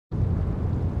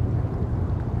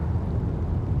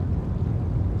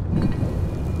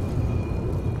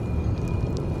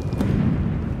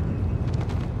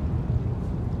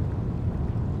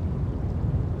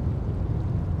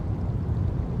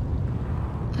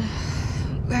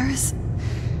Where is...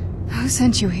 Who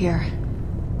sent you here?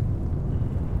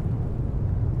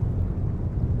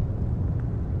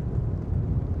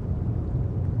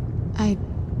 I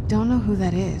don't know who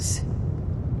that is.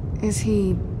 Is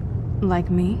he... like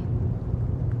me?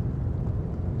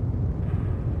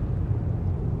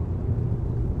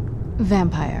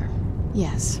 Vampire,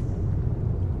 yes.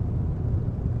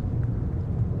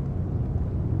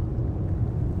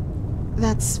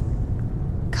 That's...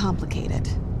 complicated.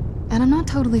 And I'm not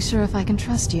totally sure if I can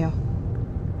trust you.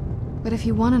 But if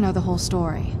you want to know the whole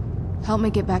story, help me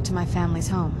get back to my family's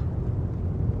home.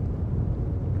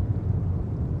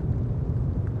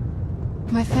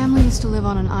 My family used to live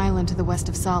on an island to the west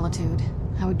of Solitude.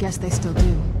 I would guess they still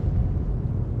do.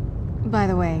 By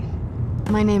the way,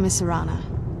 my name is Serana.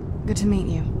 Good to meet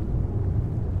you.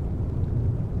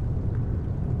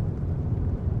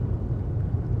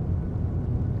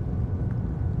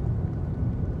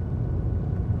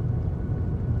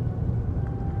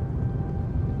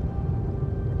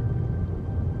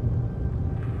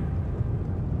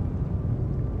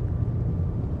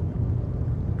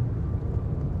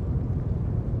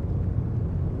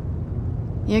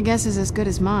 Your guess is as good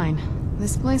as mine.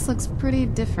 This place looks pretty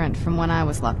different from when I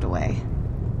was locked away.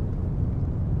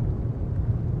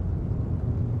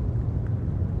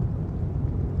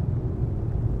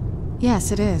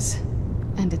 Yes, it is.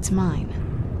 And it's mine.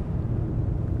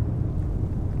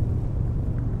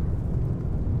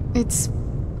 It's...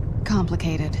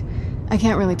 complicated. I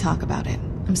can't really talk about it.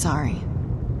 I'm sorry.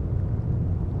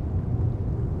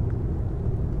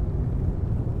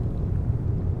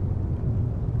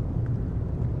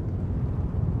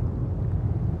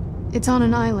 It's on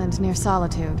an island near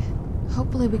Solitude.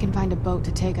 Hopefully we can find a boat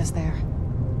to take us there.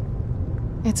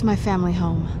 It's my family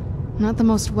home. Not the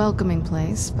most welcoming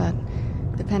place, but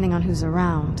depending on who's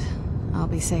around, I'll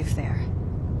be safe there.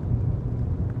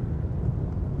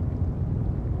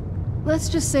 Let's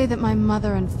just say that my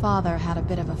mother and father had a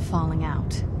bit of a falling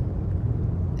out.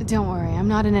 Don't worry, I'm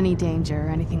not in any danger or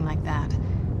anything like that.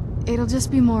 It'll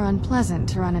just be more unpleasant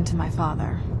to run into my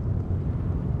father.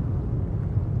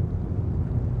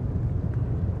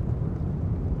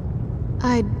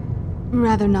 I'd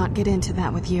rather not get into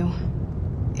that with you,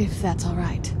 if that's all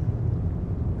right.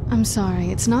 I'm sorry,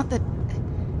 it's not that...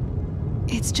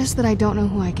 It's just that I don't know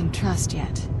who I can trust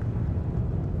yet.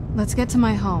 Let's get to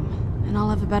my home, and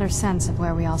I'll have a better sense of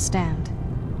where we all stand.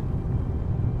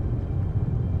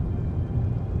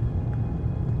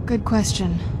 Good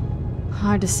question.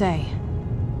 Hard to say.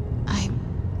 I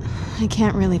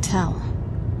can't really tell.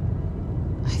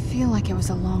 I feel like it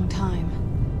was a long time.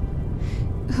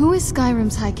 Who is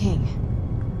Skyrim's High King?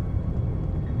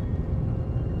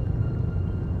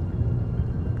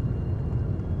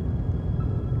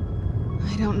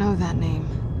 I don't know that name.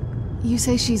 You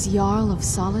say she's Jarl of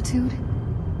Solitude?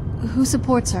 Who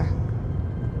supports her?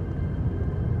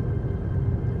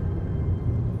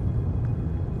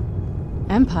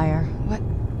 Empire?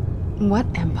 What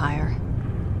empire?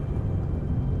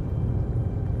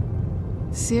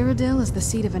 Cyrodiil is the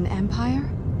seat of an empire?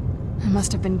 I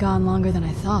must have been gone longer than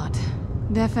I thought.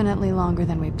 Definitely longer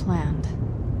than we planned.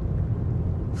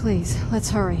 Please,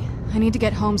 let's hurry. I need to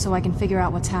get home so I can figure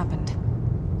out what's happened.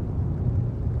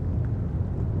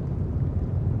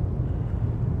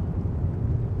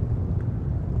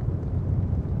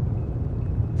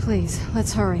 Please,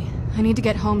 let's hurry. I need to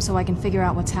get home so I can figure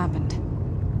out what's happened.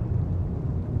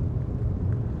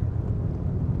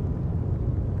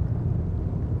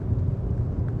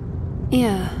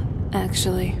 Yeah,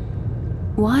 actually.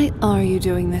 Why are you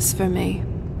doing this for me?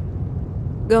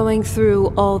 Going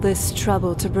through all this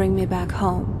trouble to bring me back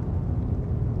home?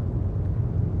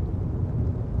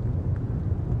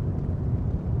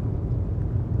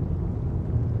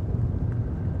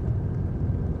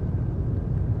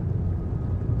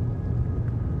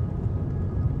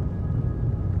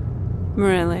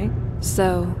 Really?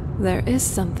 So, there is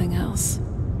something else.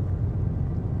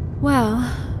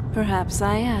 Well, perhaps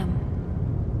I am.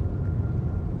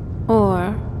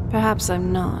 Or perhaps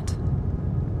I'm not.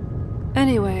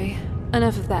 Anyway,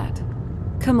 enough of that.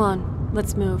 Come on,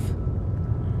 let's move.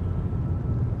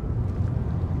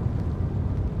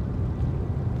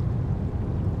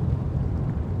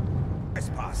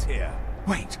 Trespass here.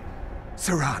 Wait,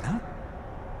 Serana?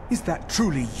 Is that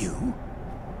truly you?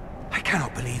 I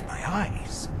cannot believe my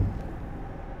eyes.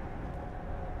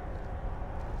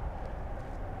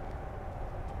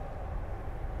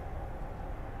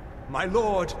 My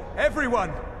lord,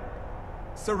 everyone!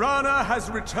 Serana has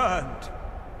returned!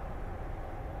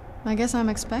 I guess I'm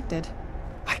expected.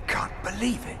 I can't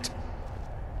believe it.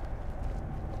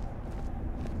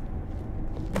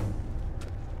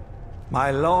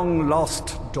 My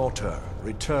long-lost daughter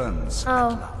returns at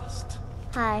last.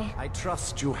 Hi. I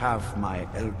trust you have my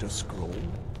Elder Scroll.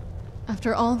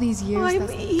 After all these years,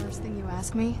 that's the first thing you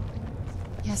ask me?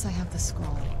 Yes, I have the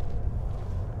scroll.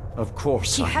 Of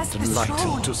course, I'm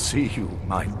delighted to see you,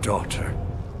 my daughter.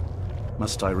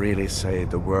 Must I really say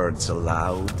the words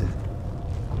aloud?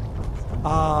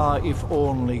 Ah, if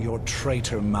only your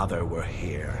traitor mother were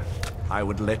here. I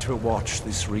would let her watch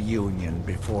this reunion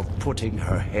before putting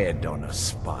her head on a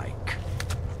spike.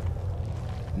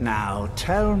 Now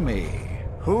tell me,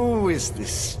 who is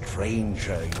this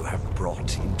stranger you have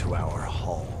brought into our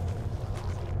hall?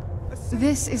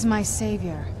 This is my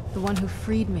savior, the one who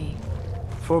freed me.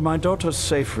 For my daughter's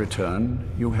safe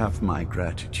return, you have my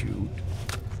gratitude.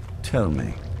 Tell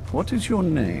me, what is your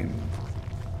name?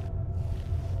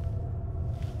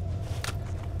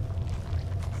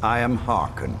 I am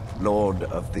Harkon, Lord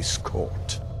of this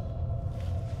court.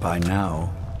 By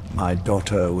now, my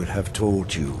daughter would have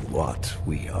told you what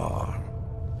we are.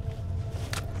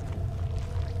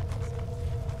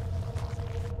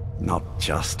 Not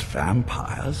just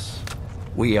vampires.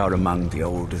 We are among the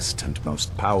oldest and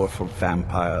most powerful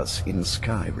vampires in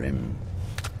Skyrim.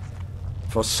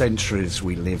 For centuries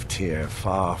we lived here,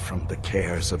 far from the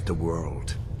cares of the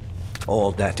world.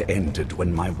 All that ended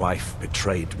when my wife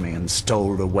betrayed me and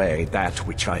stole away that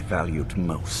which I valued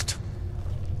most.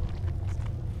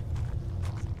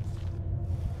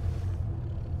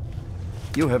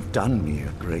 You have done me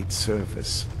a great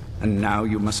service, and now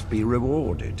you must be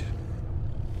rewarded.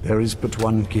 There is but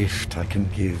one gift I can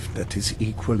give that is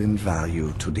equal in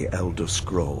value to the Elder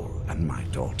Scroll and my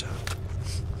daughter.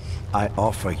 I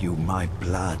offer you my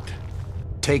blood.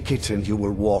 Take it and you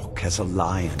will walk as a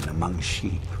lion among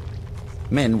sheep.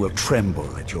 Men will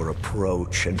tremble at your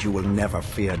approach, and you will never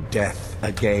fear death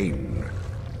again.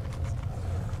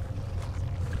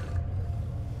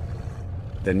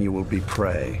 Then you will be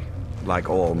prey, like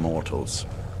all mortals.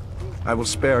 I will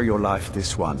spare your life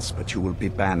this once, but you will be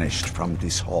banished from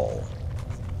this hall.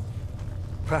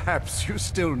 Perhaps you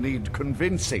still need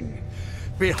convincing.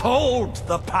 Behold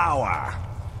the power!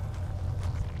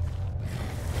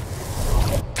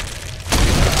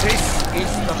 This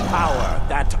is the power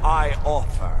that I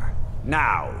offer.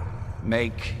 Now,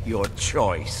 make your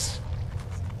choice.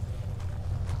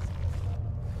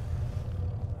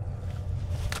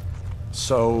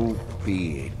 So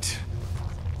be it.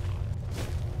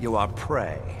 You are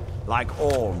prey, like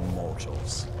all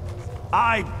mortals.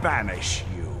 I banish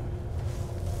you.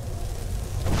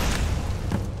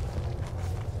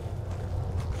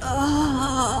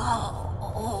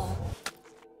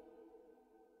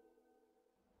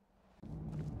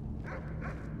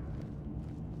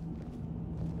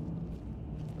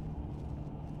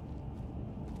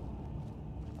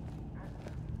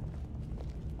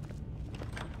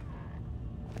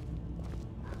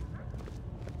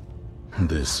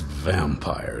 This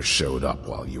vampire showed up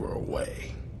while you were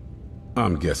away.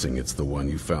 I'm guessing it's the one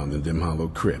you found in Dim Hollow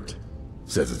Crypt.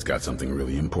 Says it's got something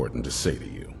really important to say to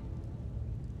you.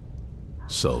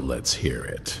 So let's hear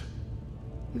it.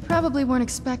 You probably weren't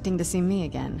expecting to see me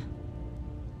again.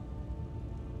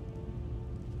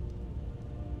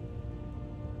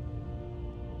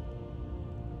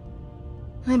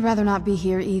 I'd rather not be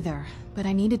here either, but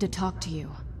I needed to talk to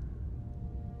you.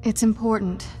 It's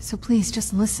important, so please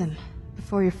just listen,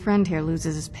 before your friend here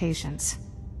loses his patience.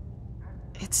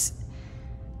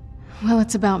 Well,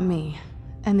 it's about me,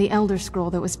 and the Elder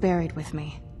Scroll that was buried with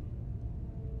me.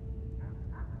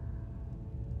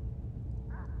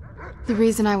 The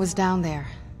reason I was down there,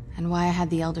 and why I had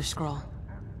the Elder Scroll.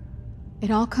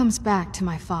 It all comes back to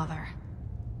my father.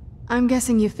 I'm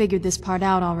guessing you figured this part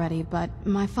out already, but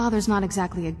my father's not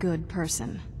exactly a good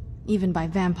person, even by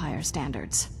vampire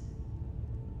standards.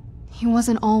 He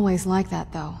wasn't always like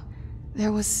that, though.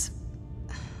 There was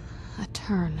a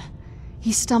turn.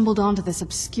 He stumbled onto this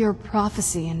obscure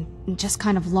prophecy and just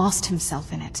kind of lost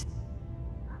himself in it.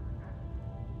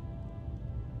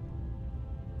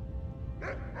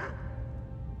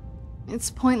 It's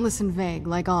pointless and vague,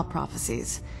 like all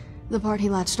prophecies. The part he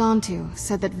latched onto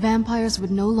said that vampires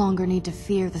would no longer need to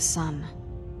fear the sun.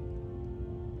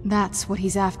 That's what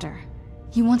he's after.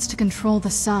 He wants to control the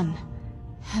sun.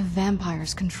 Have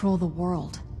vampires control the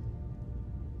world.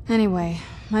 Anyway,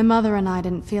 my mother and I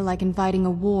didn't feel like inviting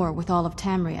a war with all of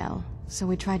Tamriel, so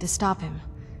we tried to stop him.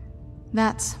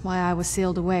 That's why I was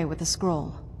sealed away with the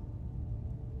scroll.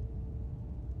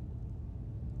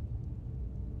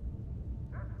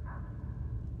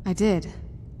 I did,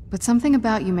 but something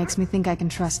about you makes me think I can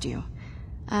trust you.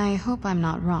 I hope I'm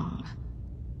not wrong.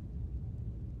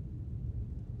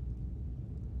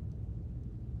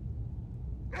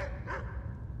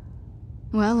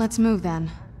 Well, let's move then.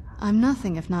 I'm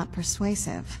nothing if not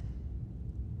persuasive.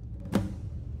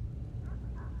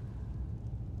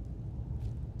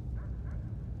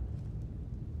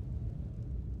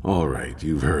 All right,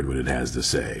 you've heard what it has to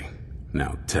say.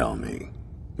 Now tell me,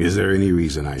 is there any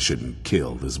reason I shouldn't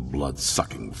kill this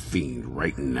blood-sucking fiend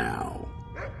right now?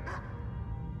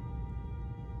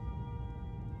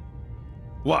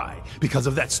 Why? Because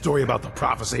of that story about the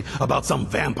prophecy, about some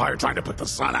vampire trying to put the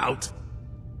sun out?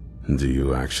 Do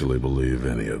you actually believe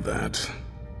any of that?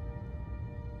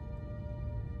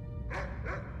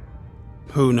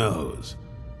 Who knows?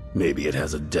 Maybe it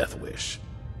has a death wish.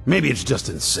 Maybe it's just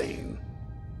insane.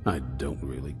 I don't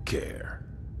really care.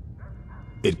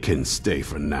 It can stay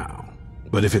for now.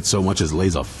 But if it so much as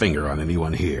lays a finger on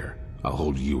anyone here, I'll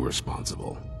hold you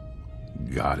responsible.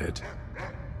 Got it?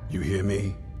 You hear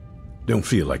me? Don't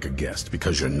feel like a guest,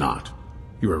 because you're not.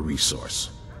 You're a resource.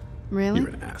 Really? You're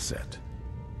an asset.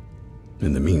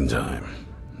 In the meantime,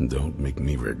 don't make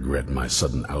me regret my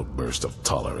sudden outburst of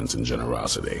tolerance and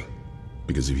generosity.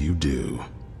 Because if you do,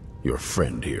 your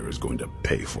friend here is going to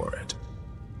pay for it.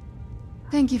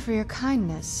 Thank you for your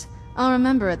kindness. I'll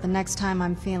remember it the next time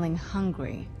I'm feeling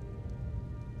hungry.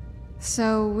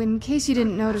 So, in case you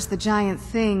didn't notice the giant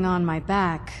thing on my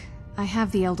back, I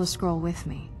have the Elder Scroll with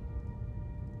me.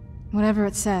 Whatever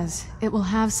it says, it will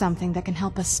have something that can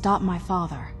help us stop my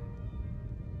father.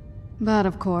 But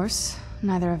of course,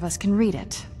 neither of us can read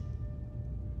it.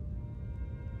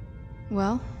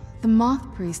 Well, the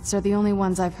Moth Priests are the only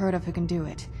ones I've heard of who can do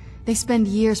it. They spend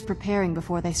years preparing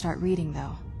before they start reading,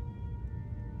 though.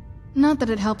 Not that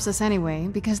it helps us anyway,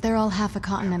 because they're all half a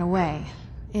continent away,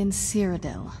 in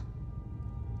Cyrodiil.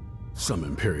 Some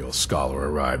Imperial scholar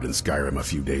arrived in Skyrim a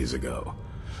few days ago.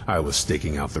 I was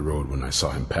staking out the road when I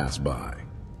saw him pass by.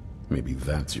 Maybe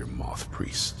that's your Moth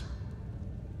Priest.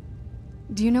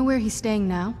 Do you know where he's staying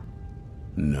now?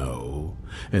 No,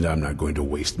 and I'm not going to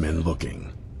waste men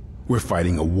looking. We're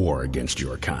fighting a war against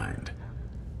your kind,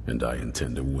 and I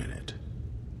intend to win it.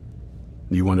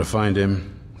 You want to find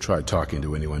him? Try talking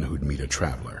to anyone who'd meet a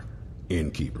traveler.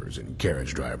 Innkeepers and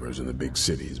carriage drivers in the big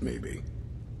cities, maybe.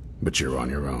 But you're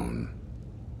on your own.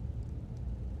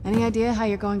 Any idea how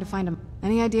you're going to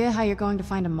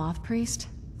find a Moth Priest?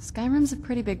 Skyrim's a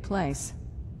pretty big place.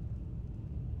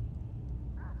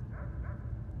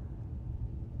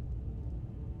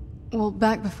 Well,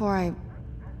 back before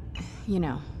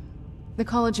the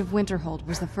College of Winterhold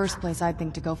was the first place I'd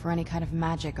think to go for any kind of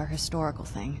magic or historical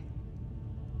thing.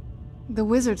 The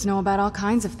wizards know about all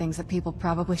kinds of things that people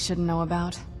probably shouldn't know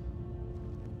about.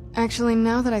 Actually,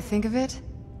 now that I think of it,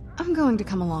 I'm going to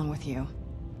come along with you.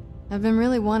 I've been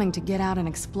really wanting to get out and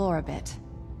explore a bit.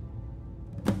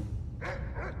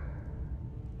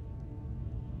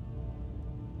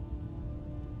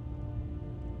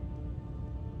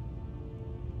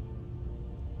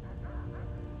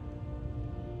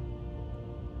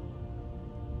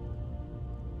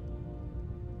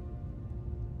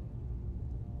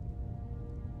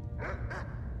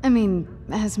 I mean,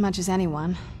 as much as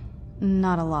anyone.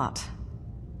 Not a lot.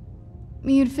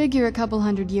 You'd figure a couple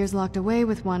hundred years locked away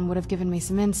with one would have given me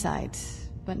some insight,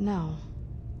 but no.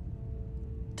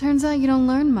 Turns out you don't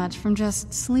learn much from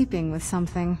just sleeping with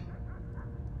something.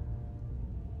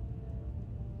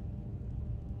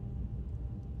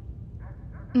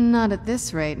 Not at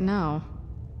this rate, no.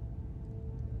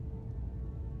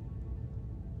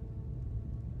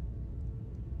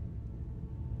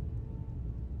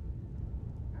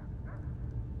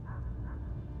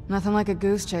 Nothing like a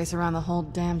goose chase around the whole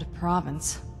damned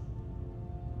province.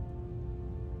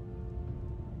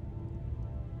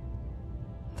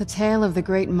 The tale of the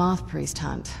great Moth Priest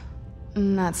hunt.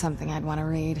 Not something I'd want to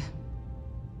read.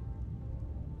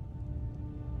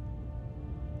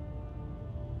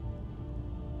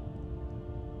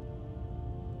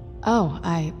 Oh,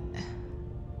 I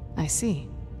see.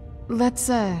 Let's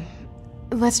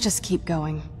just keep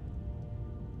going.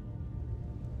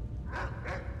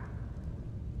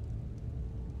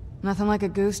 Nothing like a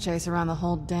goose chase around the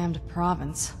whole damned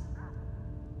province.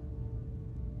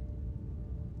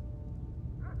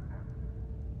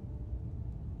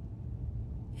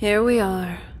 Here we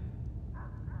are.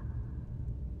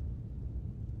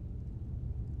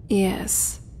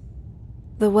 Yes.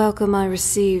 The welcome I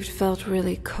received felt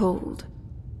really cold,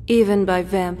 even by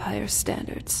vampire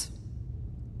standards.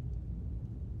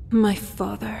 My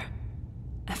father,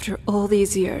 after all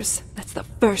these years, that's the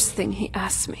first thing he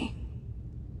asked me.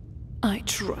 I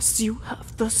trust you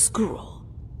have the scroll.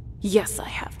 Yes, I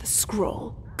have the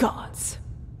scroll, gods.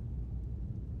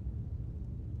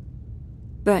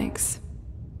 Thanks.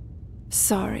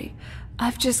 Sorry,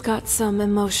 I've just got some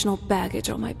emotional baggage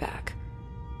on my back.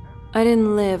 I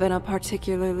didn't live in a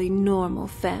particularly normal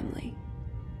family.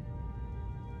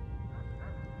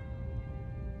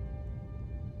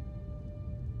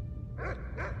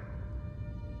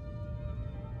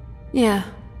 Yeah,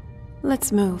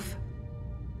 let's move.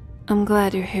 I'm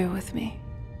glad you're here with me.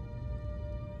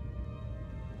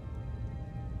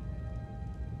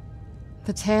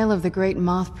 The tale of the great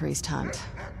moth priest hunt.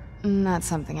 Not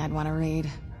something I'd want to read.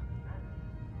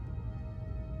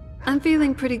 I'm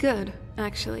feeling pretty good,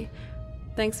 actually.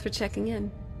 Thanks for checking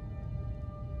in.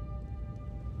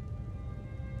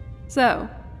 So,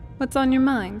 what's on your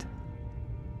mind?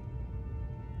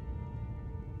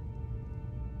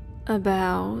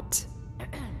 About...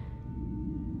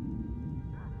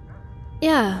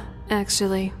 Yeah,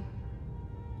 actually.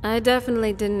 I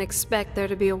definitely didn't expect there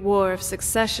to be a war of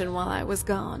succession while I was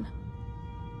gone.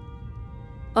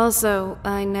 Also,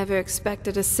 I never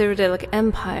expected a Cyrodiilic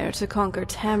empire to conquer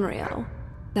Tamriel.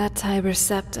 That Tiber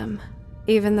Septim.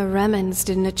 Even the Remnants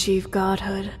didn't achieve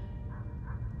godhood.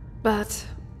 But,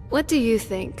 what do you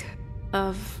think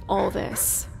of all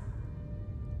this?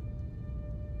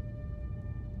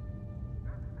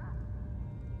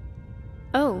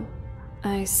 Oh,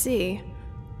 I see.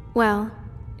 Well,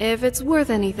 if it's worth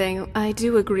anything, I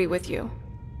do agree with you.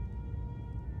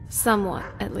 Somewhat,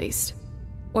 at least.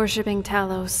 Worshipping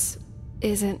Talos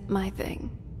isn't my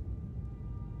thing.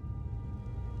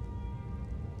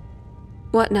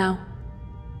 What now?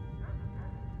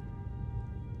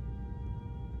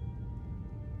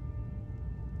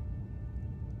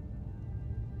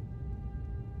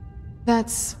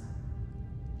 That's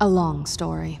a long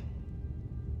story.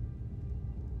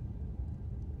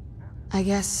 I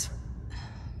guess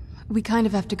we kind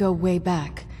of have to go way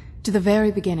back, to the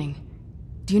very beginning.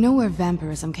 Do you know where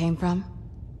vampirism came from?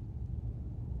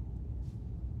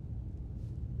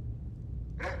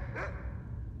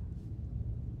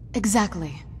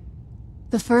 Exactly.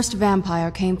 The first vampire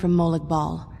came from Molag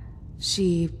Bal.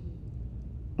 She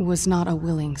was not a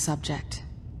willing subject,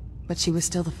 but she was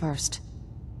still the first.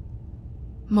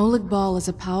 Molag Bal is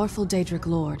a powerful Daedric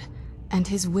lord, and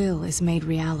his will is made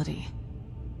reality.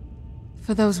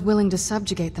 For those willing to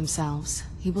subjugate themselves,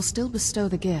 he will still bestow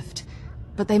the gift,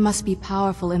 but they must be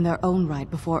powerful in their own right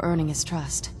before earning his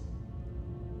trust.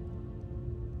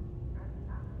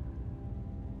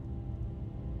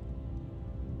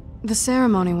 The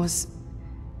ceremony was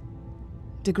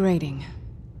degrading.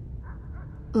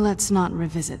 Let's not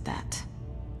revisit that.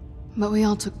 But we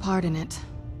all took part in it.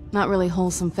 Not really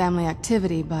wholesome family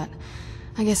activity, but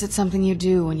I guess it's something you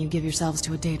do when you give yourselves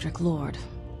to a Daedric lord.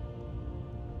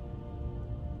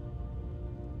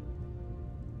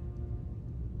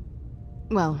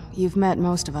 Well, you've met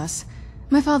most of us.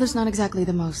 My father's not exactly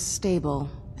the most stable,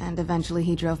 and eventually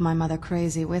he drove my mother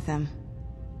crazy with him.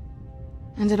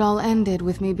 And it all ended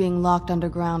with me being locked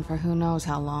underground for who knows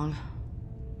how long.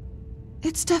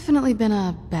 It's definitely been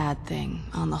a bad thing,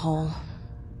 on the whole.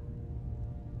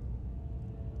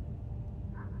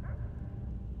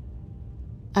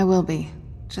 I will be.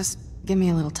 Just give me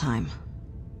a little time.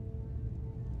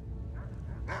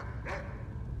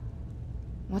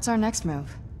 What's our next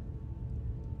move?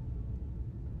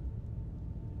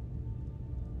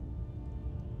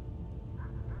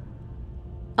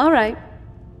 All right.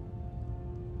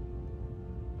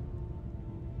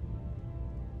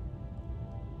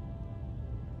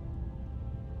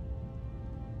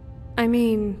 I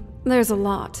mean, there's a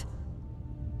lot.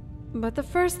 But the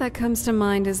first that comes to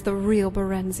mind is the real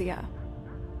Berenzia.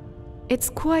 It's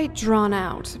quite drawn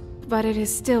out, but it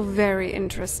is still very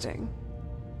interesting.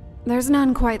 There's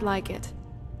none quite like it.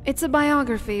 It's a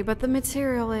biography, but the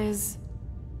material is...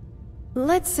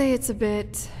 let's say it's a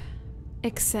bit...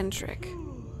 eccentric.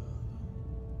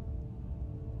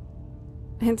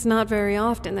 It's not very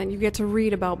often that you get to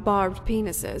read about barbed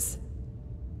penises.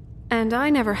 And I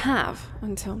never have,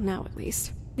 until now at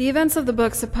least. The events of the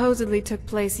book supposedly took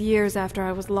place years after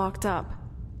I was locked up.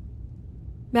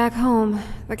 Back home,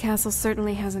 the castle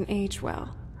certainly hasn't aged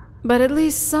well. But at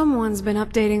least someone's been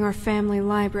updating our family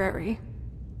library.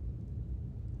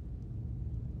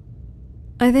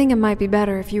 I think it might be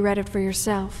better if you read it for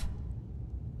yourself.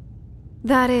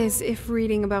 That is, if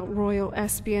reading about royal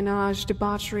espionage,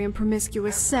 debauchery, and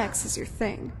promiscuous sex is your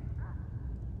thing.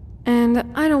 And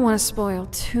I don't want to spoil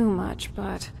too much,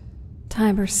 but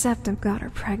Tiber Septim got her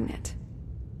pregnant.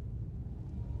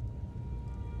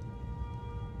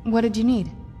 What did you need?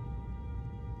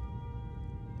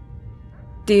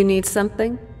 Do you need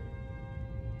something?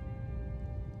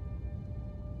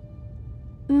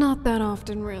 Not that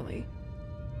often, really.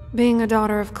 Being a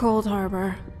daughter of Cold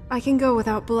Harbor, I can go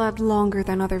without blood longer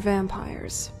than other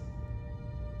vampires.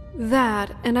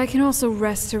 That, and I can also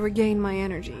rest to regain my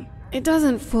energy. It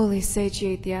doesn't fully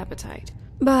satiate the appetite,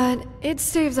 but it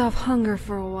staves off hunger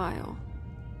for a while.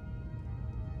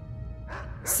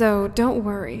 So don't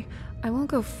worry, I won't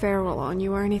go feral on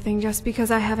you or anything just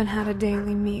because I haven't had a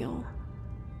daily meal.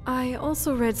 I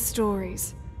also read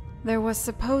stories. There was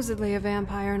supposedly a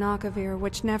vampire in Akavir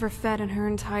which never fed in her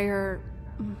entire...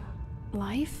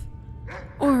 life?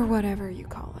 Or whatever you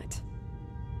call it.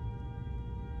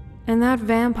 And that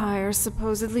vampire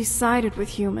supposedly sided with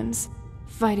humans,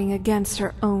 fighting against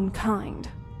her own kind.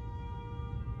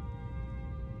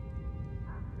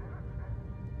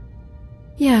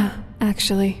 Yeah,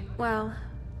 actually. Well,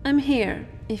 I'm here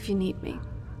if you need me.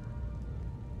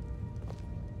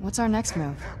 What's our next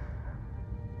move?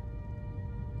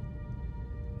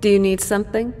 Do you need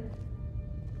something?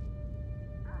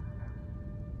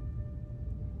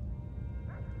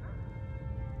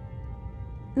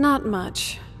 Not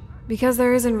much, because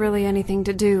there isn't really anything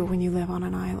to do when you live on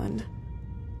an island.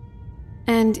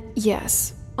 And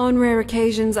yes, on rare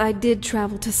occasions I did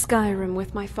travel to Skyrim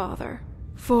with my father.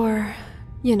 For,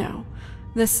 you know,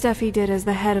 the stuff he did as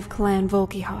the head of Clan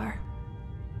Volkihar.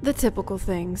 The typical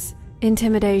things.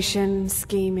 Intimidation,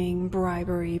 scheming,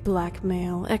 bribery,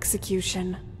 blackmail,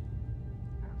 execution.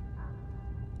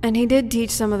 And he did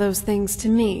teach some of those things to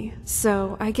me,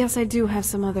 so I guess I do have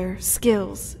some other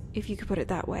skills, if you could put it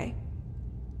that way.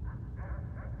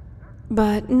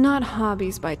 But not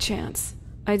hobbies by chance.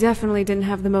 I definitely didn't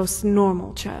have the most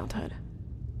normal childhood.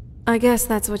 I guess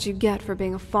that's what you get for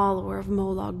being a follower of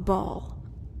Molag Bal.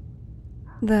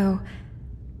 Though,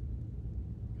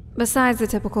 besides the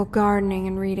typical gardening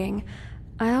and reading,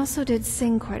 I also did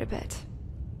sing quite a bit.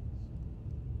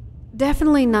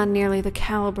 Definitely not nearly the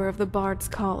caliber of the Bard's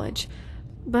College,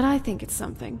 but I think it's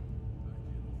something.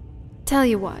 Tell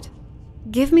you what,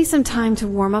 give me some time to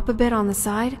warm up a bit on the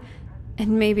side,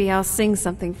 and maybe I'll sing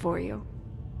something for you.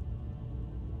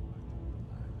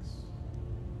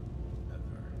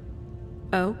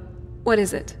 Oh? What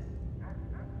is it?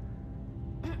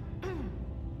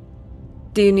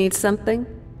 Do you need something?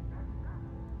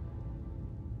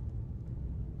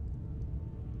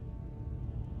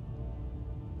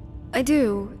 I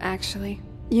do, actually.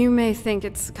 You may think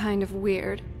it's kind of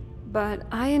weird, but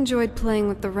I enjoyed playing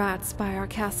with the rats by our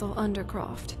castle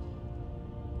Undercroft.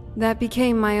 That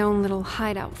became my own little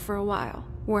hideout for a while,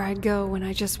 where I'd go when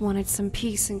I just wanted some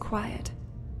peace and quiet.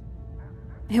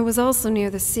 It was also near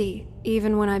the sea.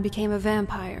 Even when I became a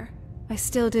vampire, I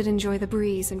still did enjoy the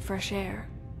breeze and fresh air.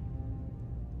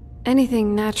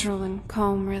 Anything natural and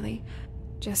calm, really,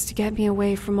 just to get me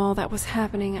away from all that was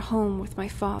happening at home with my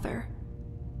father.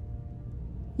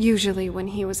 Usually when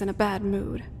he was in a bad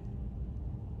mood.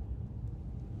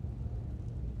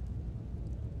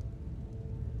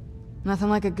 Nothing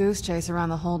like a goose chase around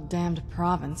the whole damned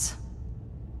province.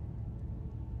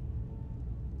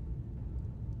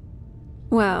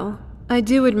 Well, I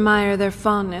do admire their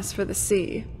fondness for the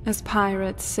sea, as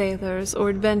pirates, sailors, or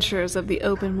adventurers of the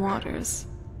open waters.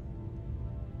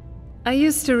 I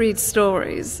used to read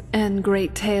stories and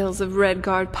great tales of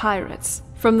Redguard pirates,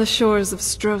 from the shores of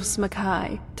Stros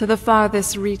Mackay to the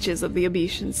farthest reaches of the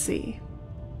Abetian Sea.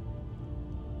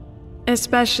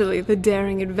 Especially the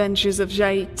daring adventures of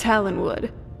Jait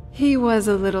Talonwood. He was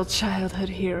a little childhood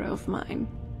hero of mine.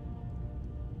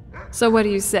 So what do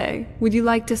you say? Would you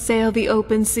like to sail the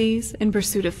open seas in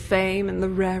pursuit of fame and the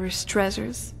rarest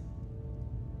treasures?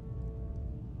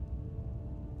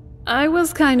 I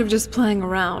was kind of just playing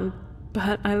around,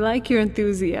 but I like your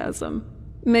enthusiasm.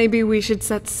 Maybe we should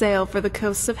set sail for the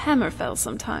coasts of Hammerfell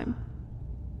sometime.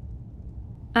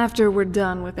 After we're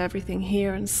done with everything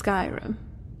here in Skyrim.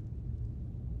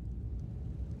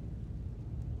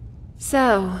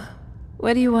 So,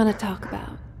 what do you want to talk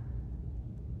about?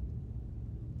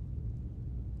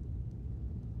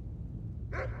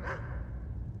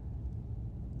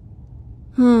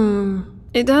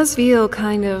 It does feel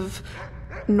kind of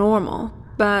normal,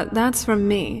 but that's from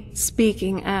me,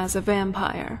 speaking as a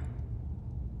vampire.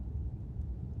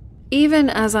 Even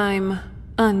as I'm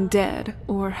undead,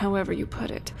 or however you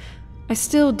put it, I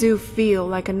still do feel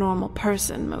like a normal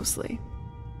person, mostly.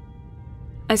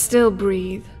 I still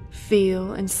breathe,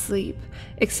 feel, and sleep,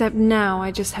 except now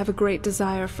I just have a great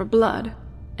desire for blood,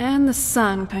 and the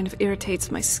sun kind of irritates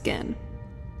my skin.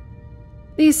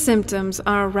 These symptoms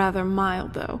are rather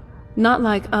mild, though, not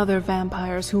like other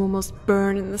vampires who almost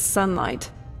burn in the sunlight.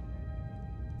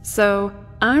 So,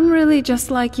 I'm really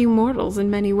just like you mortals in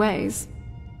many ways.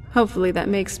 Hopefully that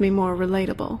makes me more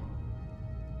relatable.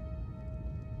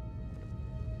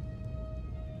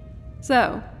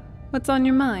 So, what's on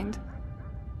your mind?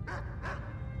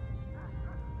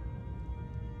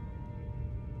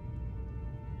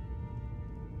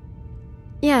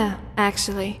 Yeah,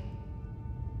 actually.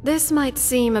 This might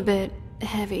seem a bit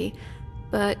heavy,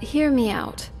 but hear me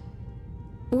out.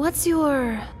 What's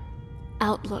your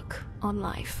outlook on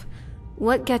life?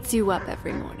 What gets you up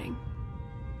every morning?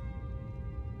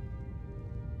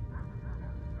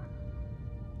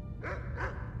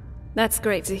 That's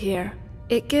great to hear.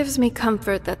 It gives me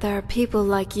comfort that there are people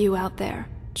like you out there,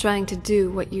 trying to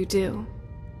do what you do.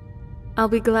 I'll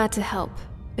be glad to help,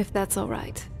 if that's all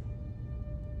right.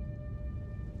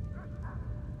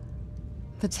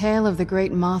 The tale of the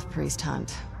great moth priest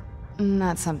hunt.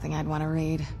 That's something I'd want to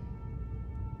read.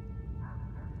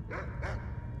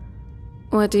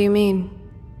 What do you mean?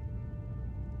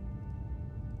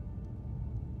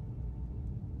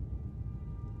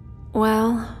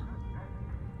 Well,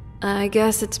 I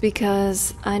guess it's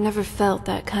because I never felt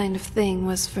that kind of thing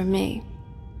was for me.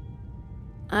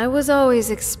 I was always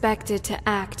expected to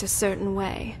act a certain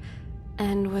way,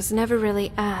 and was never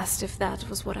really asked if that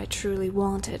was what I truly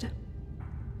wanted.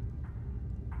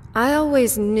 I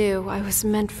always knew I was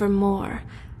meant for more,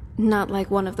 not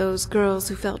like one of those girls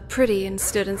who felt pretty and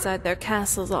stood inside their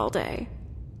castles all day.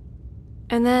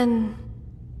 And then,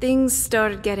 things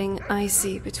started getting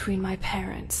icy between my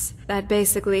parents. That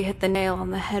basically hit the nail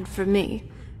on the head for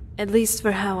me, at least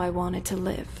for how I wanted to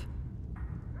live.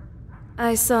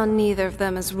 I saw neither of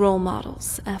them as role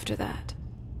models after that.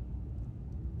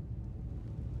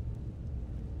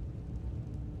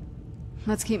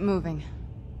 Let's keep moving.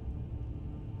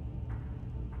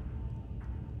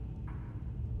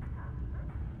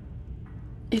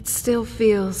 It still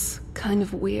feels kind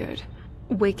of weird,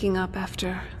 waking up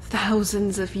after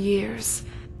thousands of years,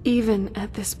 even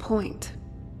at this point.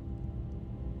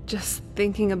 Just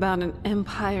thinking about an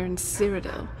empire in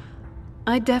Cyrodiil,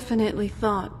 I definitely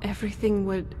thought everything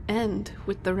would end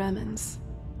with the Remnants.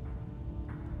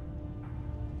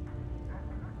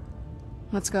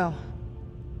 Let's go.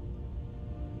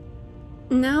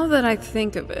 Now that I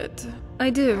think of it, I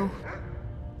do.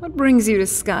 What brings you to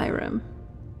Skyrim?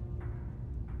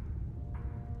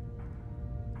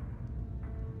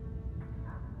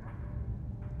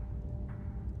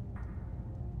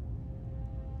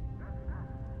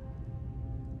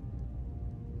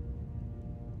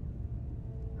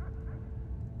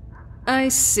 I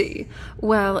see.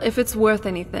 Well, if it's worth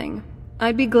anything,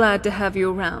 I'd be glad to have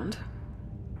you around.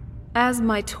 As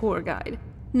my tour guide.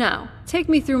 Now, take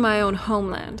me through my own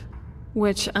homeland.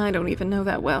 Which I don't even know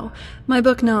that well. My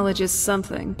book knowledge is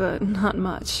something, but not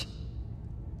much.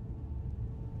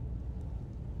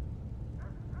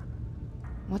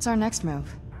 What's our next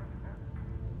move?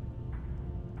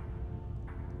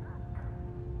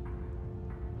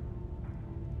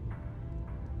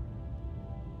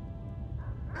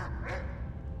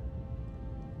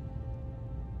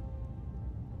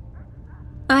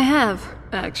 I have,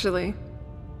 actually.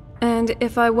 And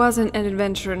if I wasn't an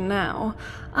adventurer now,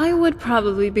 I would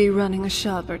probably be running a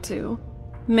shop or two.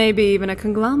 Maybe even a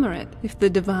conglomerate, if the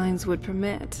Divines would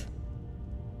permit.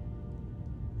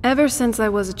 Ever since I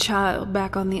was a child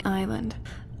back on the island,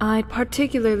 I'd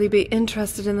particularly be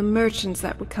interested in the merchants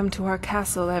that would come to our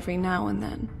castle every now and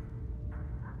then.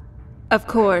 Of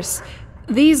course,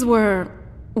 these were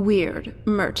weird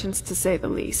merchants to say the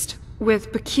least,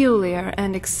 with peculiar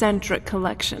and eccentric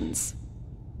collections.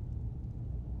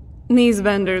 These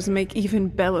vendors make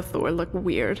even Belethor look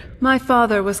weird. My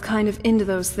father was kind of into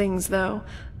those things, though.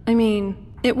 I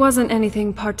mean, it wasn't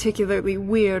anything particularly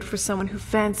weird for someone who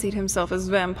fancied himself as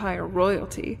vampire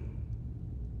royalty.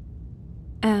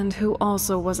 And who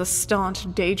also was a staunch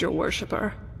Daedra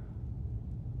worshipper.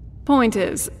 Point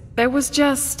is, there was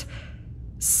just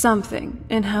something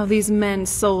in how these men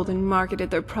sold and marketed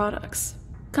their products.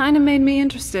 Kinda made me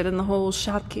interested in the whole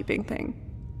shopkeeping thing.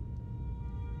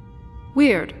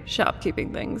 Weird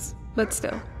shopkeeping things, but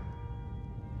still.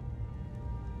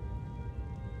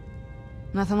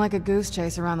 Nothing like a goose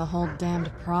chase around the whole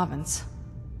damned province.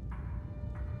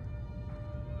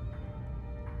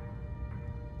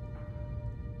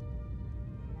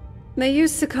 They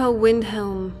used to call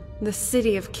Windhelm the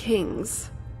City of Kings.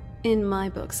 In my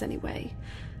books, anyway.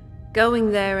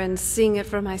 Going there and seeing it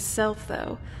for myself,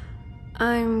 though,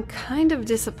 I'm kind of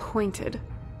disappointed.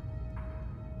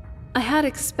 I had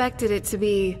expected it to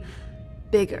be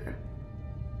bigger.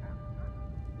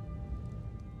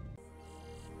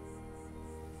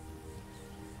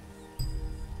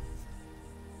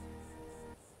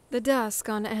 The Dusk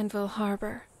on Anvil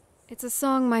Harbor. It's a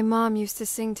song my mom used to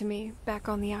sing to me back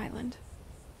on the island.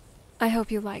 I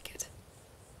hope you like it.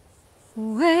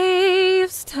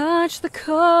 Waves touch the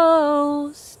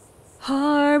coast,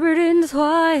 harbored in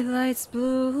twilight's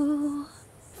blue.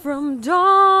 From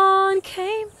dawn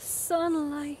came the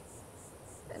sunlight,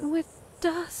 and with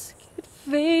dusk it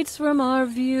fades from our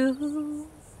view.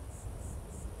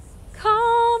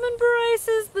 Calm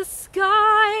embraces the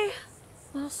sky,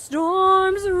 while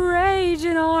storms rage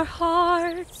in our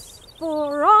hearts.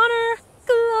 For honor,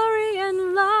 glory,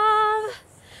 and love,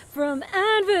 from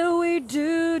anvil we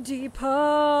do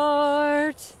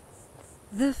depart.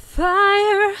 The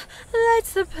fire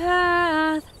lights the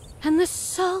path, and the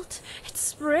salt it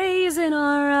sprays in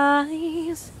our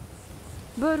eyes.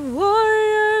 But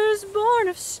warriors born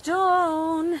of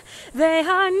stone, they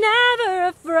are never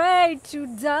afraid to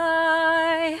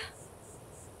die.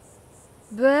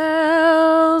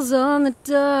 Bells on the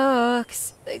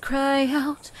docks, they cry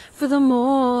out for the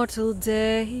mortal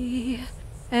day,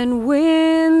 and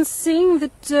winds sing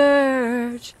the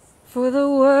dirge for the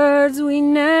words we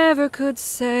never could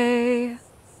say.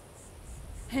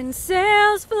 And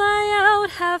sails fly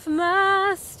out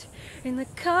half-mast in the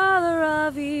color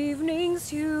of evening's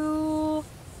hue,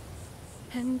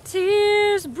 and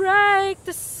tears break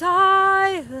the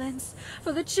silence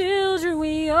for the children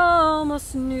we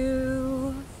almost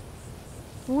knew.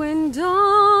 When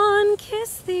dawn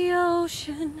kissed the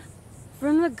ocean,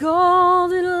 from the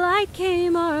golden light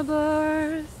came our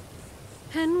birth,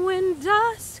 and when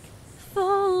dusk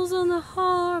falls on the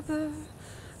harbor,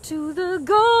 to the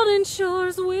golden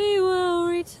shores we will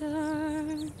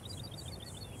return.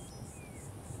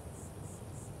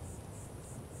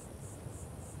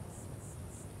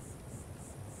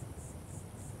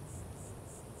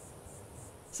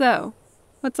 So,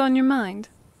 what's on your mind?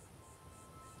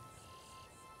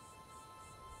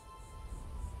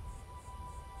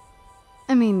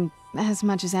 I mean, as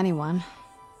much as anyone.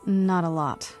 Not a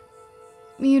lot.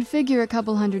 You'd figure a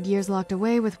couple 100 years locked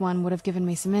away with one would have given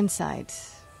me some insight,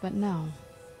 but no.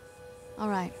 All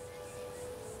right.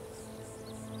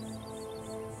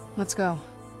 Let's go.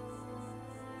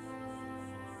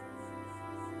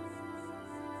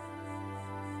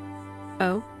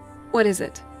 Oh? What is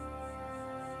it?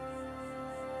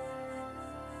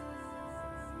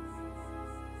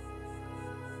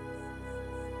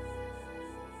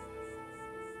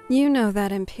 You know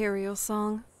that Imperial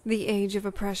song, The Age of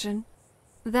Oppression?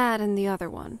 That and the other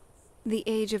one, The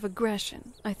Age of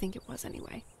Aggression, I think it was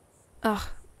anyway. Ugh,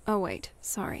 oh wait,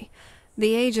 sorry.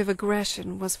 The Age of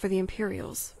Aggression was for the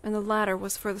Imperials, and the latter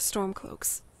was for the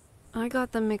Stormcloaks. I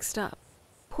got them mixed up.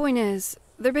 Point is,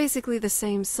 they're basically the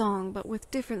same song, but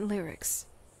with different lyrics.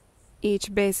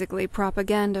 Each basically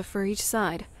propaganda for each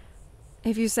side.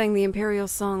 If you sang the Imperial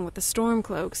song with the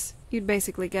Stormcloaks, you'd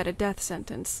basically get a death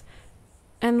sentence.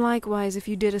 And likewise if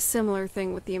you did a similar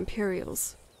thing with the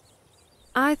Imperials.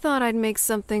 I thought I'd make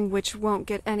something which won't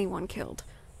get anyone killed.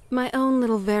 My own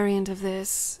little variant of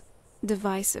this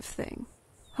divisive thing.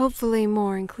 Hopefully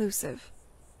more inclusive,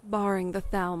 barring the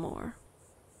Thalmor.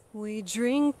 We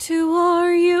drink to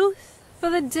our youth,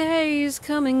 for the days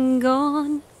come and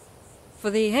gone, for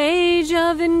the age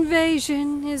of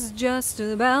invasion is just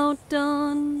about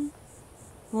done.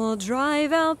 We'll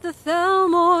drive out the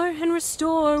Thalmor and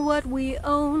restore what we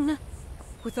own.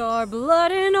 With our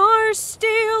blood and our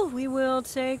steel, we will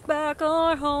take back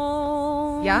our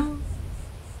home. Yeah?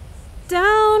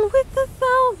 Down with the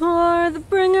Thalmor, the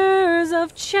bringers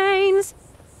of chains.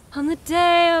 On the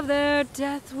day of their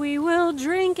death, we will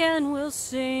drink and we'll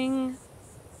sing.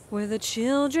 We're the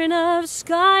children of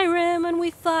Skyrim, and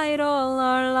we fight all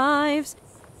our lives.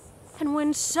 And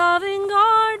when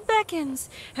Sovngarde beckons,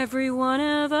 every one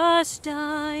of us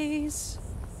dies.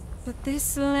 But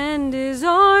this land is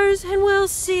ours, and we'll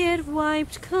see it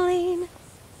wiped clean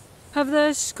of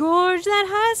the scourge that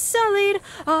has sullied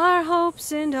our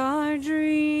hopes and our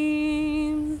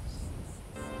dreams.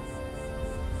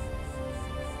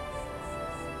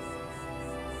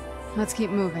 Let's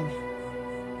keep moving.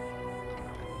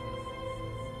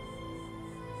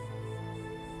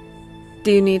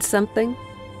 Do you need something?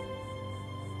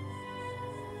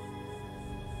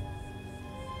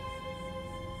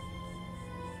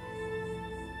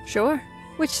 Sure.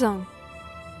 Which song?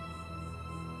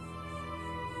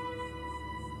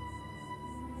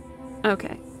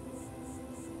 Okay.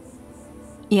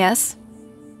 Yes?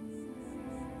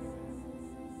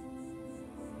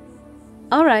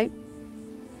 All right.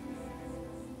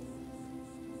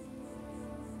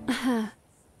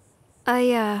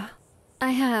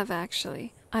 I have,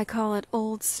 actually. I call it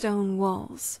Old Stone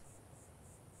Walls.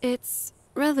 It's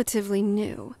relatively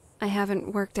new. I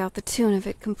haven't worked out the tune of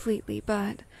it completely,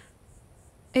 but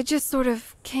it just sort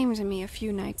of came to me a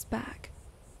few nights back.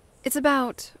 It's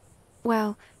about,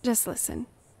 well, just listen.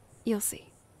 You'll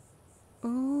see.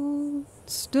 Old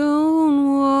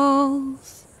stone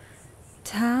walls,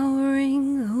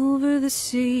 towering over the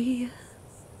sea.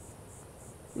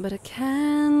 but a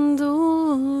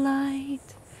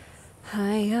candlelight,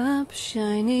 high up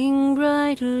shining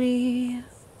brightly.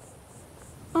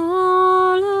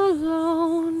 All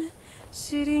alone,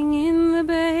 sitting in the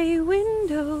bay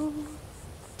window,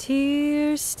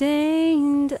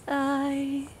 tear-stained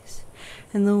eyes,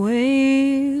 and the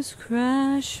waves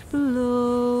crash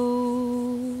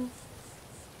below.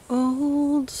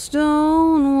 Old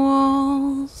stone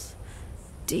walls,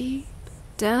 deep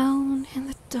down in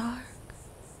the dark,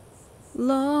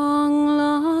 long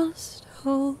lost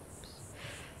hopes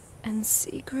and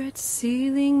secrets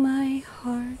sealing my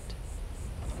heart.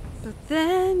 But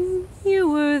then you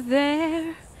were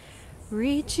there,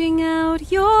 reaching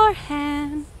out your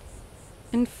hand,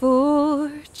 and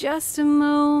for just a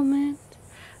moment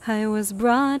I was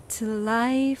brought to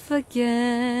life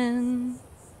again.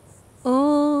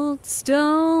 Old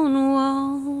stone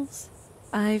walls,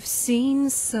 I've seen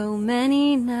so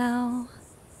many now,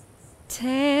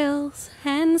 tales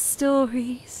and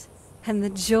stories, and the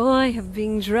joy of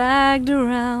being dragged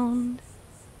around.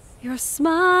 Your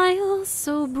smile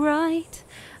so bright,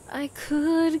 I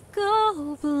could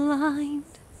go blind.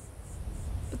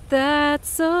 But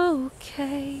that's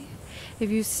okay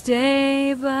if you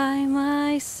stay by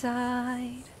my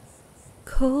side.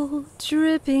 Cold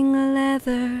dripping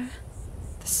leather,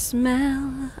 the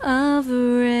smell of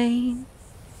rain,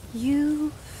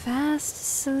 you fast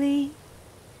asleep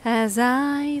as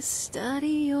I study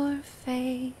your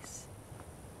face.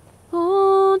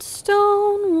 Old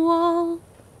stone wall,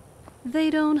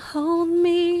 they don't hold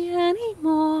me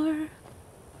anymore.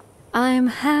 I'm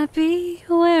happy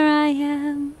where I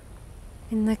am,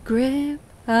 in the grip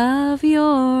of your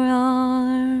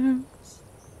arms.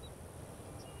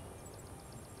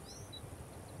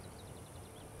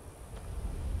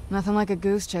 Nothing like a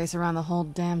goose chase around the whole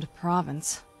damned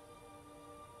province.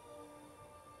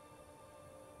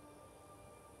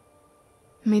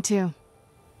 Me too.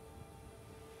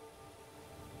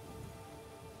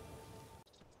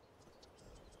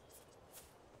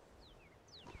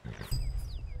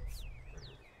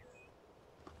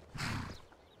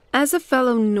 As a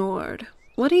fellow Nord,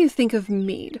 what do you think of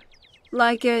mead?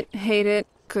 Like it, hate it,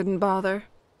 couldn't bother?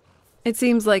 It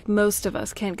seems like most of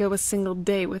us can't go a single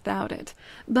day without it,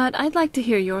 but I'd like to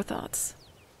hear your thoughts.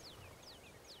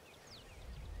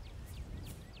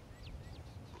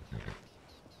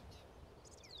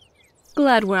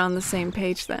 Glad we're on the same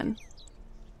page then.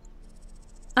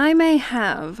 I may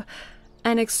have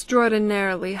an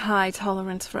extraordinarily high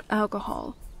tolerance for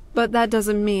alcohol, but that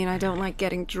doesn't mean I don't like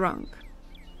getting drunk.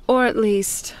 Or at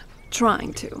least,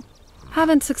 trying to.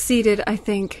 Haven't succeeded, I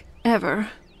think, ever,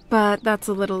 but that's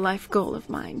a little life goal of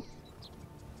mine.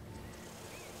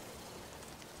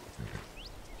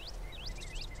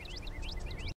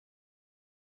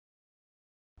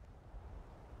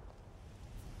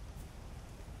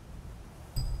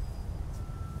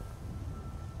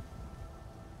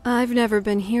 I've never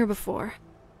been here before,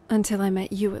 until I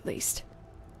met you at least.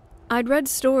 I'd read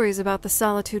stories about the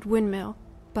Solitude Windmill,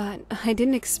 but I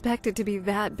didn't expect it to be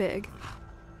that big.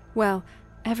 Well,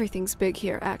 everything's big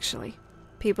here, actually.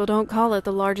 People don't call it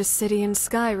the largest city in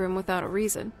Skyrim without a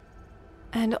reason.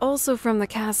 And also from the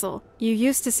castle, you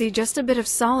used to see just a bit of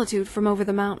solitude from over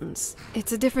the mountains.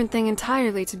 It's a different thing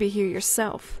entirely to be here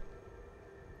yourself.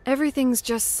 Everything's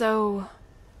just so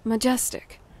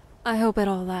majestic. I hope it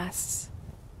all lasts.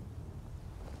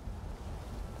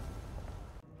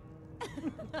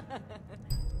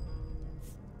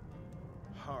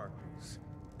 Harpies.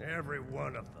 Every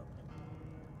one of them.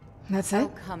 That's it?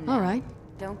 Oh, come now. All right.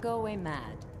 Don't go away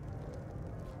mad.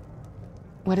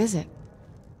 What is it?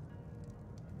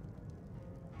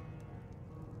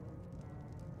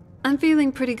 I'm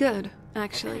feeling pretty good,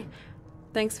 actually.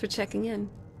 Thanks for checking in.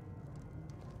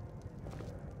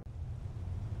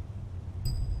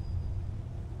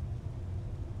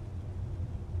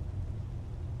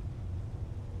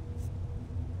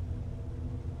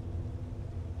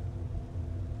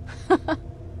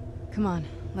 Come on,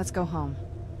 let's go home.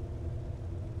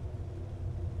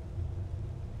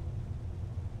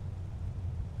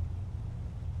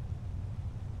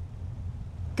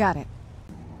 Got it.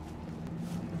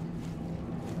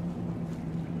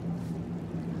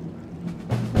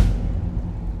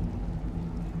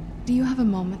 Do you have a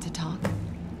moment to talk?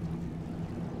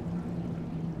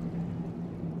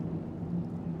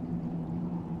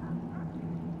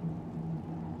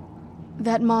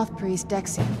 That moth priest,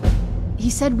 Dexian. He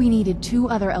said we needed 2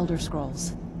 other Elder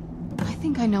Scrolls. I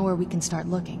think I know where we can start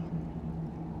looking.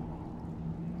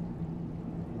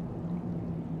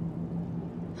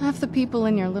 Half the people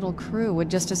in your little crew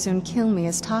would just as soon kill me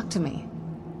as talk to me.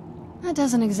 That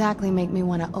doesn't exactly make me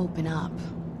want to open up.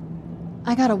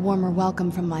 I got a warmer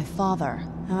welcome from my father,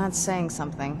 and that's saying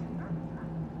something.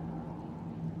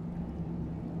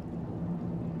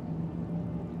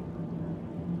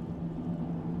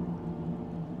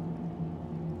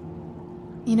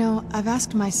 You know, I've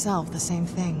asked myself the same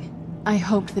thing. I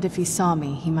hoped that if he saw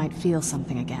me, he might feel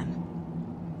something again.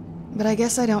 But I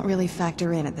guess I don't really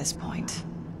factor in at this point.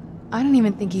 I don't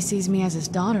even think he sees me as his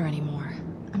daughter anymore.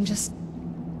 I'm just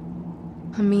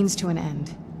a means to an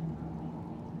end.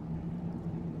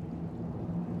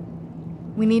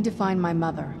 We need to find my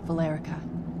mother, Valerica.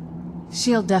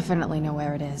 She'll definitely know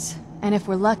where it is. And if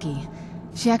we're lucky,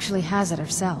 she actually has it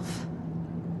herself.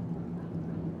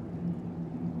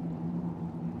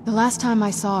 The last time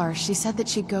I saw her, she said that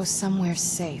she'd go somewhere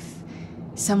safe.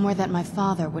 Somewhere that my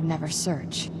father would never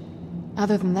search.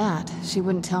 Other than that, she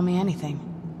wouldn't tell me anything.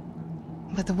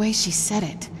 But the way she said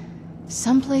it,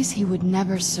 someplace he would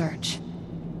never search.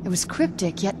 It was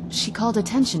cryptic, yet she called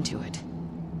attention to it.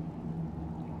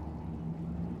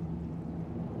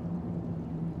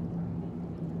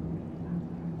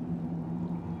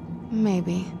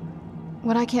 Maybe.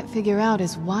 What I can't figure out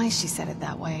is why she said it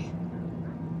that way.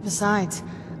 Besides,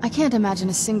 I can't imagine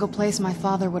a single place my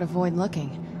father would avoid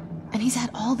looking. And he's had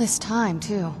all this time,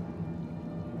 too.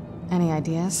 Any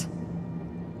ideas?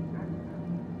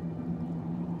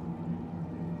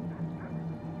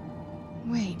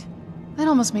 Wait, that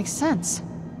almost makes sense.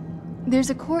 There's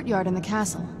a courtyard in the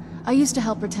castle. I used to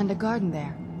help her tend a garden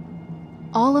there.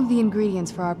 All of the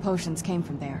ingredients for our potions came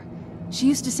from there. She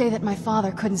used to say that my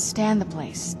father couldn't stand the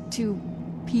place. Too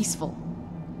peaceful.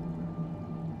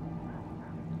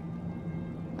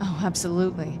 Oh,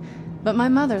 absolutely. But my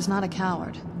mother's not a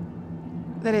coward.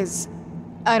 That is,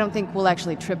 I don't think we'll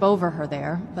actually trip over her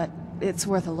there, but it's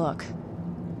worth a look.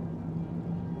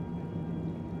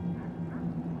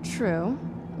 True,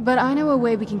 but I know a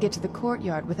way we can get to the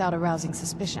courtyard without arousing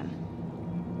suspicion.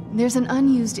 There's an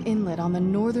unused inlet on the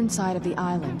northern side of the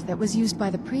island that was used by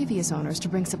the previous owners to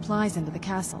bring supplies into the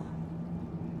castle.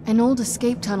 An old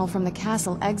escape tunnel from the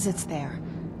castle exits there.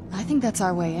 I think that's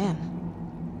our way in.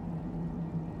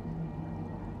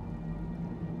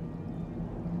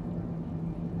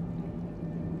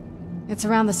 It's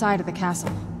around the side of the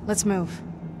castle. Let's move.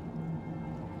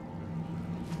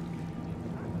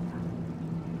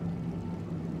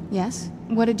 Yes?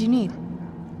 What did you need?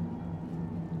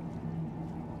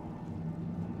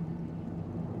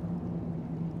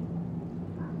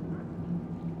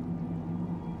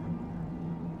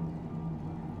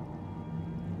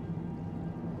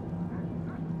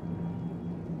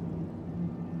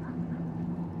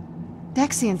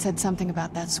 Dexian said something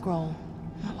about that scroll.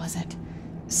 What was it?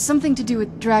 Something to do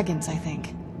with dragons, I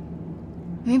think.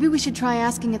 Maybe we should try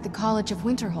asking at the College of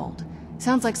Winterhold.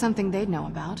 Sounds like something they'd know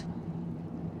about.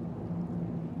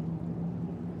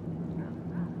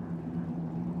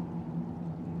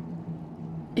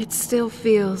 It still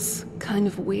feels kind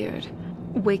of weird,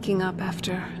 waking up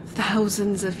after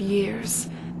thousands of years,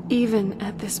 even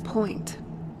at this point.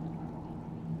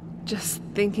 Just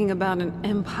thinking about an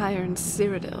empire in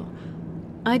Cyrodiil,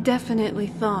 I definitely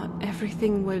thought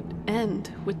everything would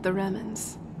end with the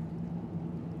Remens.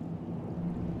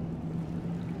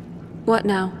 What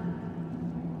now?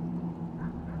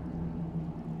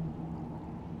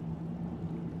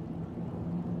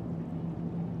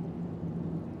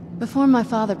 Before my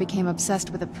father became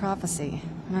obsessed with a prophecy,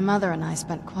 my mother and I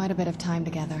spent quite a bit of time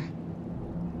together.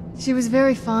 She was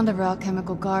very fond of her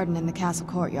alchemical garden in the castle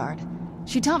courtyard.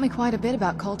 She taught me quite a bit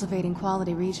about cultivating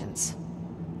quality regions.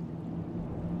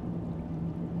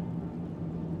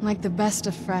 Like the best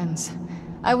of friends,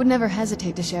 I would never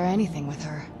hesitate to share anything with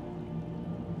her.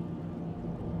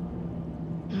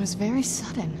 It was very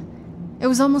sudden. It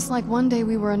was almost like one day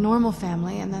we were a normal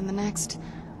family, and then the next,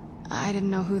 I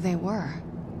didn't know who they were.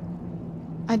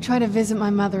 I'd try to visit my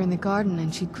mother in the garden,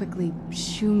 and she'd quickly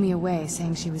shoo me away,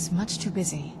 saying she was much too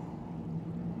busy.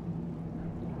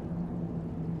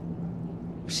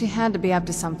 She had to be up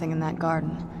to something in that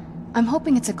garden. I'm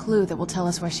hoping it's a clue that will tell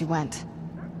us where she went.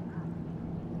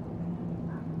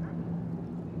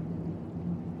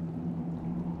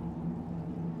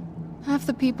 Half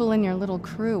the people in your little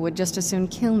crew would just as soon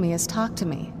kill me as talk to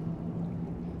me.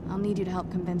 I'll need you to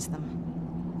help convince them.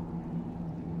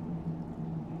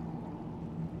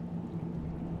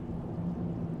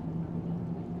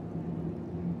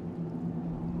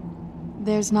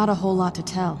 There's not a whole lot to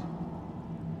tell.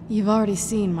 You've already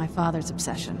seen my father's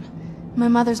obsession. My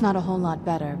mother's not a whole lot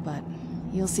better, but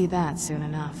you'll see that soon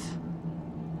enough.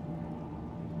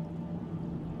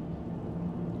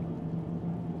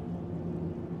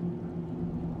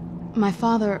 My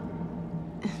father...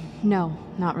 No,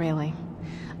 not really.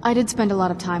 I did spend a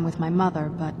lot of time with my mother,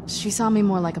 but she saw me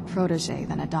more like a protege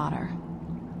than a daughter.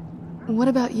 What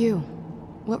about you?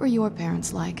 What were your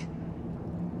parents like?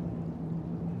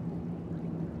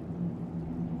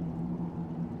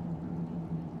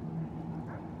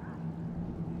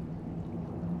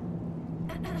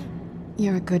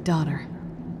 You're a good daughter.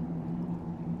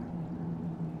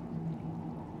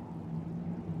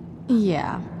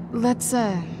 Yeah, let's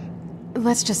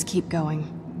just keep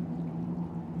going.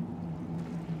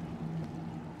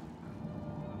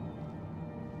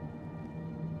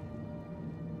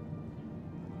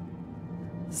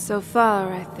 So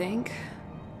far, I think.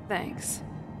 Thanks.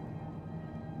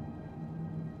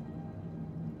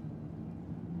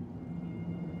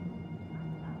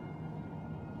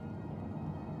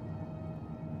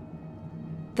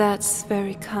 That's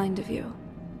very kind of you.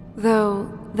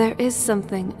 Though, there is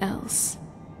something else.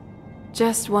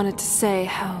 Just wanted to say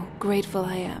how grateful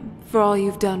I am for all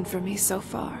you've done for me so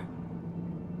far.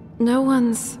 No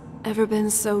one's ever been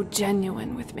so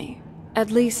genuine with me,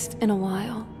 at least in a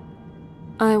while.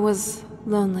 I was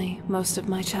lonely most of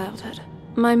my childhood.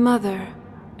 My mother,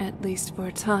 at least for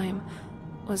a time,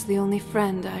 was the only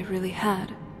friend I really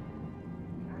had.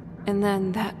 And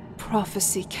then that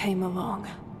prophecy came along.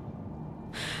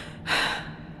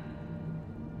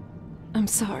 I'm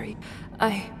sorry.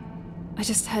 I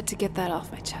just had to get that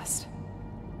off my chest.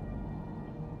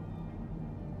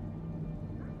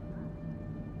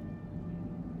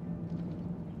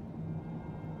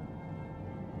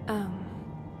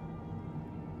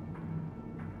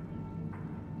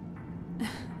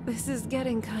 This is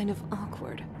getting kind of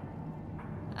awkward.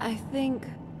 I think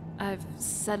I've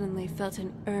suddenly felt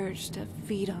an urge to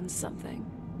feed on something.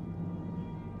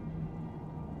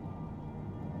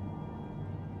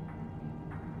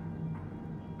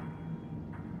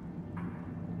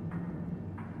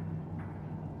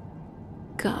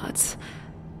 Gods,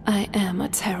 I am a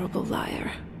terrible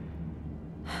liar.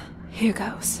 Here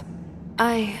goes.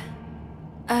 I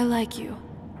like you.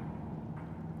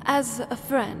 As a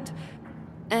friend,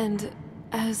 and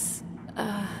as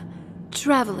a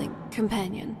traveling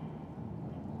companion.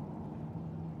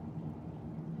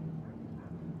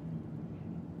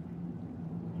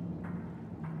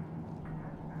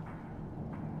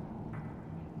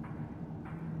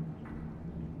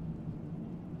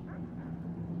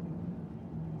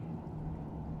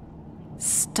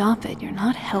 Stop it, you're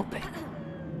not helping.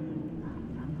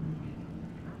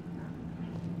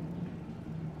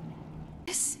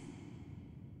 This...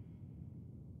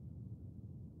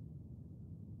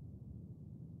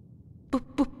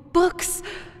 Books!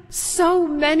 So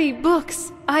many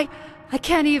books! I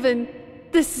can't even...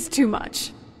 This is too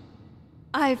much.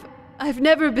 I've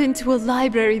never been to a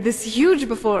library this huge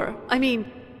before. I mean,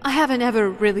 I haven't ever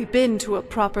really been to a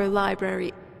proper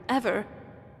library, ever.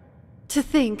 To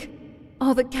think,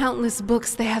 all the countless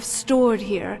books they have stored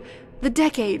here, the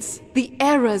decades, the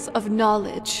eras of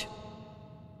knowledge.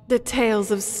 The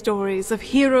tales of stories of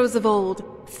heroes of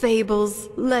old, fables,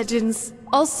 legends,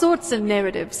 all sorts of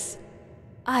narratives.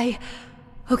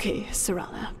 Okay,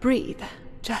 Serana, breathe.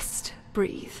 Just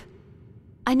breathe.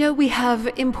 I know we have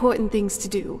important things to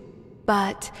do,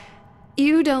 but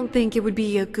you don't think it would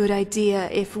be a good idea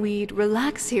if we'd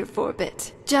relax here for a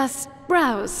bit? Just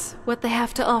browse what they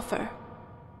have to offer.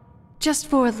 Just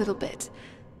for a little bit,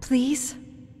 please?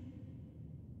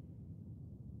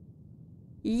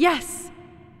 Yes!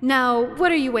 Now,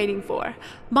 what are you waiting for?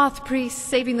 Moth priests,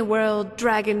 saving the world,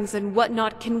 dragons, and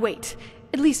whatnot can wait.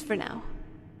 At least for now.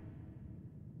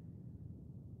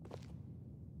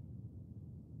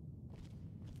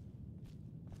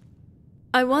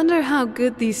 I wonder how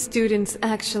good these students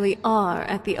actually are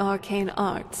at the arcane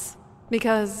arts.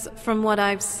 Because, from what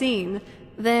I've seen,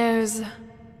 there's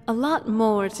a lot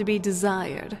more to be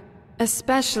desired.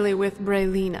 Especially with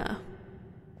Braylina.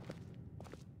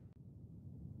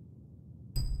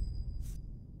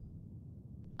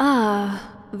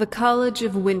 Ah, the College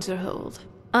of Winterhold.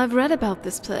 I've read about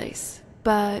this place,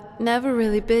 but never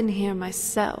really been here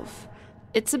myself.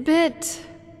 It's a bit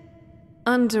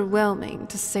underwhelming,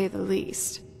 to say the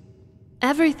least.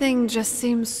 Everything just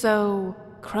seems so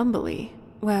crumbly.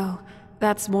 Well,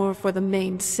 that's more for the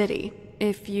main city,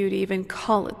 if you'd even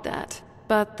call it that.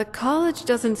 But the college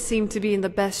doesn't seem to be in the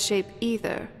best shape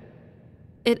either.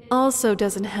 It also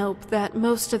doesn't help that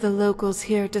most of the locals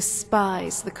here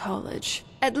despise the college,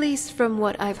 at least from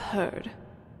what I've heard.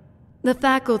 The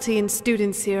faculty and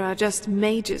students here are just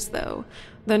mages, though.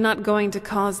 They're not going to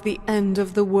cause the end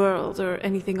of the world or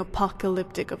anything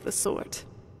apocalyptic of the sort.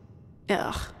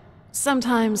 Ugh.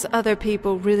 Sometimes other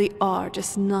people really are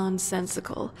just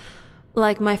nonsensical.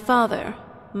 Like my father,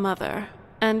 mother,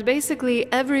 And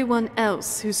basically everyone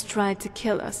else who's tried to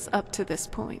kill us up to this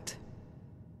point.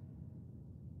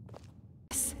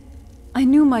 I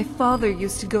knew my father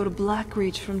used to go to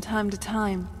Blackreach from time to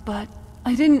time, but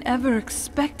I didn't ever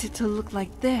expect it to look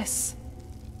like this.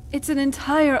 It's an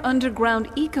entire underground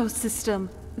ecosystem.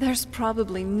 There's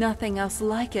probably nothing else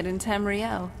like it in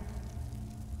Tamriel.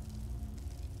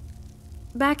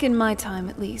 Back in my time,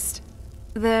 at least,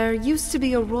 there used to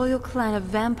be a royal clan of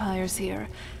vampires here.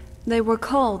 They were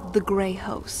called the Grey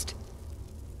Host.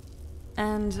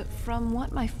 And from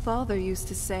what my father used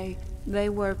to say, they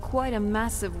were quite a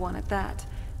massive one at that.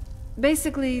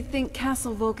 Basically, think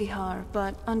Castle Volkihar,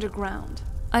 but underground.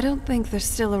 I don't think they're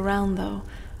still around, though.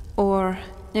 Or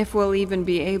if we'll even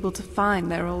be able to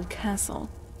find their old castle.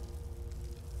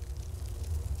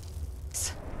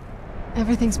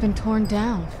 Everything's been torn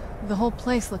down. The whole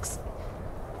place looks,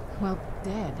 well,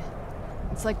 dead.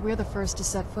 It's like we're the first to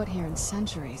set foot here in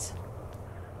centuries.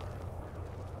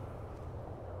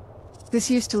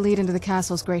 This used to lead into the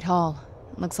castle's great hall.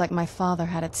 Looks like my father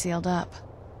had it sealed up.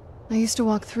 I used to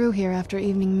walk through here after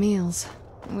evening meals.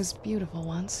 It was beautiful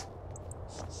once.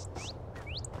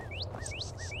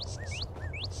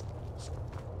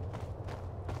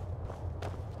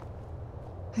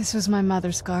 This was my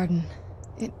mother's garden.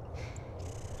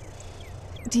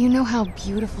 Do you know how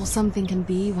beautiful something can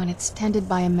be when it's tended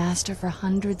by a master for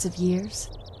hundreds of years?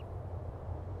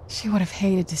 She would have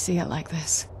hated to see it like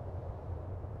this.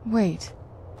 Wait.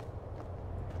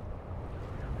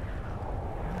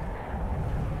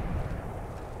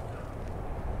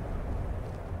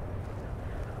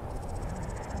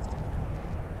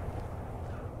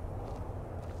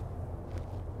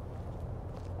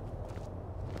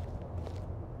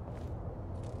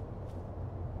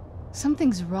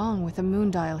 Something's wrong with the moon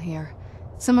dial here.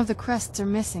 Some of the crests are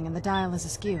missing and the dial is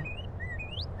askew.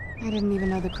 I didn't even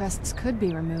know the crests could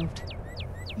be removed.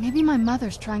 Maybe my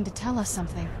mother's trying to tell us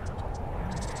something.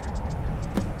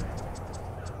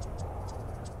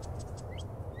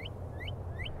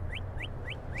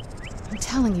 I'm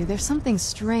telling you, there's something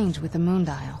strange with the moon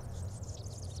dial.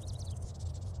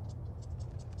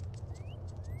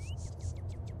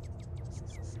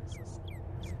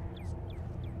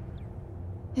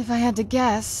 If I had to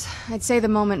guess, I'd say the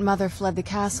moment Mother fled the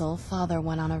castle, Father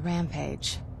went on a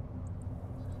rampage.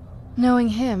 Knowing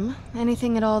him,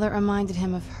 anything at all that reminded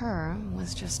him of her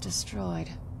was just destroyed.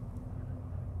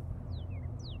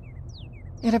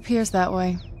 It appears that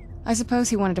way. I suppose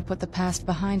he wanted to put the past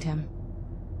behind him.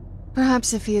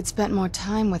 Perhaps if he had spent more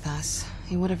time with us,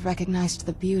 he would have recognized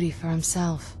the beauty for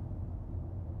himself.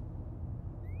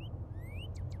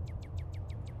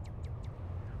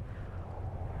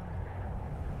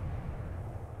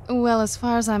 Well, as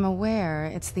far as I'm aware,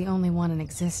 it's the only one in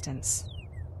existence.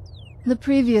 The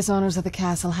previous owners of the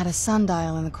castle had a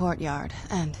sundial in the courtyard,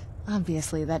 and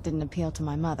obviously that didn't appeal to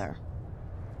my mother.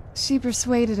 She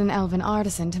persuaded an elven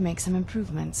artisan to make some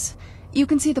improvements. You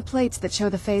can see the plates that show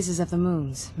the phases of the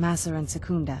moons, Maser and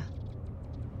Secunda.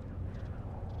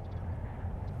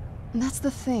 That's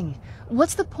the thing.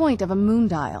 What's the point of a moon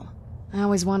dial? I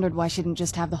always wondered why she didn't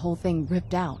just have the whole thing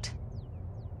ripped out.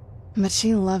 But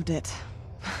she loved it.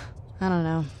 I don't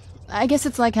know. I guess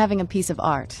it's like having a piece of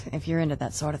art, if you're into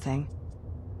that sort of thing.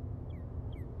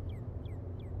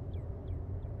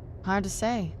 Hard to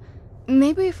say.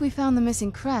 Maybe if we found the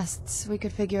missing crests, we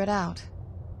could figure it out.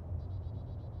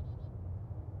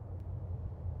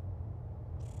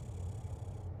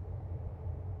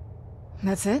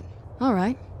 That's it? All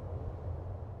right.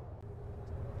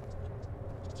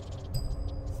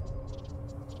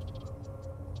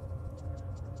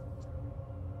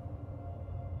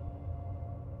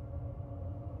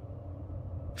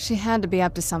 She had to be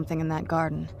up to something in that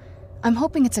garden. I'm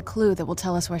hoping it's a clue that will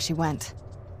tell us where she went.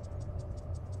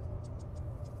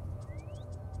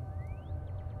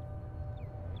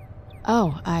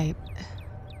 Oh, I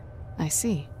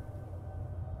see.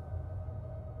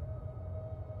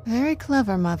 Very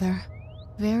clever, Mother.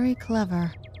 Very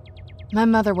clever. My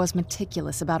mother was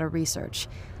meticulous about her research.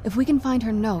 If we can find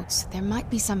her notes, there might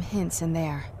be some hints in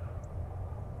there.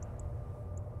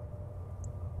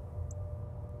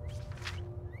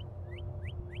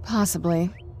 Possibly.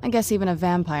 I guess even a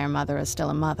vampire mother is still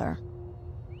a mother.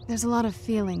 There's a lot of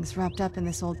feelings wrapped up in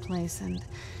this old place, and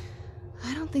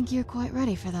I don't think you're quite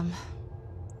ready for them.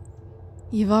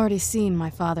 You've already seen my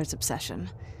father's obsession.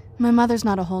 My mother's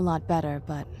not a whole lot better,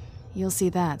 but you'll see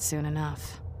that soon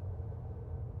enough.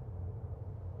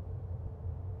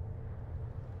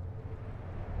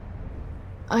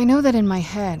 I know that in my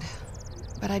head,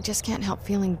 but I just can't help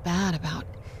feeling bad about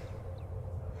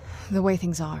the way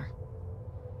things are.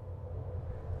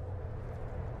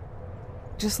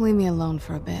 just leave me alone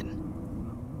for a bit.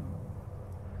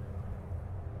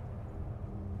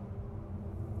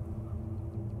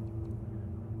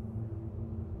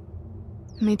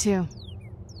 Me too.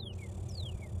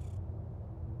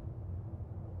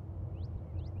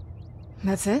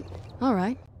 That's it? All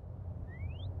right.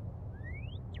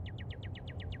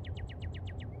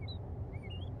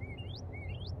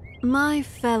 My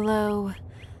fellow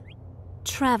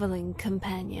traveling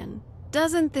companion,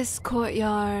 doesn't this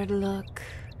courtyard look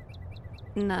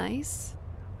nice?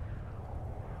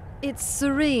 It's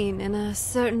serene in a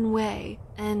certain way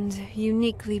and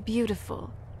uniquely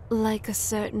beautiful, like a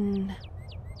certain...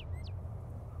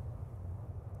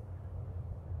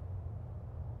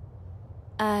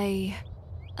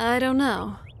 I don't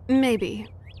know. Maybe.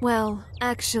 Well,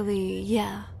 actually,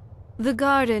 yeah. The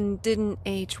garden didn't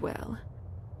age well.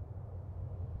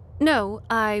 No,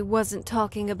 I wasn't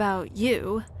talking about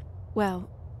you. Well,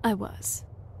 I was.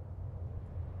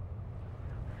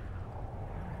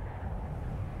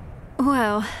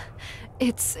 Well,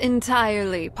 it's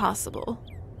entirely possible.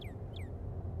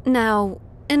 Now,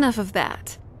 enough of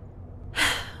that.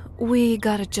 We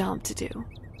got a job to do.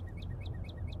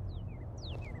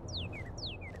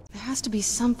 There has to be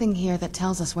something here that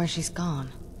tells us where she's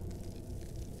gone.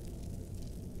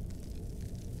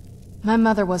 My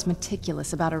mother was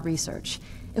meticulous about her research.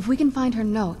 If we can find her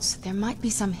notes, there might be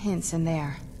some hints in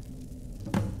there.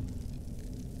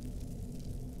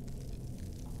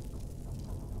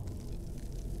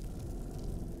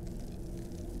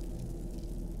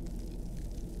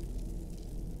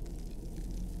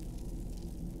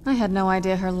 I had no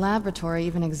idea her laboratory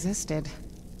even existed.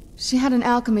 She had an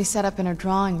alchemy set up in her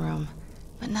drawing room,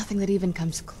 but nothing that even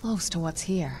comes close to what's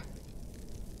here.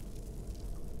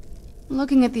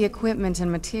 Looking at the equipment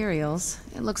and materials,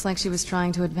 it looks like she was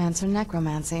trying to advance her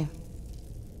necromancy.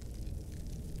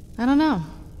 I don't know.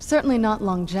 Certainly not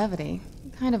longevity.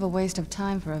 Kind of a waste of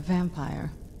time for a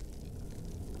vampire.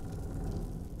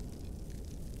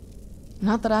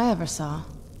 Not that I ever saw.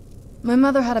 My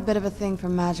mother had a bit of a thing for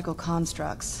magical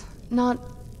constructs. Not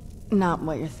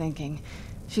what you're thinking.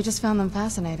 She just found them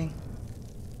fascinating.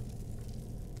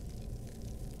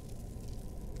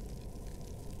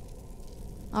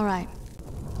 All right.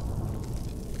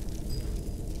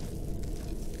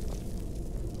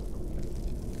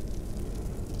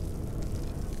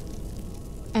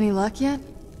 Any luck yet?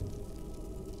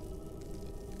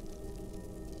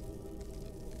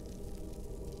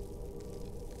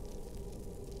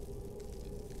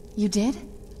 You did?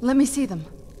 Let me see them.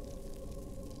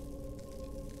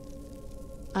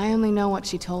 I only know what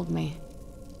she told me.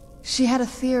 She had a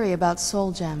theory about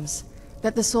soul gems,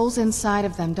 that the souls inside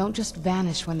of them don't just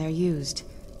vanish when they're used.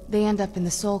 They end up in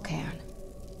the soul cairn.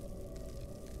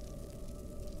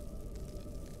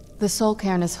 The soul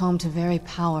cairn is home to very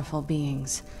powerful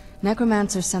beings.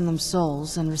 Necromancers send them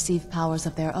souls and receive powers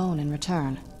of their own in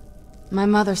return. My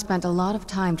mother spent a lot of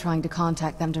time trying to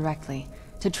contact them directly,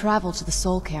 to travel to the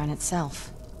soul cairn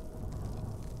itself.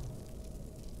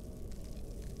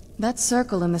 That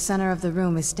circle in the center of the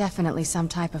room is definitely some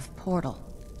type of portal.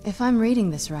 If I'm reading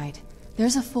this right,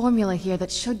 there's a formula here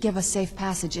that should give us safe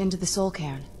passage into the soul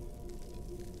cairn.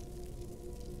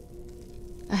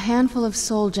 A handful of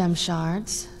soul gem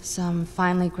shards, some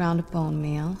finely ground bone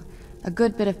meal, a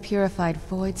good bit of purified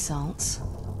void salts.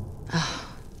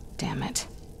 Oh, damn it.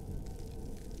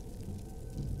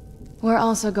 We're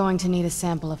also going to need a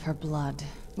sample of her blood,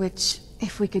 which,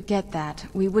 if we could get that,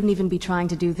 we wouldn't even be trying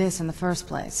to do this in the first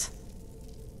place.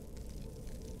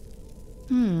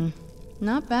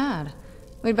 Not bad.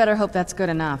 We'd better hope that's good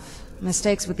enough.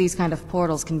 Mistakes with these kind of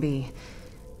portals can be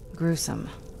gruesome.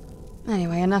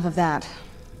 Anyway, enough of that.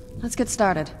 Let's get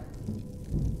started.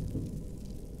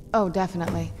 Oh,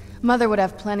 definitely. Mother would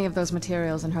have plenty of those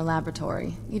materials in her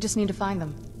laboratory. You just need to find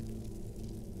them.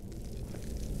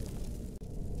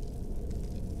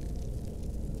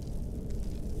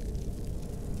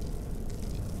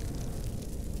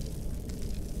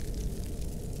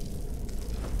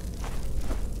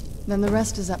 Then the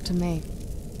rest is up to me.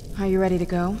 Are you ready to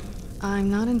go? I'm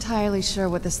not entirely sure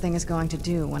what this thing is going to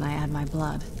do when I add my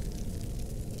blood.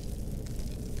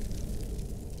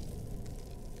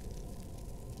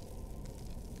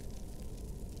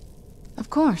 Of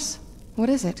course. What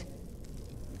is it?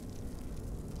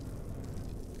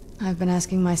 I've been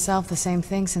asking myself the same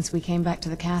thing since we came back to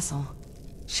the castle.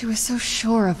 She was so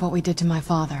sure of what we did to my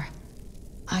father.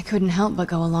 I couldn't help but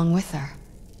go along with her.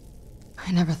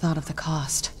 I never thought of the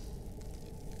cost.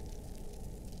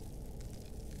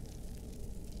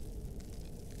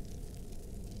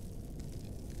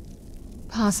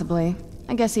 Possibly.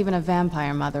 I guess even a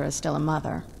vampire mother is still a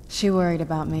mother. She worried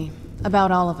about me. About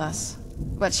all of us.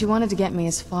 but she wanted to get me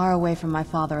as far away from my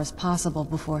father as possible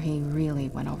before he really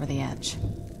went over the edge.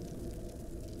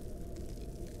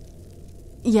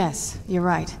 Yes, you're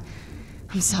right.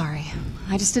 I'm sorry.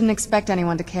 I just didn't expect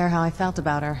anyone to care how I felt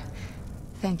about her.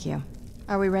 Thank you.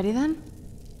 Are we ready then?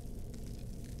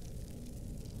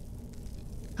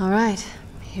 All right,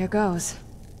 here goes.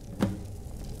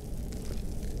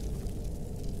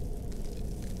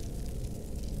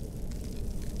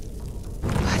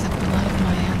 By the blood of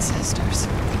my ancestors.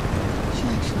 She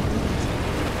actually did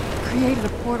it. Created a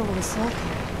portal to the Soul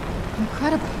Cairn.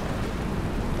 Incredible.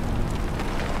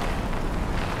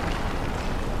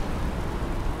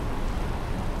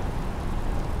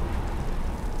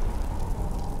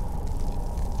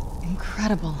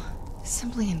 Incredible.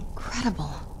 Simply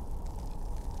incredible.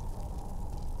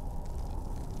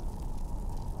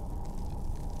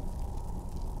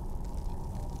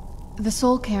 The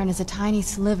Soul Cairn is a tiny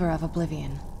sliver of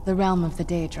Oblivion, the realm of the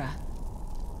Daedra.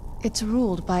 It's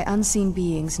ruled by unseen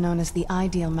beings known as the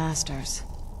Ideal Masters.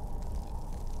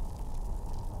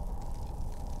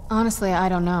 Honestly, I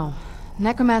don't know.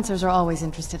 Necromancers are always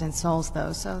interested in souls,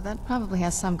 though, so that probably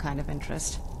has some kind of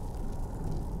interest.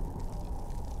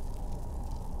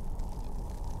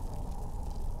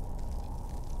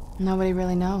 Nobody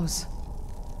really knows.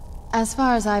 As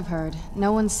far as I've heard,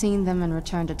 no one's seen them and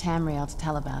returned to Tamriel to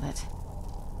tell about it.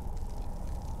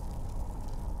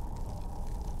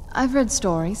 I've read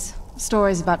stories.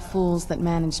 Stories about fools that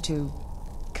manage to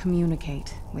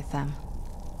communicate with them.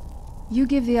 You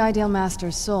give the Ideal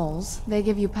Masters souls, they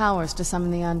give you powers to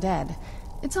summon the undead.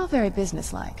 It's all very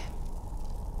businesslike.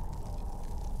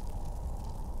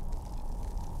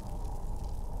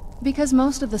 Because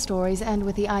most of the stories end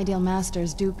with the Ideal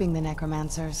Masters duping the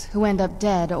Necromancers, who end up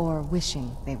dead or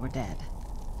wishing they were dead.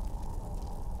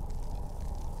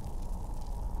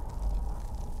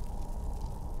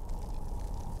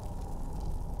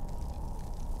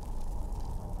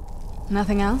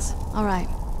 Nothing else? All right.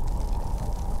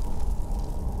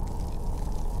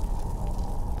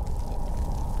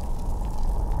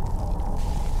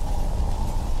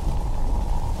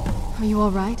 Are you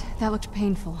all right? That looked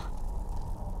painful.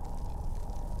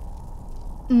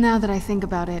 Now that I think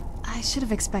about it, I should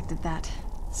have expected that.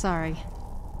 Sorry.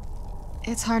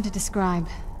 It's hard to describe.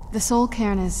 The Soul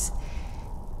Cairn is...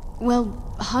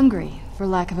 well, hungry, for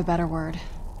lack of a better word.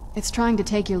 It's trying to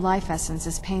take your life essence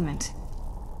as payment.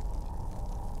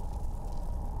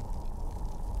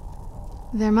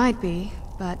 There might be,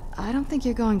 but I don't think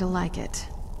you're going to like it.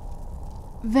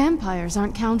 Vampires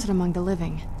aren't counted among the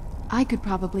living. I could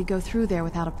probably go through there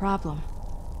without a problem.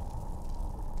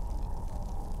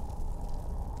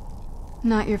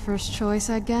 Not your first choice,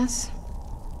 I'd guess?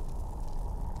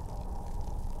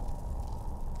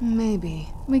 Maybe.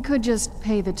 We could just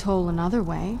pay the toll another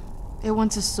way. It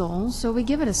wants a soul, so we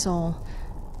give it a soul.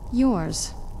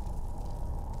 Yours.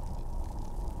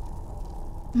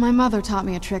 My mother taught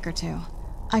me a trick or two.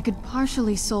 I could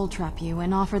partially soul trap you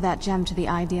and offer that gem to the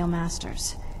Ideal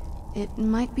Masters. It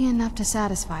might be enough to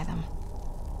satisfy them.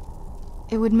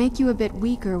 It would make you a bit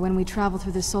weaker when we travel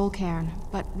through the Soul Cairn,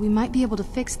 but we might be able to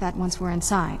fix that once we're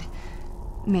inside.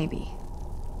 Maybe.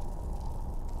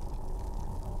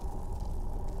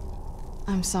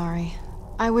 I'm sorry.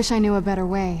 I wish I knew a better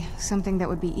way, something that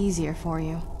would be easier for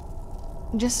you.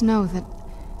 Just know that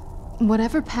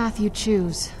whatever path you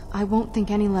choose, I won't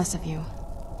think any less of you.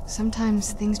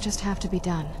 Sometimes things just have to be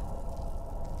done.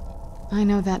 I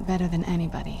know that better than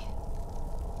anybody.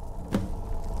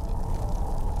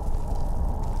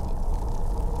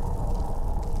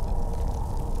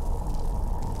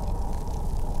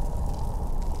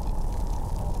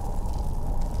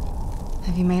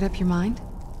 Have you made up your mind?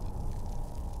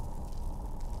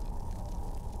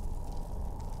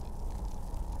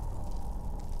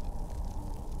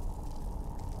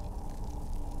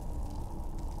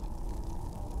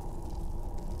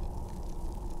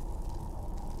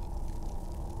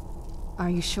 Are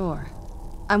you sure?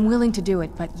 I'm willing to do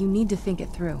it, but you need to think it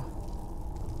through.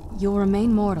 You'll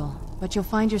remain mortal, but you'll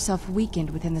find yourself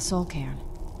weakened within the Soul Cairn.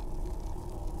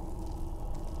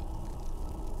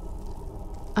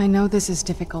 I know this is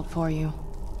difficult for you.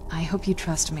 I hope you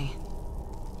trust me.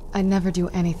 I'd never do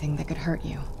anything that could hurt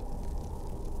you.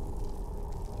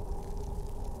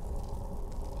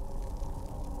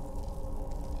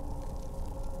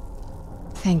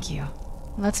 Thank you.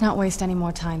 Let's not waste any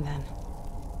more time then.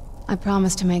 I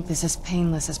promise to make this as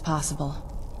painless as possible.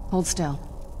 Hold still.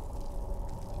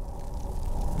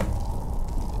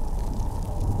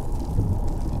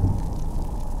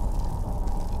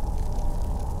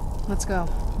 Let's go.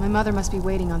 My mother must be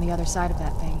waiting on the other side of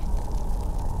that thing.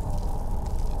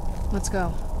 Let's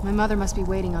go. My mother must be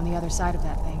waiting on the other side of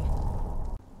that thing.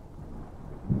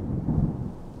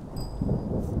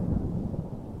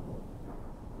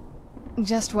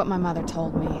 Just what my mother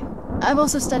told me. I've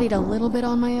also studied a little bit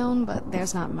on my own, but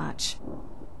there's not much.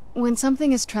 When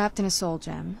something is trapped in a soul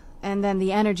gem, and then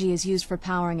the energy is used for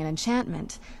powering an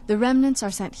enchantment, the remnants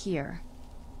are sent here.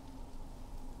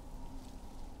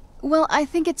 Well, I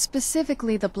think it's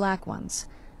specifically the black ones.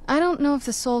 I don't know if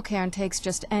the soul cairn takes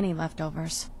just any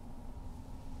leftovers.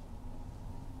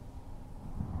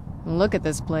 Look at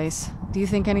this place. Do you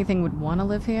think anything would want to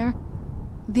live here?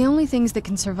 The only things that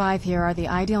can survive here are the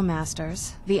ideal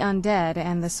masters, the undead,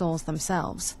 and the souls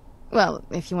themselves. Well,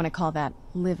 if you want to call that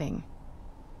living.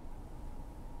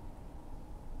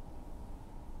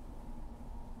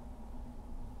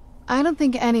 I don't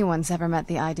think anyone's ever met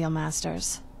the ideal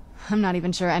masters. I'm not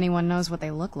even sure anyone knows what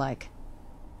they look like.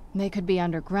 They could be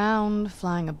underground,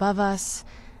 flying above us.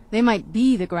 They might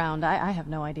be the ground, I have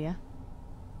no idea.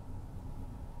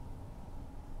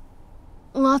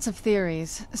 Lots of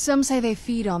theories. Some say they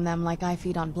feed on them like I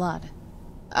feed on blood.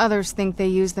 Others think they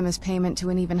use them as payment to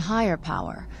an even higher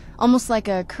power, almost like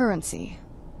a currency.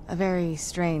 A very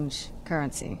strange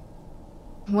currency.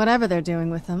 Whatever they're doing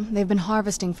with them, they've been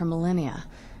harvesting for millennia.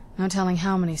 No telling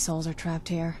how many souls are trapped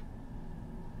here.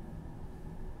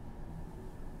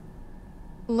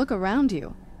 Look around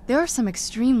you. There are some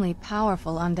extremely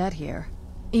powerful undead here.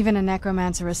 Even a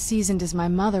necromancer as seasoned as my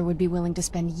mother would be willing to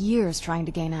spend years trying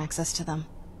to gain access to them.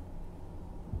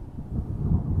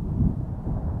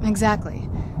 Exactly.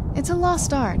 It's a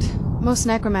lost art. Most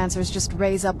necromancers just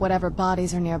raise up whatever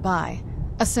bodies are nearby.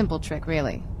 A simple trick,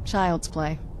 really. Child's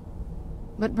play.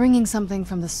 But bringing something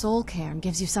from the soul cairn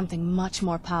gives you something much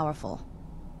more powerful.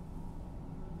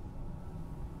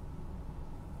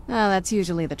 Ah, that's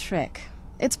usually the trick.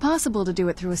 It's possible to do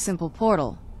it through a simple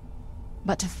portal.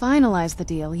 But to finalize the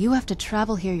deal, you have to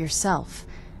travel here yourself,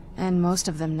 and most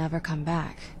of them never come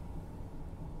back.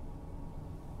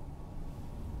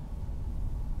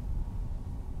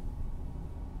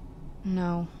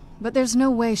 No, but there's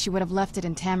no way she would have left it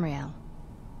in Tamriel.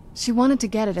 She wanted to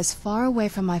get it as far away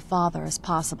from my father as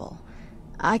possible.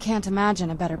 I can't imagine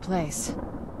a better place.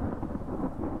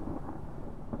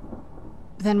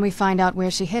 Then we find out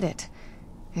where she hid it,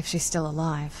 if she's still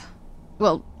alive.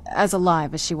 Well, as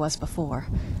alive as she was before.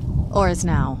 Or is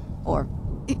now. Or...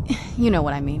 you know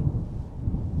what I mean.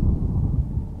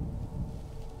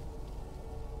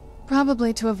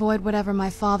 Probably to avoid whatever my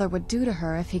father would do to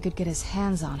her if he could get his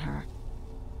hands on her.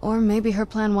 Or maybe her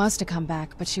plan was to come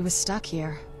back, but she was stuck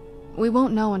here. We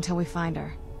won't know until we find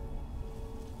her.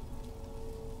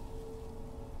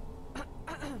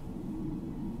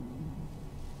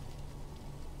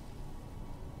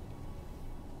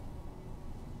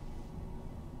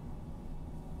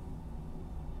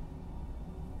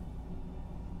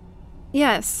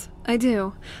 Yes, I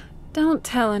do. Don't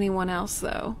tell anyone else,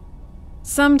 though.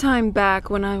 Sometime back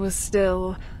when I was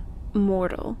still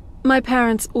mortal, my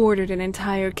parents ordered an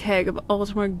entire keg of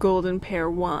Ultimate Golden Pear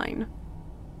wine.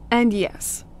 And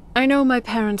yes, I know my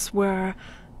parents were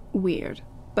weird,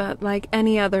 but like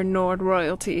any other Nord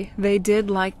royalty, they did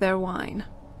like their wine.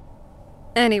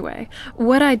 Anyway,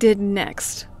 what I did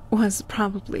next was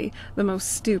probably the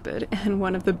most stupid and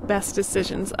one of the best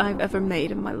decisions I've ever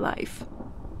made in my life.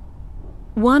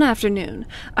 One afternoon,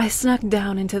 I snuck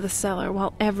down into the cellar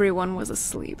while everyone was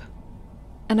asleep.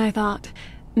 And I thought,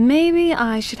 maybe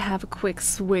I should have a quick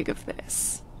swig of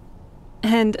this.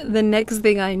 And the next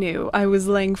thing I knew, I was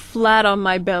laying flat on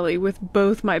my belly with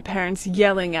both my parents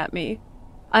yelling at me.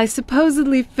 I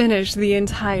supposedly finished the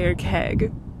entire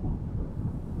keg.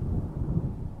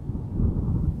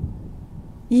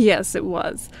 Yes, it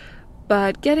was.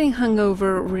 But getting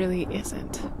hungover really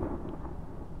isn't.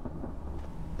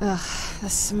 Ugh, the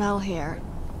smell here.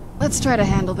 Let's try to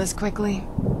handle this quickly.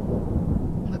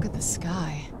 Look at the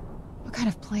sky. What kind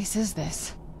of place is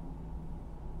this?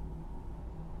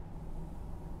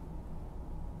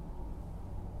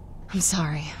 I'm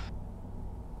sorry.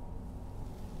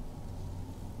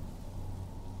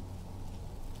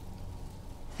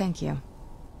 Thank you.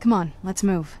 Come on, let's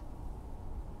move.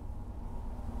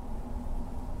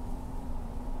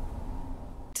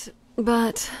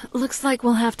 But looks like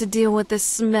we'll have to deal with this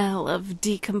smell of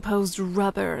decomposed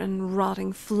rubber and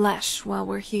rotting flesh while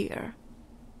we're here.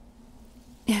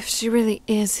 If she really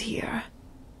is here,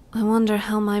 I wonder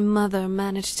how my mother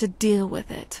managed to deal with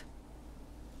it.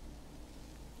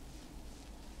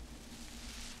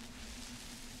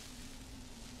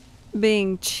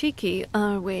 Being cheeky,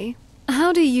 are we?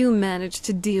 How do you manage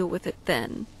to deal with it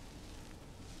then?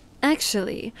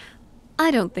 Actually, I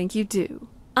don't think you do.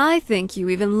 I think you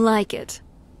even like it.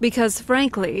 Because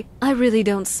frankly, I really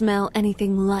don't smell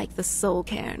anything like the soul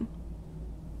cairn.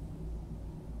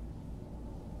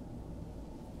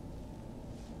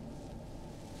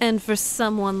 And for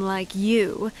someone like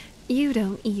you, you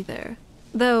don't either.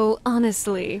 Though,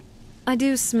 honestly, I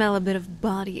do smell a bit of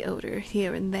body odor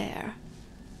here and there.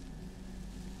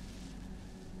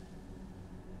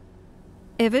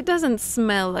 If it doesn't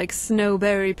smell like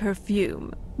snowberry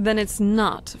perfume, then it's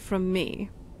not from me.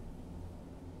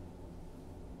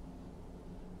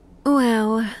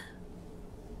 Well,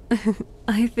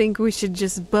 I think we should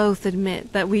just both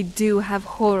admit that we do have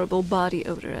horrible body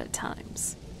odor at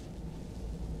times.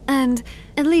 And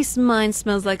at least mine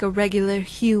smells like a regular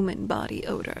human body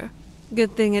odor.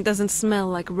 Good thing it doesn't smell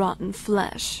like rotten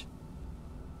flesh.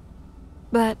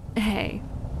 But hey,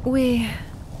 we're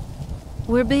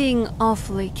being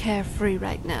awfully carefree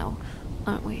right now,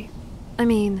 aren't we? I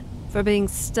mean, for being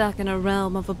stuck in a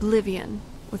realm of oblivion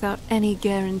without any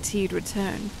guaranteed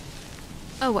return.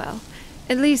 Oh well,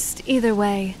 at least either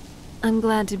way, I'm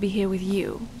glad to be here with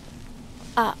you.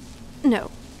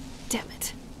 No, damn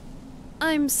it.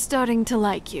 I'm starting to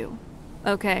like you,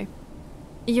 okay?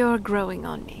 You're growing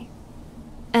on me.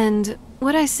 And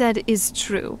what I said is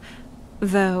true,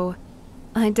 though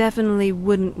I definitely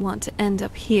wouldn't want to end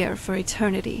up here for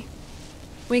eternity.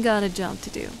 We got a job to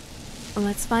do.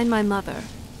 Let's find my mother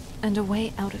and a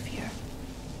way out of here.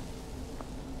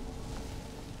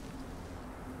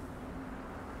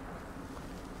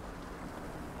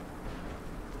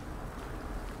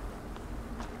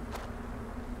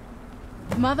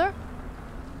 Mother?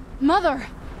 Mother!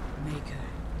 Maker,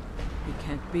 it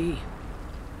can't be.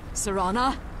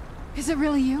 Serana? Is it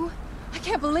really you? I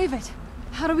can't believe it.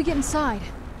 How do we get inside?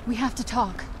 We have to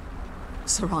talk.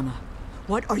 Serana,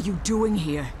 what are you doing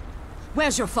here?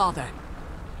 Where's your father?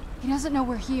 He doesn't know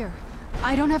we're here.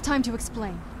 I don't have time to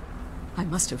explain. I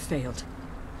must have failed.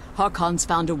 Harkon's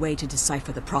found a way to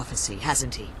decipher the prophecy,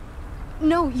 hasn't he?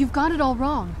 No, you've got it all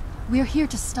wrong. We're here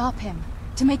to stop him,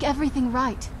 to make everything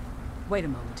right. Wait a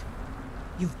moment.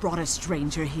 You've brought a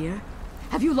stranger here?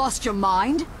 Have you lost your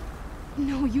mind?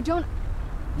 No, you don't...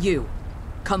 You,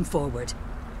 come forward.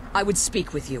 I would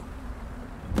speak with you.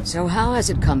 So how has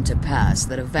it come to pass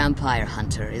that a vampire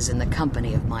hunter is in the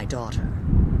company of my daughter?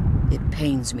 It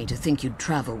pains me to think you'd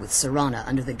travel with Serana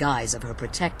under the guise of her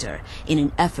protector in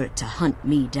an effort to hunt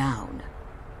me down.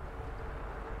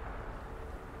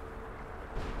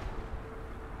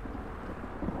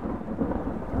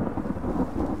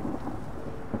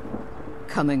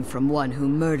 Coming from one who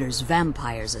murders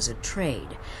vampires as a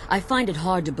trade, I find it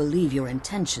hard to believe your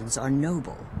intentions are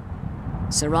noble.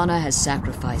 Serana has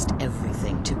sacrificed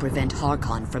everything to prevent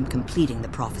Harkon from completing the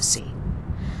prophecy.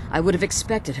 I would have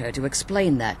expected her to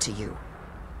explain that to you.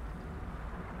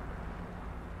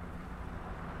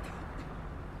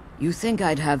 You think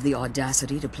I'd have the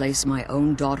audacity to place my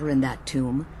own daughter in that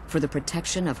tomb for the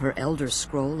protection of her Elder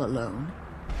Scroll alone?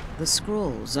 The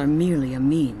scrolls are merely a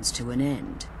means to an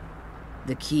end.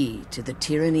 The key to the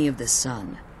tyranny of the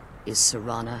sun is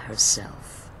Serana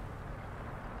herself.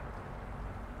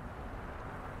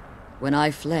 When I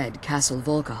fled Castle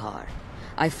Volkihar,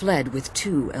 I fled with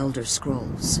 2 Elder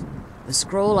Scrolls. The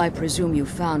scroll I presume you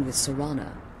found with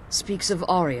Serana speaks of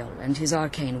Ariel and his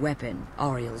arcane weapon,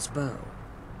 Ariel's bow.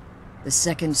 The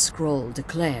second scroll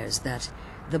declares that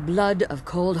the blood of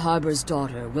Cold Harbor's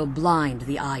daughter will blind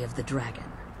the eye of the dragon.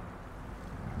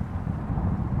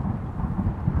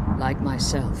 Like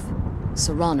myself,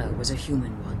 Serana was a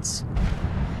human once.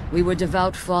 We were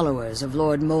devout followers of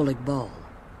Lord Molig Bal.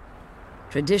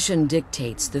 Tradition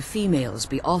dictates the females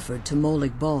be offered to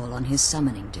Molig Bal on his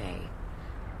summoning day.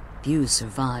 Few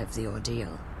survive the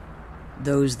ordeal.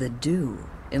 Those that do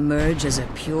emerge as a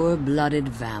pure-blooded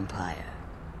vampire.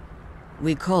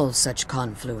 We call such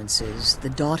confluences the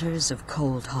Daughters of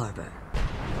Cold Harbor.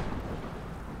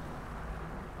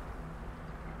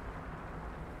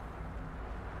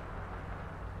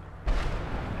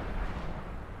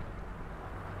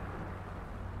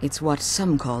 It's what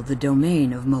some call the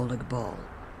domain of Molig Bal,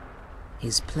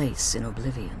 his place in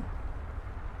oblivion.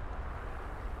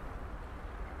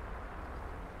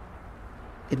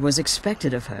 It was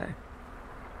expected of her,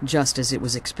 just as it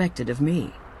was expected of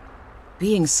me.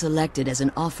 Being selected as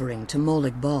an offering to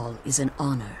Molig Bal is an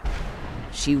honor.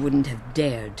 She wouldn't have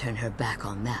dared turn her back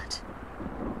on that.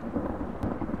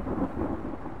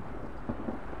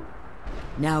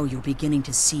 Now you're beginning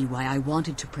to see why I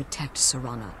wanted to protect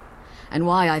Serana, and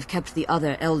why I've kept the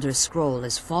other Elder Scroll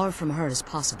as far from her as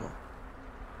possible.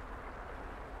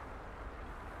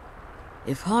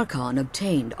 If Harkon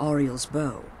obtained Ariel's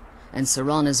bow, and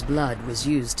Serana's blood was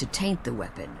used to taint the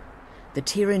weapon, the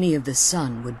tyranny of the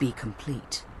sun would be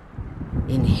complete.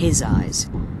 In his eyes,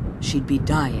 she'd be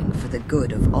dying for the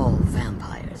good of all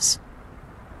vampires.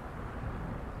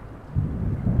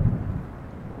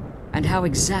 And how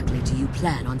exactly do you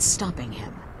plan on stopping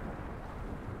him?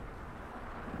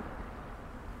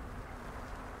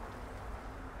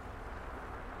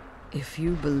 If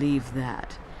you believe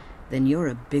that, then you're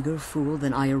a bigger fool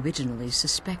than I originally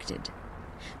suspected.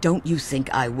 Don't you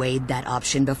think I weighed that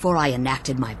option before I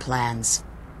enacted my plans?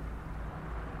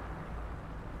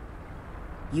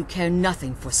 You care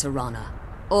nothing for Serana,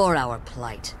 or our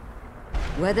plight.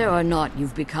 Whether or not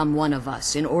you've become one of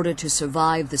us in order to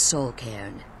survive the Soul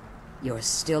Cairn, you're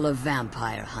still a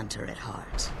vampire hunter at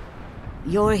heart.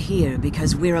 You're here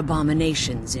because we're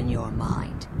abominations in your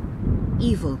mind.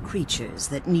 Evil creatures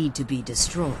that need to be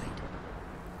destroyed.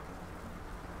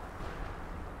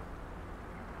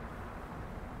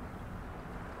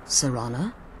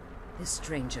 Serana? This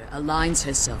stranger aligns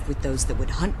herself with those that would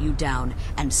hunt you down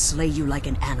and slay you like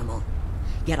an animal.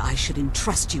 Yet I should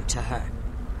entrust you to her.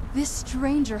 This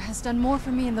stranger has done more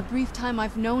for me in the brief time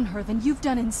I've known her than you've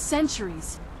done in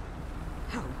centuries.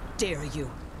 How dare you!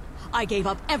 I gave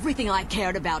up everything I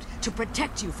cared about to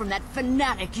protect you from that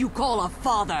fanatic you call a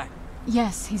father!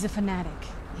 Yes, he's a fanatic.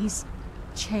 He's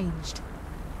changed.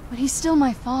 But he's still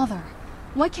my father.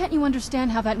 Why can't you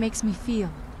understand how that makes me feel?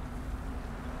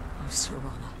 Oh,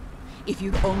 Serana, if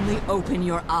you'd only open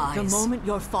your eyes... The moment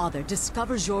your father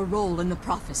discovers your role in the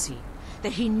prophecy,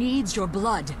 that he needs your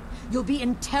blood, you'll be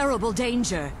in terrible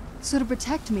danger. So to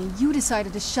protect me, you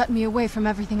decided to shut me away from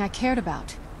everything I cared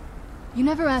about. You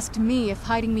never asked me if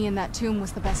hiding me in that tomb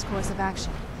was the best course of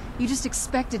action. You just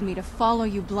expected me to follow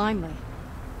you blindly.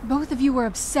 Both of you were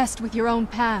obsessed with your own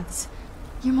paths.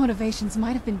 Your motivations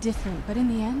might have been different, but in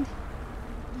the end,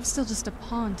 I'm still just a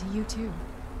pawn to you too.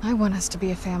 I want us to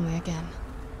be a family again.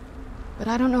 But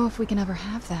I don't know if we can ever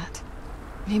have that.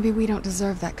 Maybe we don't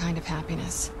deserve that kind of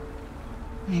happiness.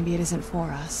 Maybe it isn't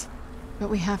for us. But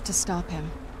we have to stop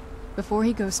him, before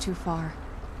he goes too far.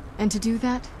 And to do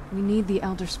that, we need the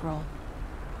Elder Scroll.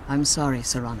 I'm sorry,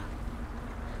 Serana.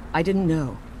 I didn't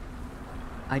know.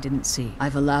 I didn't see.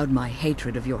 I've allowed my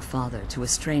hatred of your father to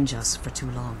estrange us for too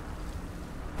long.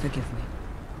 Forgive me.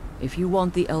 If you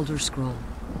want the Elder Scroll,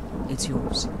 it's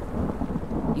yours.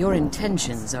 Your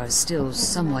intentions are still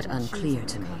somewhat unclear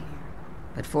to me.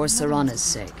 But for Serana's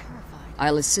sake,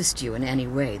 I'll assist you in any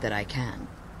way that I can.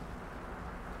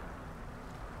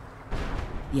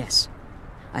 Yes,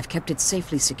 I've kept it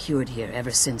safely secured here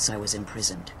ever since I was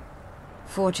imprisoned.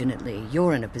 Fortunately,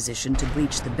 you're in a position to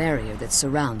breach the barrier that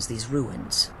surrounds these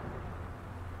ruins.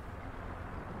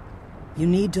 You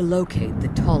need to locate the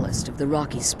tallest of the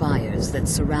rocky spires that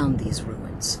surround these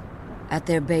ruins. At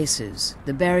their bases,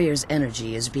 the barrier's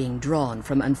energy is being drawn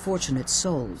from unfortunate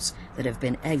souls that have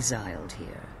been exiled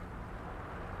here.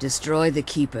 Destroy the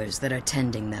keepers that are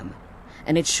tending them,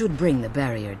 and it should bring the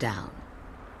barrier down.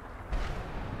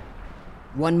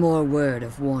 One more word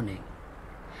of warning.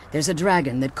 There's a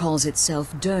dragon that calls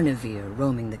itself Durnevere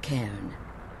roaming the cairn.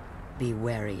 Be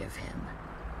wary of him.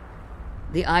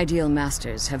 The Ideal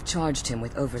Masters have charged him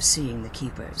with overseeing the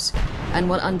Keepers, and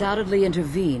will undoubtedly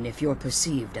intervene if you're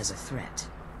perceived as a threat.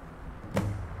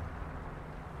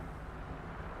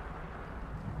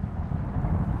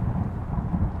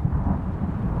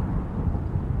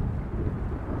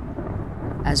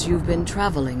 As you've been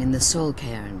traveling in the Soul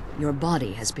Cairn, your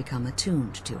body has become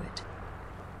attuned to it.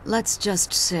 Let's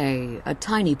just say a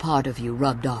tiny part of you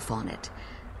rubbed off on it,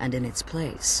 and in its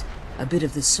place, a bit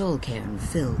of the Soul Cairn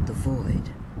filled the void.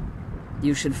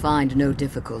 You should find no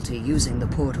difficulty using the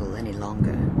portal any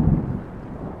longer.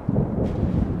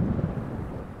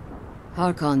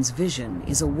 Harkon's vision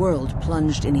is a world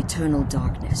plunged in eternal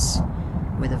darkness,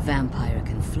 where the vampire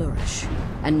can flourish,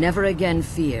 and never again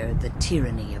fear the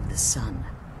tyranny of the sun.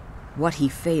 What he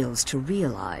fails to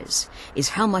realize is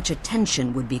how much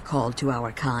attention would be called to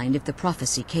our kind if the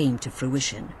prophecy came to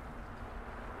fruition.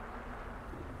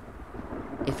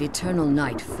 If eternal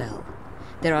night fell,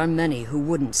 there are many who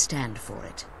wouldn't stand for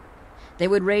it. They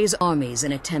would raise armies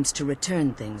in attempts to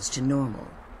return things to normal.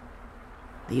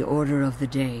 The order of the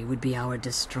day would be our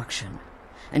destruction,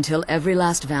 until every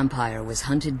last vampire was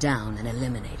hunted down and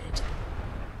eliminated.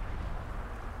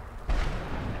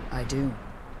 I do.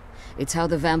 It's how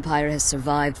the vampire has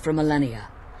survived for millennia,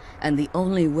 and the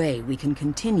only way we can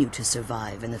continue to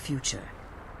survive in the future.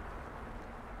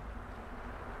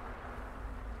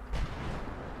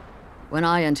 When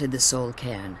I entered the Soul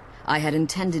Cairn, I had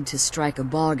intended to strike a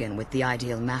bargain with the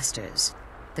Ideal Masters,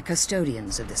 the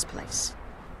custodians of this place.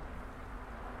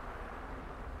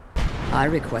 I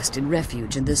requested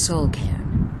refuge in the Soul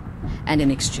Cairn, and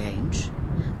in exchange,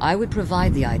 I would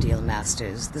provide the Ideal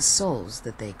Masters the souls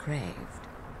that they craved.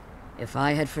 If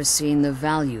I had foreseen the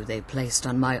value they placed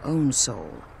on my own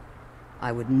soul,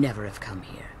 I would never have come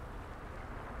here.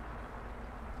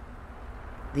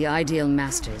 The Ideal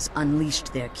Masters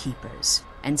unleashed their keepers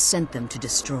and sent them to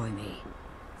destroy me.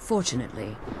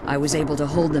 Fortunately, I was able to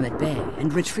hold them at bay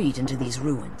and retreat into these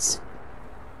ruins.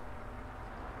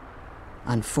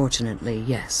 Unfortunately,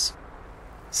 yes.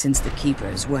 Since the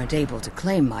keepers weren't able to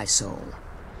claim my soul,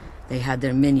 they had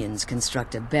their minions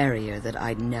construct a barrier that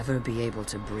I'd never be able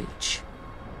to breach.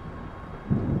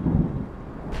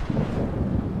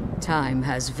 Time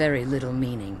has very little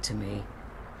meaning to me.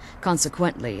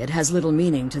 Consequently, it has little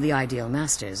meaning to the Ideal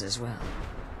Masters as well.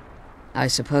 I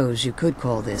suppose you could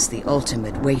call this the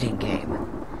ultimate waiting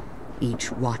game,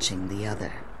 each watching the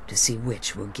other to see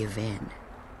which will give in.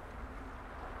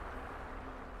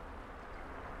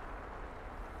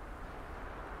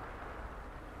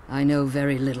 I know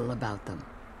very little about them.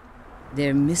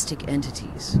 They're mystic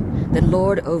entities that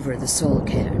lord over the soul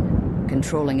cairn,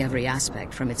 controlling every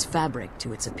aspect from its fabric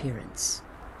to its appearance.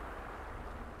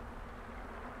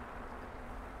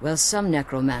 Well, some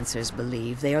necromancers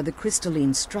believe they are the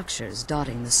crystalline structures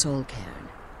dotting the soul cairn.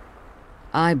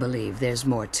 I believe there's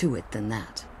more to it than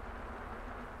that.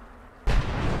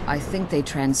 I think they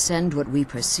transcend what we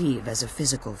perceive as a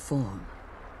physical form.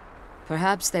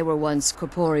 Perhaps they were once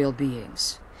corporeal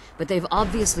beings, but they've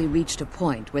obviously reached a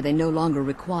point where they no longer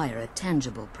require a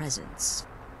tangible presence.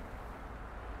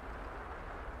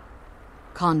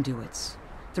 Conduits,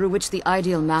 through which the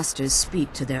Ideal Masters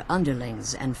speak to their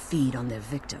underlings and feed on their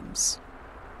victims.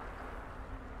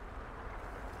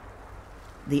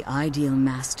 The Ideal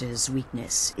Masters'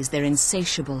 weakness is their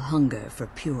insatiable hunger for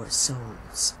pure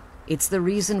souls. It's the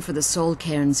reason for the Soul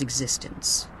Cairn's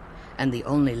existence, and the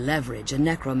only leverage a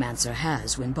necromancer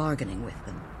has when bargaining with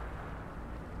them.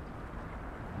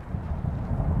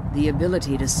 The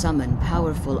ability to summon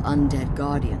powerful undead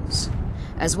guardians,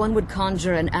 as one would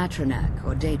conjure an Atronak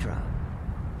or Daedra.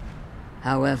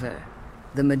 However,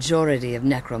 the majority of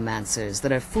necromancers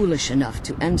that are foolish enough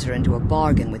to enter into a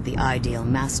bargain with the Ideal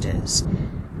Masters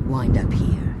wind up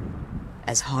here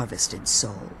as harvested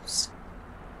souls.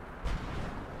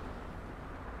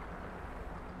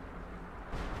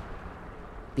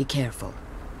 Be careful,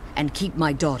 and keep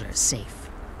my daughter safe.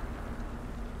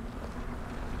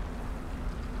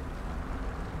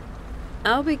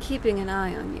 I'll be keeping an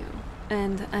eye on you,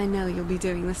 and I know you'll be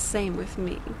doing the same with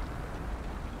me.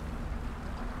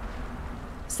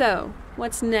 So,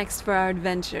 what's next for our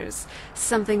adventures?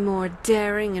 Something more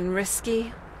daring and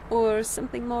risky, or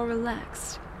something more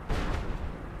relaxed?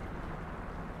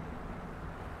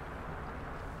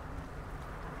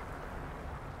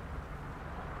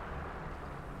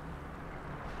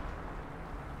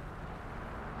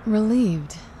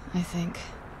 Relieved, I think.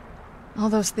 All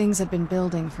those things had been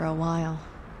building for a while.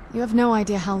 You have no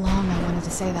idea how long I wanted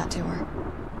to say that to her.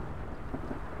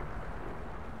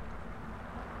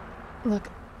 Look,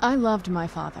 I loved my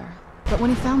father, but when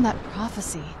he found that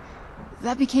prophecy,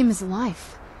 that became his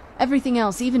life. Everything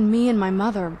else, even me and my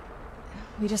mother,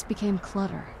 we just became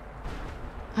clutter.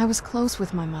 I was close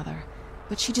with my mother,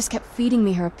 but she just kept feeding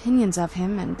me her opinions of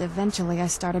him, and eventually I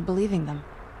started believing them.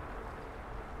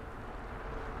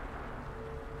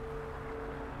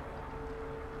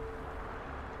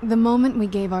 The moment we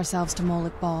gave ourselves to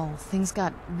Molik Bal, things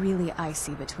got really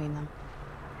icy between them.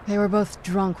 They were both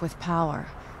drunk with power,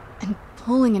 and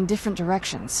pulling in different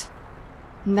directions.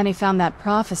 And then he found that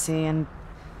prophecy, and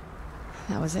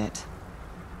that was it.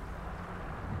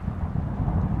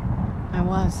 I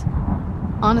was.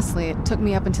 Honestly, it took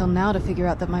me up until now to figure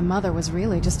out that my mother was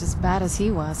really just as bad as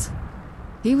he was.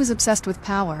 He was obsessed with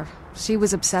power. She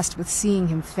was obsessed with seeing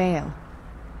him fail.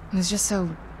 It was just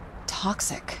so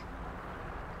toxic.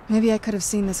 Maybe I could have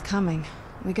seen this coming.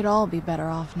 We could all be better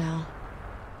off now.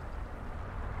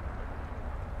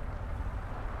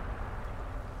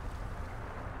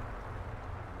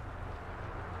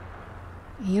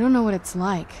 You don't know what it's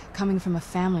like, coming from a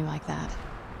family like that.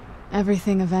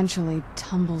 Everything eventually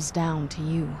tumbles down to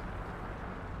you.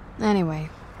 Anyway,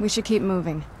 we should keep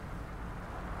moving.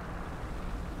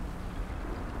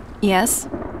 Yes?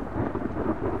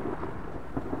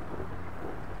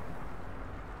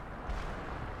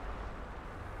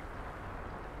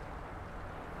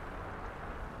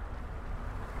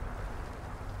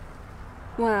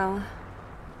 Well,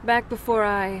 back before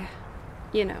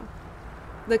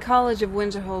the College of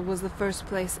Winterhold was the first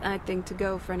place I'd think to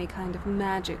go for any kind of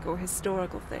magic or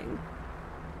historical thing.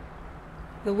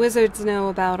 The wizards know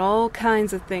about all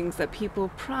kinds of things that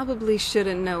people probably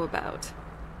shouldn't know about.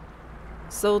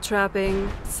 Soul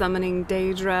trapping, summoning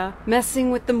Daedra,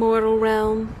 messing with the mortal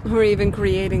realm, or even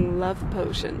creating love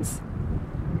potions.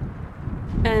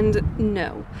 And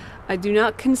no, I do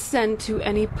not consent to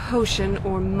any potion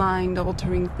or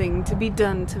mind-altering thing to be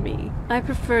done to me. I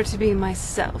prefer to be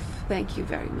myself, thank you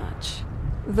very much.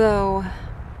 Though,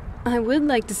 I would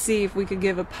like to see if we could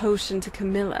give a potion to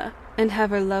Camilla and have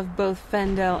her love both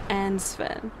Fendel and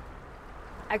Sven.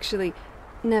 Actually,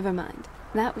 never mind.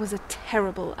 That was a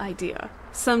terrible idea.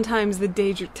 Sometimes the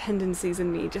Daedric tendencies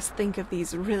in me just think of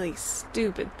these really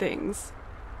stupid things.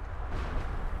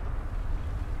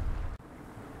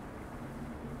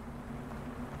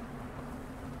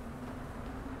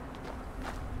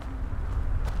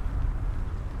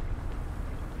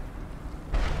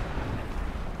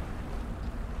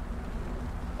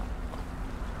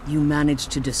 You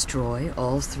managed to destroy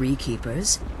all 3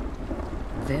 keepers?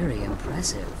 Very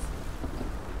impressive.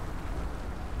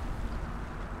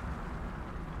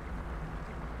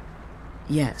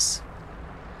 Yes.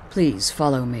 Please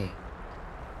follow me.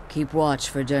 Keep watch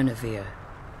for Durnevere.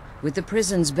 With the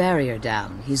prison's barrier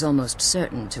down, he's almost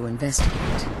certain to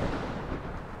investigate.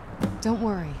 Don't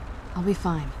worry. I'll be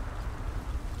fine.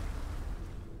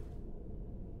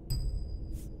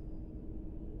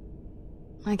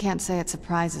 I can't say it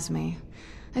surprises me.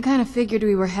 I kind of figured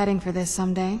we were heading for this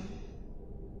someday.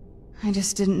 I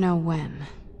just didn't know when.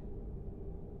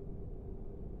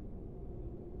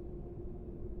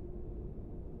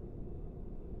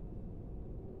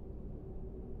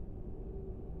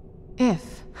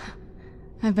 If.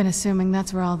 I've been assuming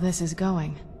that's where all this is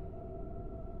going.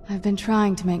 I've been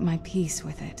trying to make my peace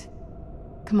with it.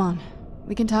 Come on,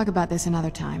 we can talk about this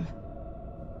another time.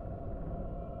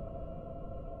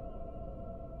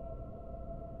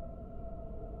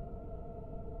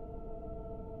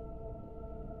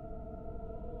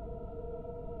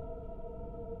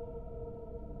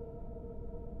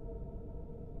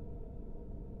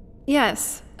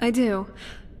 Yes, I do.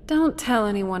 Don't tell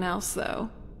anyone else, though.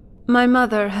 My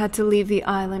mother had to leave the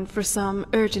island for some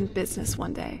urgent business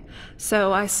one day,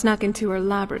 so I snuck into her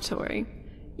laboratory.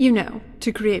 You know,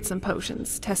 to create some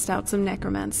potions, test out some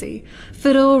necromancy,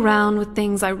 fiddle around with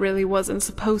things I really wasn't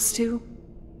supposed to.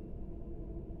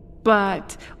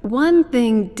 But one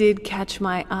thing did catch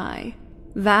my eye.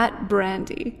 That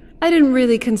brandy. I didn't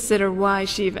really consider why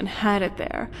she even had it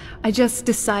there. I just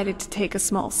decided to take a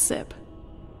small sip.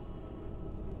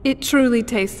 It truly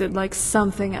tasted like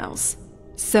something else.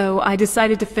 So I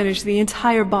decided to finish the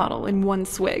entire bottle in one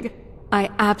swig.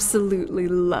 I absolutely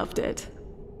loved it.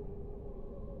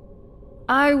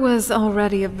 I was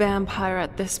already a vampire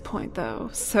at this point though,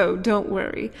 so don't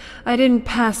worry. I didn't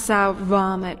pass out,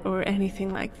 vomit, or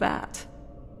anything like that.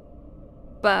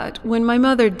 But when my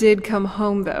mother did come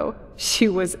home though, she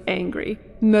was angry,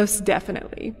 most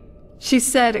definitely. She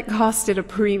said it costed a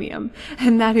premium,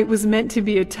 and that it was meant to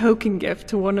be a token gift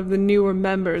to one of the newer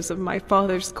members of my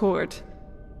father's court.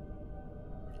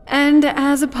 And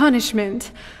as a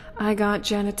punishment, I got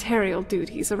janitorial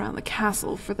duties around the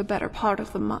castle for the better part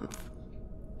of the month.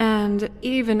 And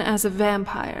even as a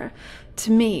vampire,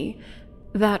 to me,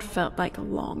 that felt like a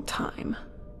long time.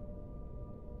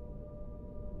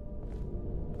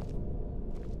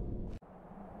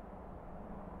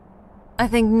 I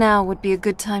think now would be a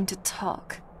good time to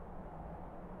talk.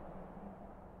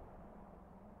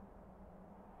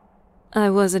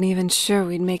 I wasn't even sure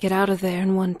we'd make it out of there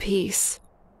in one piece.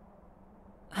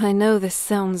 I know this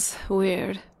sounds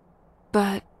weird,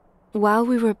 but while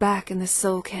we were back in the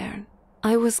Soul Cairn,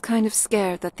 I was kind of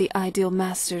scared that the Ideal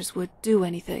Masters would do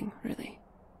anything, really.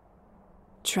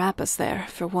 Trap us there,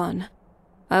 for one.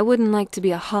 I wouldn't like to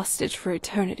be a hostage for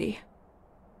eternity.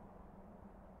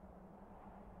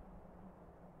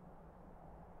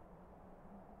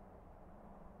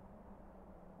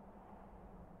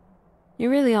 You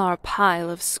really are a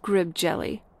pile of scrib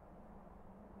jelly.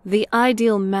 The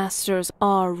Ideal Masters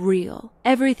are real.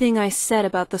 Everything I said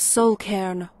about the Soul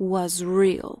Cairn was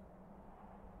real.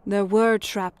 There were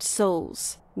trapped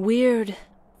souls. Weird,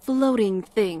 floating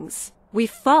things. We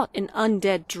fought an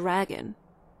undead dragon.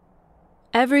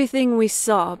 Everything we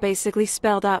saw basically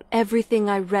spelled out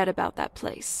everything I read about that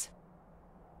place.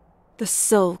 The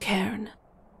Soul Cairn.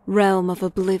 Realm of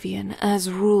oblivion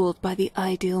as ruled by the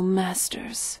Ideal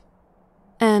Masters.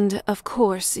 And, of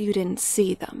course, you didn't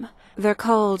see them. They're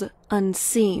called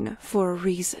unseen for a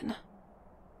reason.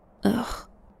 Ugh.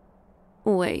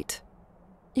 Wait.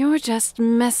 You're just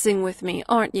messing with me,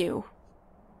 aren't you?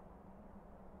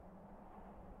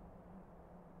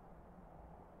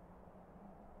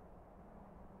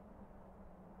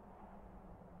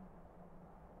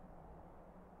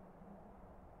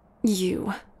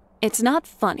 You. It's not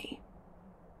funny.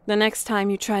 The next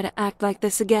time you try to act like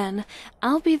this again,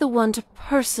 I'll be the one to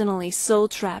personally soul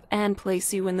trap and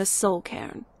place you in the Soul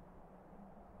Cairn.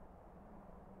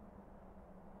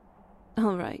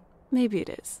 Alright, maybe it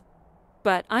is.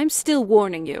 But I'm still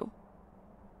warning you.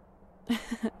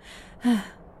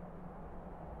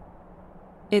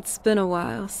 It's been a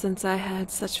while since I had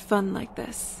such fun like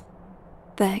this.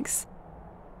 Thanks.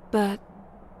 But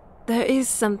there is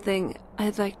something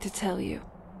I'd like to tell you.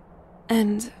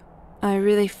 And I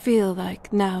really feel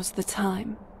like now's the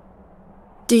time.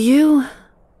 Do you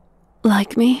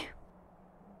like me?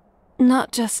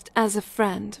 Not just as a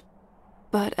friend,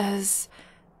 but as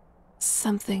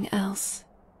something else.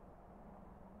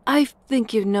 I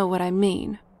think you know what I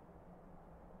mean.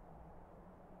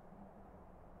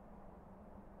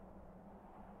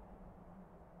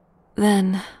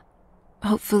 Then,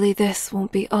 hopefully this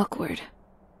won't be awkward.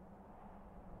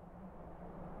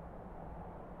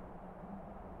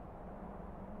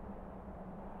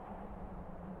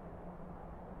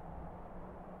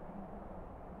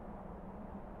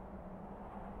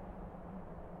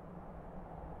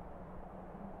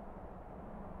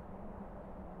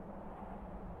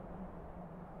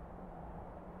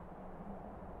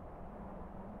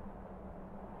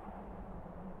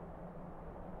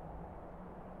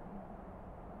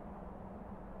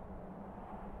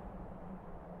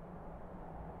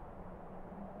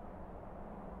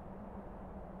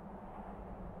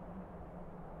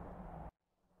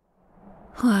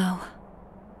 Wow.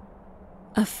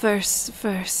 A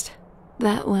first.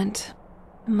 That went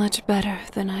much better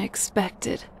than I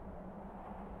expected.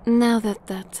 Now that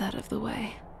that's out of the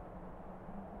way.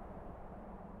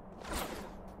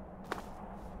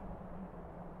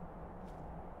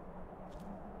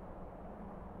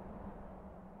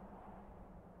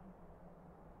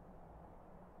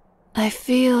 I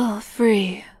feel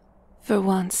free, for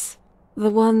once.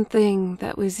 The one thing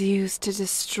that was used to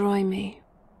destroy me.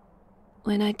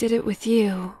 When I did it with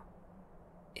you,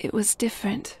 it was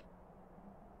different.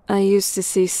 I used to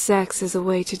see sex as a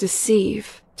way to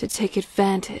deceive, to take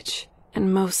advantage,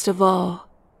 and most of all,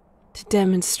 to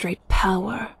demonstrate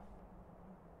power.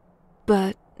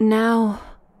 But now,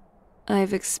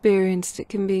 I've experienced it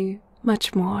can be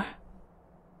much more.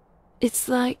 It's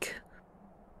like,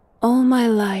 all my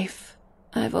life,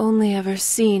 I've only ever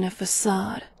seen a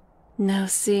facade. Now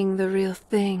seeing the real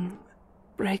thing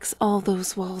breaks all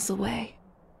those walls away.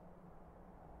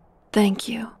 Thank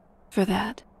you for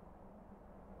that.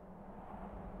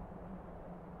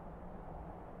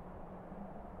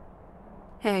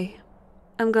 Hey,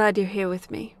 I'm glad you're here with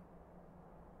me.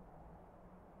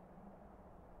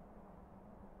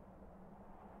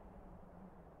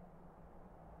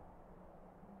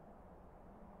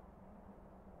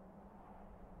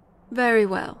 Very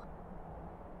well.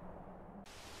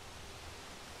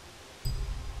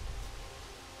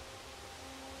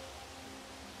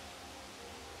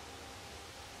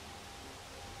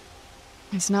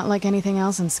 It's not like anything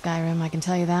else in Skyrim, I can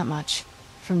tell you that much.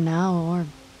 From now or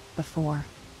before.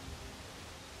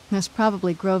 There's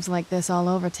probably groves like this all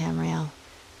over Tamriel.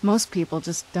 Most people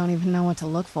just don't even know what to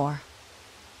look for.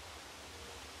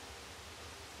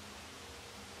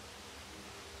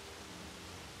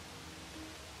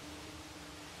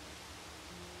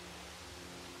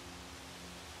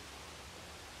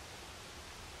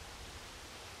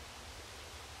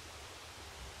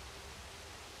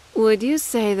 Would you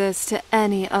say this to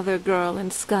any other girl in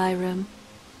Skyrim?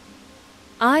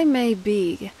 I may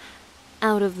be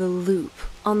out of the loop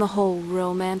on the whole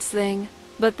romance thing,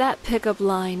 but that pickup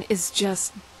line is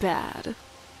just bad.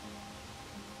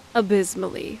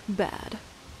 Abysmally bad.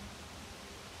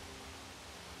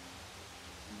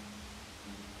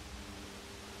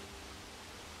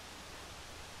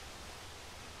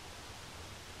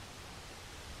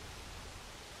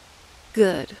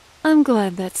 Good. I'm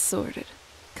glad that's sorted.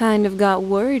 Kind of got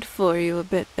worried for you a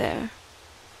bit there.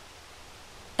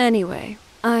 Anyway,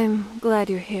 I'm glad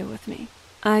you're here with me.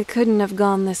 I couldn't have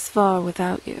gone this far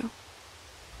without you.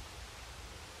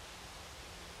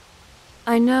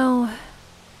 I know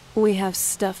we have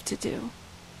stuff to do,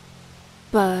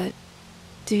 but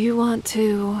do you want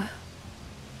to,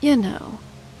 you know,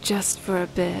 just for a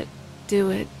bit,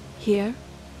 do it here?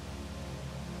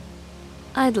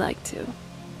 I'd like to.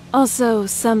 Also,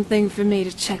 something for me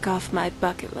to check off my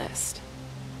bucket list.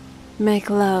 Make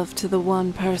love to the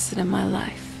one person in my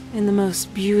life, in the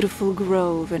most beautiful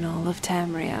grove in all of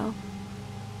Tamriel.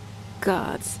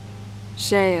 Gods,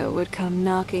 Shea would come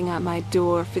knocking at my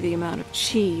door for the amount of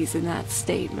cheese in that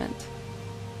statement.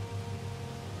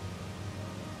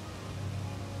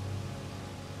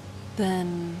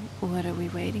 Then, what are we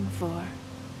waiting for?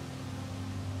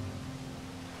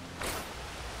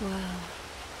 Well,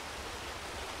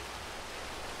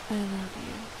 I love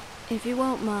you. If you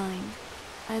won't mind,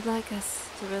 I'd like us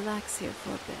to relax here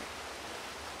for a bit.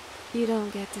 You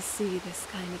don't get to see this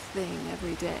kind of thing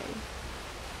every day.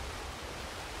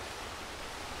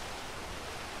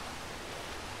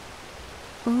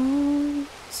 Old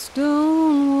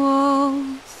stone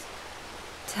walls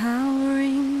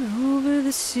towering over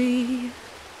the sea,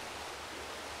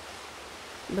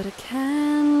 but a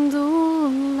candle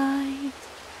light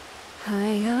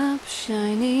high up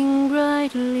shining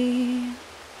brightly.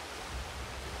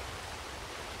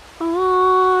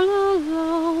 All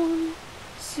alone,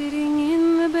 sitting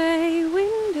in the bay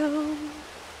window,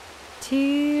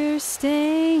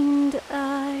 tear-stained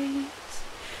eyes,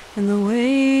 and the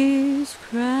waves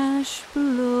crash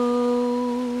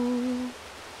below.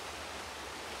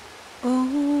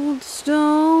 Old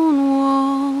stone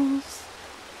walls,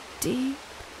 deep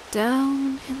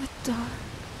down in the dark.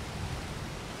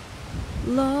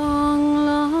 Long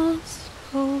lost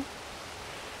hope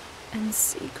and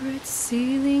secrets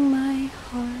sealing my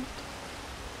heart.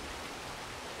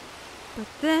 But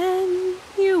then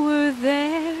you were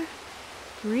there,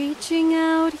 reaching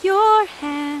out your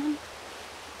hand,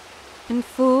 and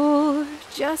for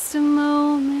just a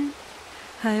moment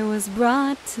I was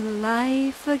brought to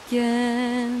life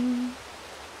again.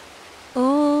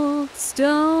 Old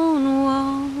stone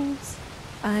walls,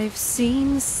 I've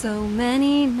seen so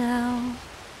many now.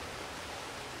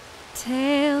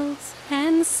 Tales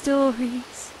and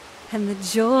stories, and the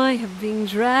joy of being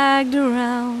dragged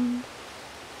around.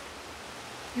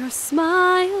 Your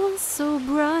smile so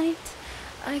bright,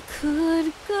 I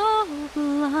could go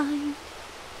blind.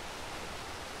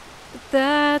 But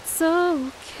that's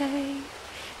okay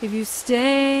if you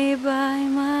stay by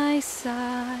my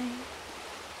side.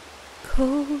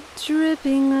 Cold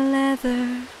dripping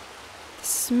leather, the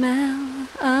smell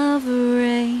of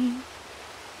rain.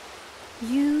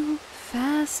 You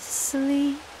fast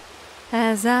asleep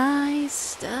as I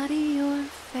study your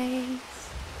face.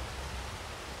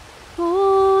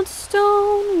 Old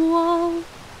stone wall,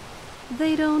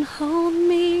 they don't hold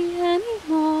me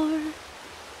anymore.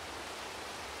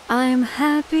 I'm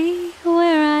happy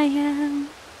where I am,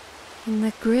 in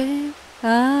the grip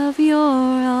of your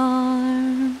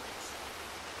arms.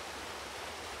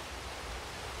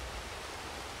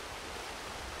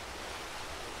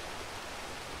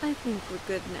 I think we're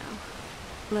good now.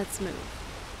 Let's move.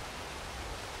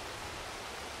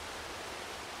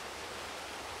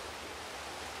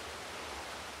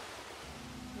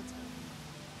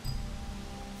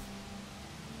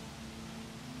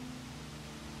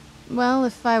 Well,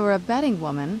 if I were a betting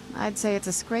woman, I'd say it's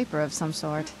a scraper of some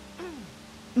sort.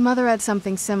 Mother had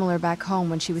something similar back home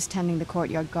when she was tending the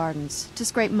courtyard gardens, to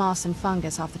scrape moss and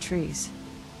fungus off the trees.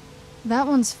 That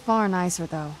one's far nicer,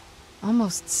 though.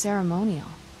 Almost ceremonial.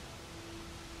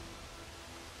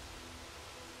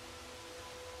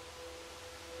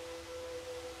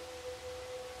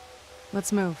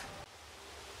 Let's move.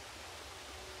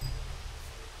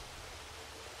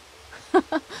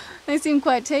 They seem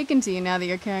quite taken to you now that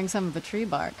you're carrying some of the tree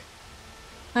bark.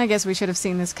 I guess we should have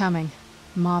seen this coming.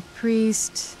 Moth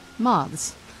priest...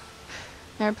 moths.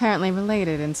 They're apparently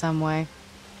related in some way.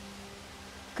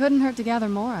 Couldn't hurt to gather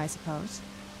more, I suppose.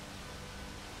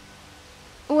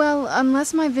 Well,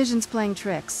 unless my vision's playing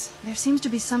tricks, there seems to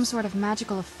be some sort of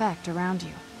magical effect around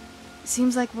you.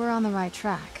 Seems like we're on the right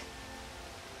track.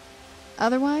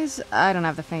 Otherwise, I don't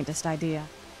have the faintest idea.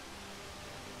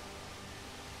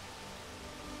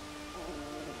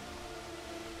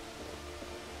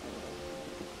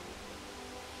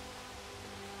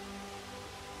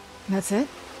 That's it?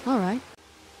 All right.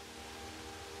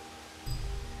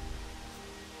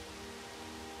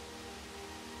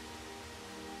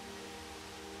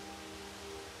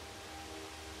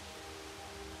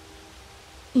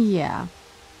 Yeah.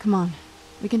 Come on.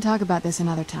 We can talk about this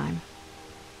another time.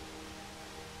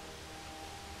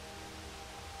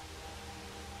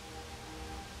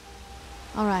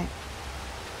 All right.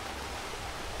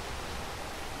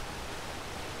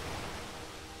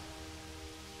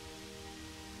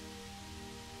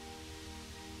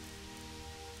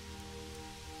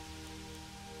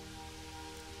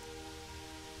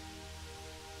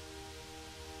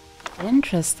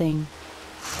 Interesting.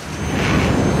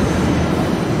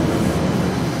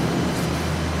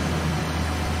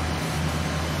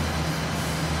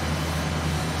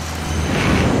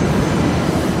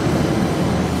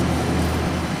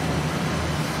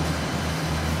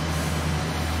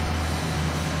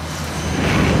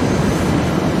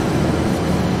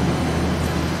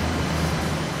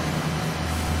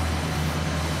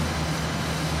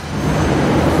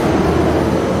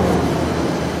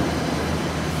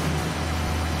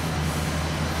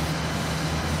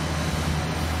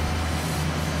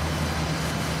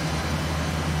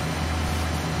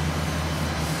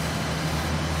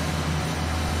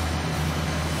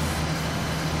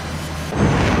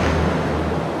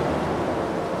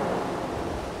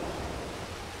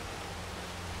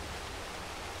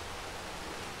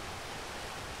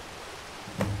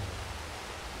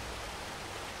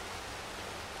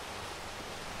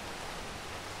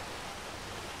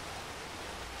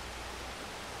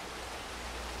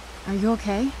 Are you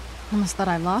okay? Almost thought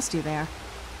I lost you there.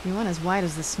 You went as white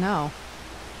as the snow.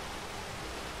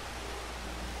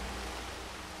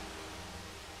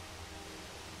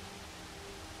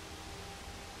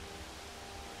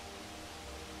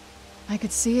 I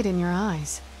could see it in your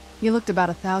eyes. You looked about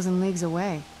 1,000 leagues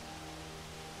away.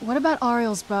 What about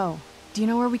Ariel's bow? Do you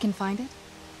know where we can find it?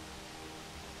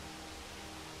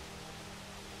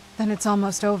 Then it's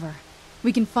almost over.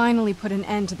 We can finally put an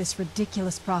end to this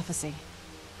ridiculous prophecy.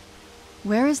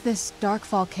 Where is this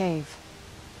Darkfall cave?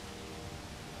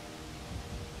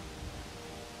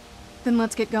 Then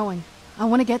let's get going. I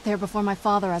want to get there before my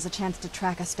father has a chance to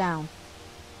track us down.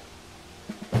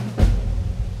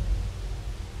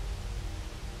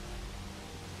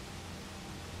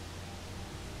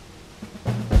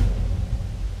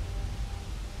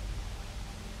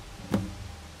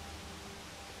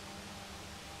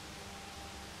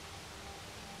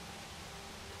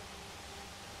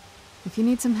 If you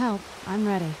need some help, I'm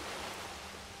ready.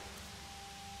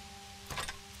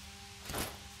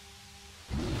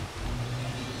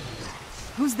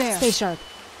 Who's there? Stay sharp.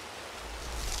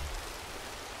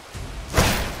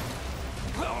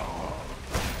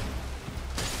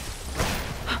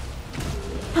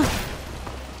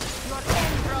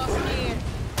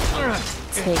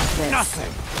 Take this.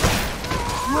 Nothing.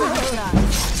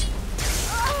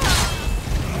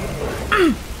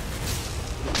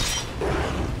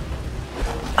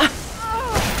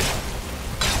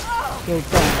 You're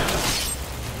done.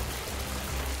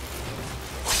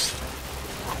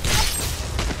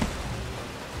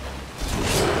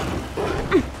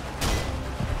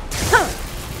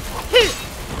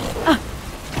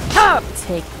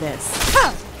 Take this.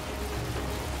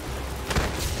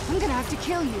 I'm gonna have to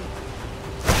kill you.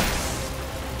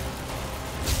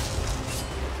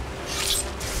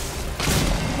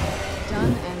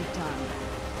 Done and done.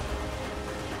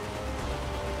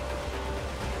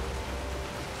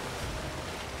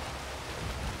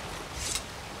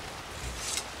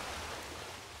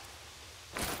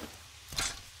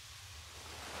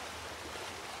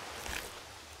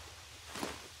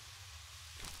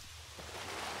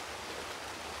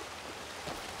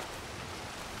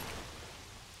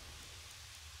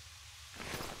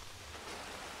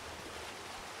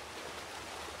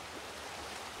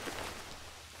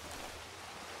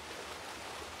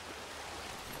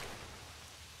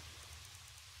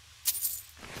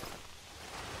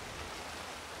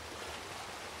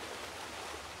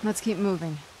 Let's keep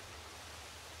moving.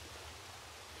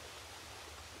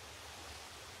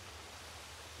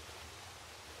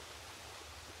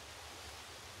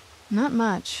 Not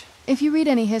much. If you read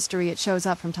any history, it shows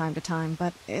up from time to time,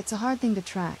 but it's a hard thing to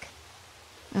track.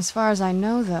 As far as I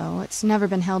know, though, it's never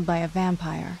been held by a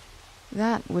vampire.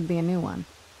 That would be a new one.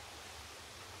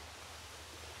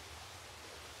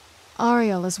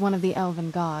 Ariel is one of the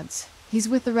elven gods. He's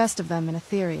with the rest of them in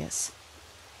Aetherius.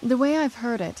 The way I've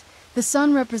heard it, the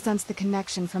sun represents the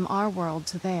connection from our world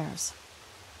to theirs.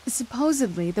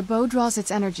 Supposedly, the bow draws its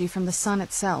energy from the sun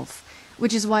itself,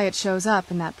 which is why it shows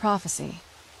up in that prophecy.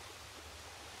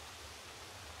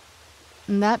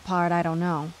 And that part, I don't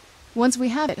know. Once we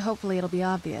have it, hopefully it'll be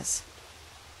obvious.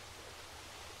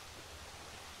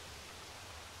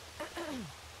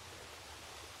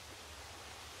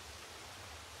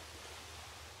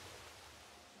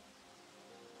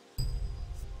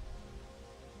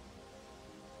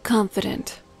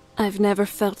 Confident. I've never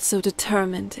felt so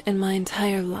determined in my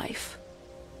entire life.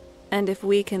 And if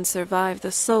we can survive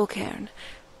the soul cairn,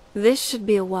 this should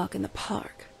be a walk in the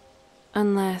park.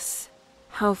 Unless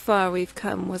how far we've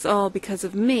come was all because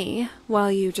of me, while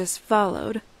you just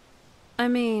followed. I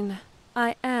mean,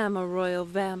 I am a royal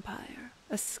vampire,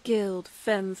 a skilled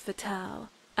femme fatale,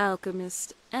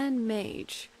 alchemist, and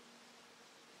mage.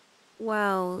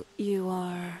 While you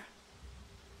are...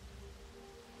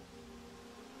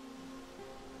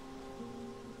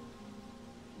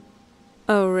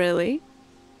 Oh, really?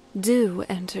 Do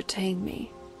entertain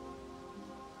me.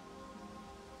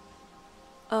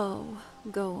 Oh,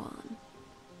 go on.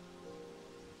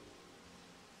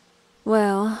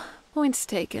 Well, point's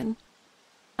taken.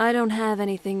 I don't have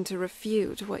anything to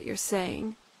refute what you're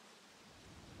saying.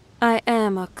 I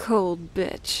am a cold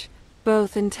bitch,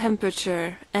 both in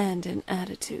temperature and in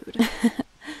attitude.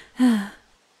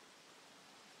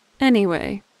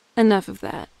 Anyway, enough of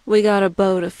that. We got a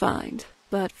bow to find.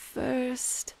 But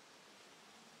first...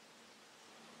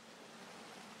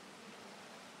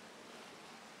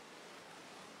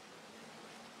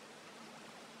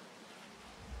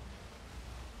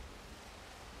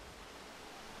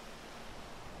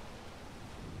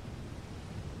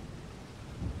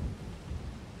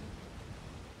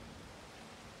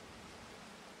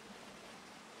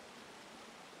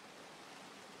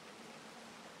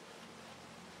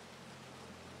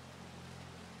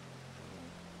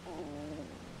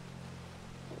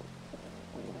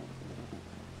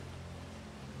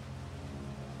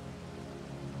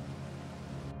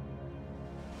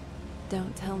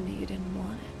 don't tell me you didn't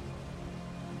want it.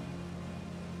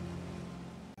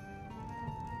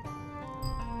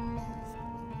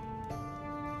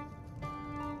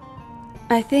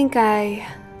 I think I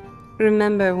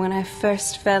remember when I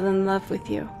first fell in love with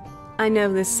you. I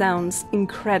know this sounds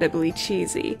incredibly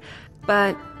cheesy,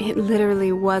 but it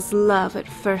literally was love at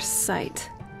first sight.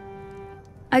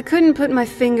 I couldn't put my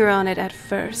finger on it at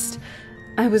first.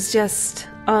 I was just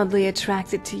oddly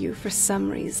attracted to you for some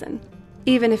reason,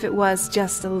 even if it was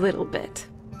just a little bit.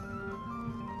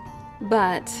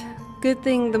 But good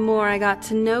thing the more I got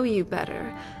to know you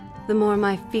better, the more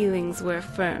my feelings were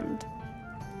affirmed.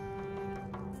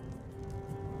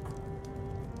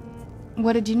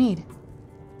 What did you need?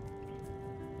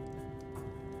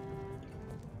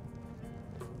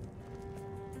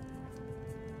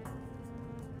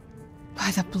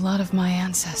 By the blood of my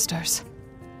ancestors.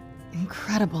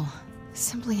 Incredible.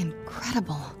 Simply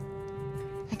incredible.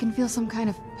 I can feel some kind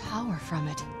of power from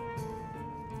it.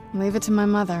 Leave it to my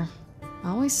mother.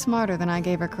 Always smarter than I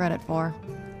gave her credit for.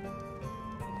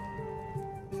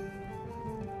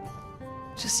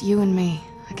 Just you and me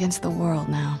against the world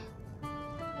now.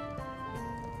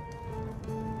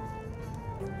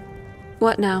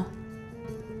 What now?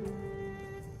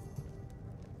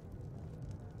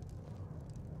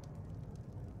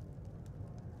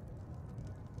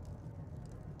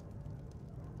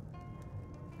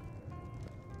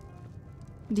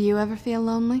 Do you ever feel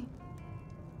lonely?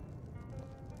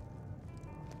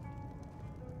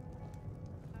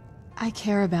 I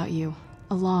care about you,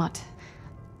 a lot.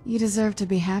 You deserve to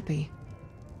be happy.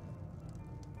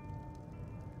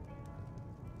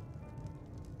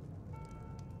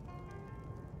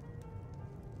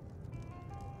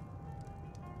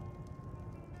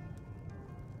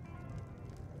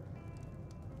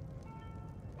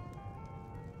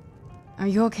 Are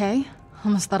you okay?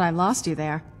 Almost thought I lost you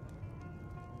there.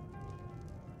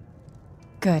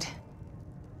 Good.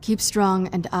 Keep strong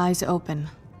and eyes open.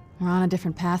 We're on a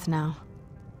different path now.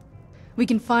 We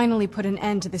can finally put an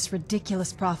end to this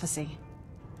ridiculous prophecy.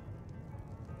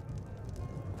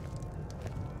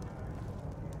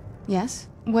 Yes?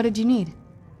 What did you need?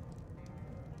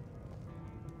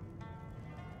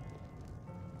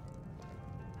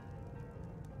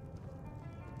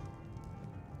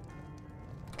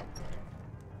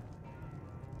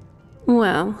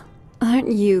 Well,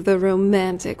 aren't you the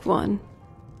romantic one?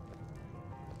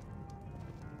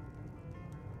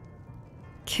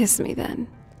 Kiss me then.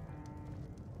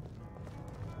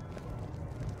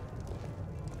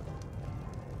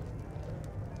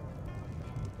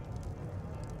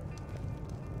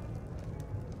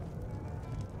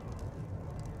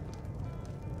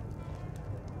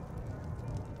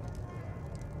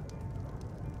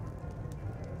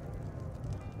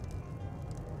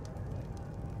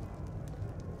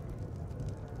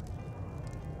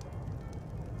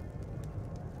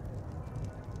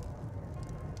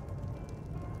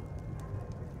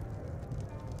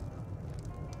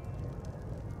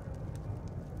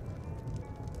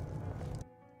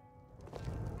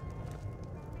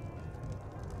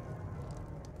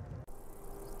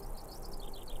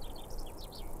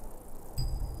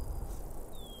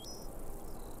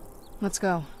 Let's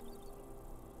go.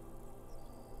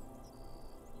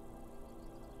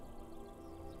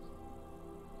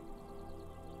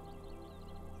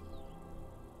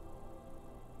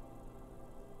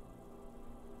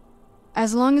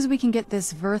 As long as we can get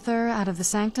this Verther out of the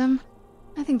Sanctum,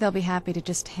 I think they'll be happy to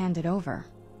just hand it over.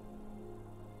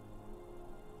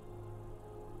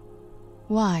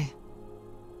 Why?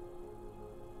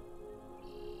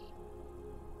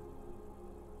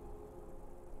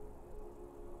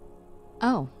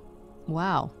 Oh,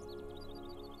 wow.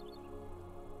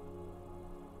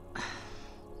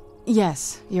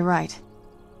 Yes, you're right.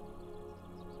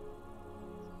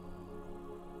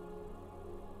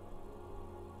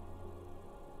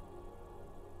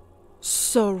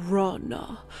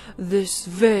 Serana, this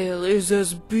veil is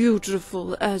as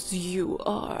beautiful as you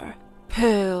are.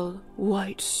 Pale,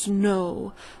 white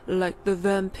snow, like the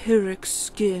vampiric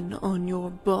skin on your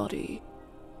body.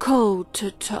 Cold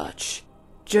to touch,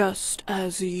 just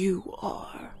as you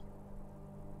are.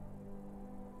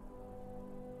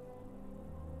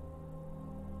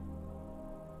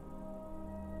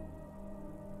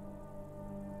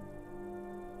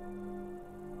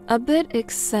 A bit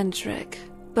eccentric,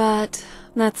 but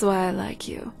that's why I like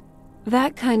you.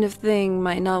 That kind of thing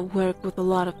might not work with a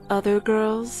lot of other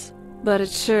girls, but it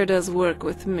sure does work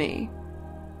with me.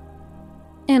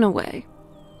 In a way.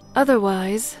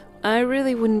 Otherwise, I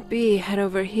really wouldn't be head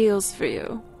over heels for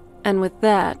you. And with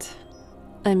that,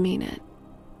 I mean it.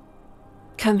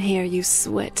 Come here, you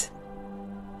swit.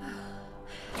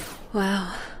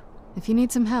 Wow. If you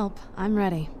need some help, I'm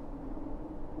ready.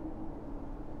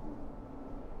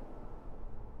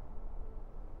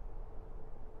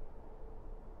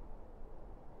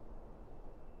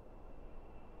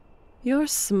 You're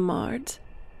smart.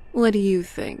 What do you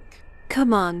think?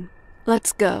 Come on,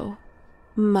 let's go,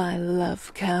 my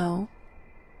love cow.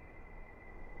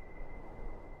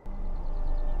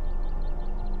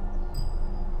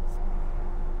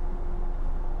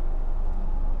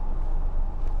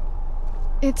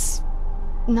 It's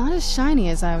not as shiny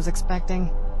as I was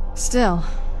expecting. Still,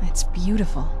 it's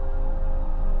beautiful.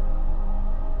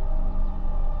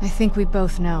 I think we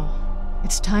both know.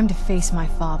 It's time to face my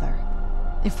father.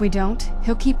 If we don't,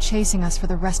 he'll keep chasing us for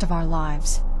the rest of our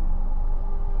lives.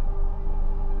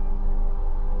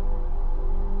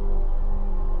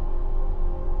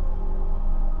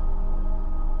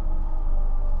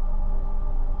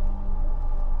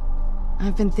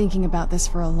 I've been thinking about this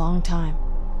for a long time.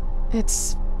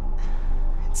 It's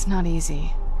not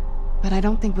easy, but I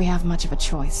don't think we have much of a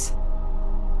choice.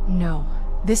 No,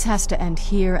 this has to end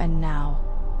here and now.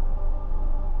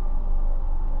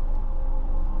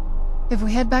 If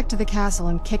we head back to the castle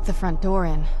and kick the front door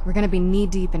in, we're gonna be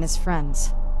knee-deep in his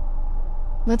friends.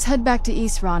 Let's head back to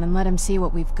Serana and let him see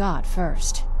what we've got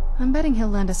first. I'm betting he'll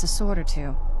lend us a sword or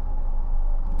two.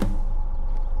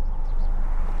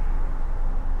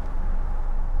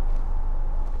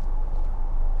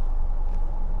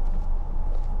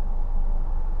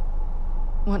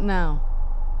 What now?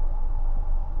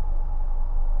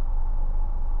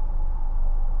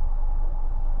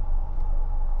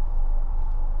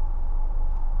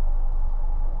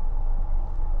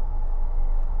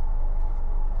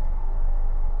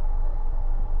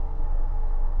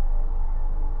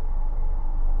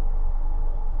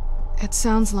 It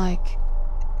sounds like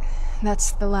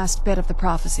that's the last bit of the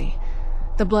prophecy.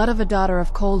 The blood of a daughter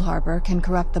of Cold Harbor can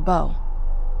corrupt the bow.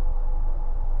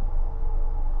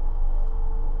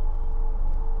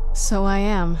 So I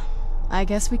am. I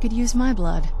guess we could use my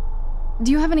blood.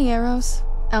 Do you have any arrows?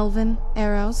 Elven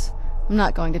arrows? I'm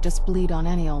not going to just bleed on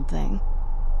any old thing.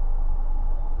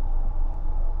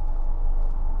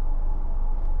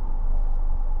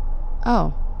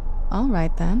 Oh, all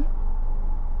right then.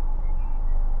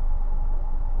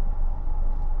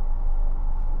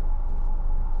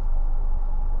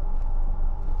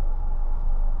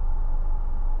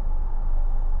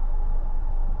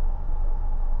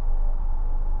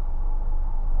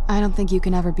 I don't think you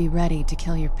can ever be ready to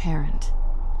kill your parent.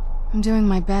 I'm doing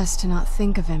my best to not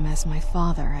think of him as my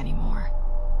father anymore.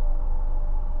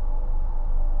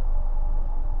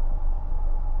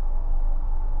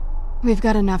 We've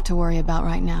got enough to worry about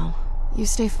right now. You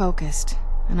stay focused,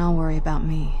 and I'll worry about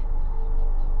me.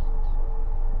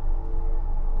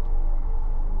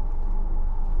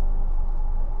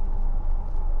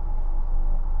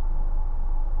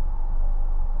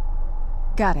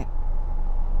 Got it.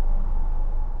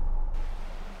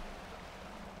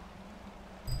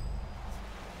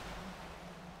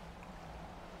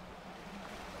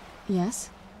 Yes?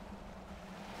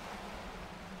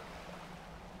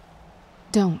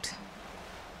 Don't.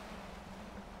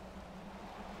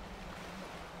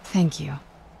 Thank you.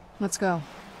 Let's go.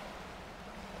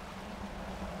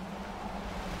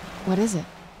 What is it?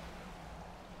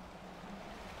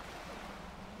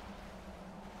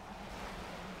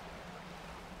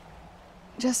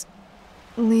 Just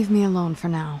leave me alone for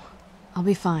now. I'll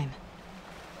be fine.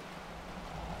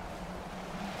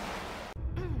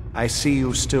 I see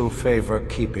you still favor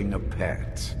keeping a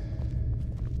pet.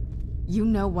 You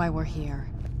know why we're here.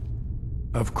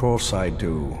 Of course I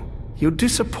do. You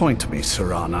disappoint me,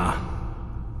 Serana.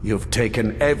 You've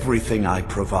taken everything I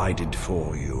provided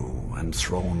for you and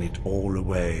thrown it all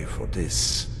away for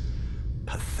this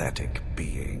pathetic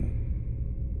being.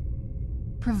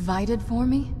 Provided for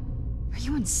me? Are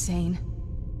you insane?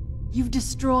 You've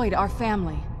destroyed our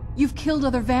family. You've killed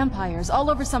other vampires, all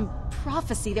over some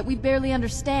prophecy that we barely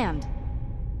understand.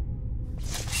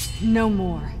 No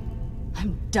more.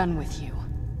 I'm done with you.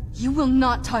 You will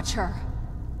not touch her.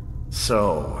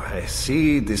 So, I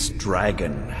see this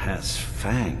dragon has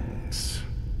fangs.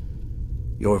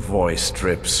 Your voice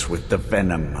drips with the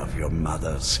venom of your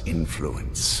mother's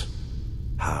influence.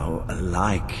 How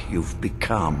alike you've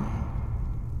become.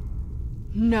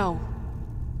 No.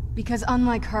 Because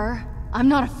unlike her, I'm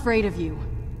not afraid of you.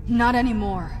 Not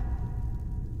anymore.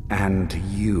 And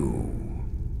you.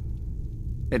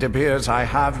 It appears I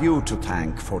have you to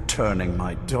thank for turning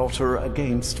my daughter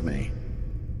against me.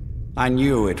 I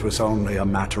knew it was only a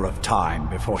matter of time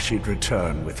before she'd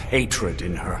return with hatred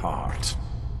in her heart.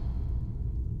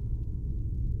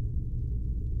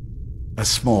 A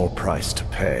small price to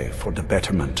pay for the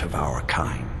betterment of our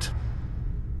kind.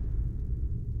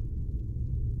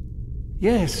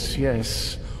 Yes,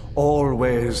 yes.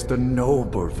 Always the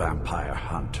noble vampire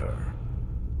hunter.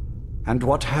 And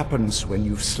what happens when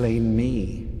you've slain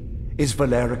me? Is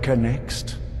Valerica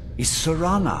next? Is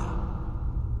Serana?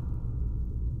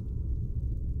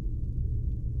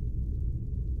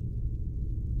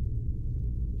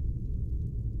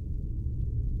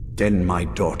 Then my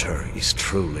daughter is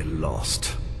truly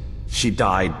lost. She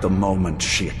died the moment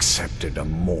she accepted a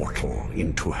mortal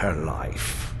into her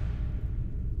life.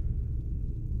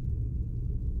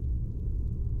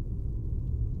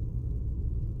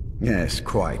 Yes,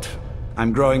 quite.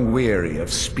 I'm growing weary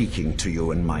of speaking to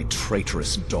you and my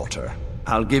traitorous daughter.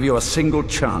 I'll give you a single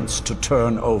chance to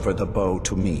turn over the bow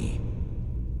to me.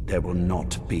 There will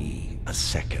not be a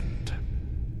second.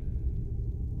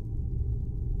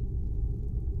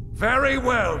 Very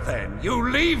well, then.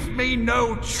 You leave me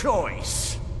no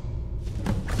choice.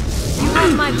 You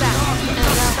have my back,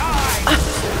 and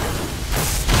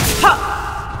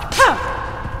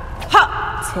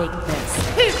Take this.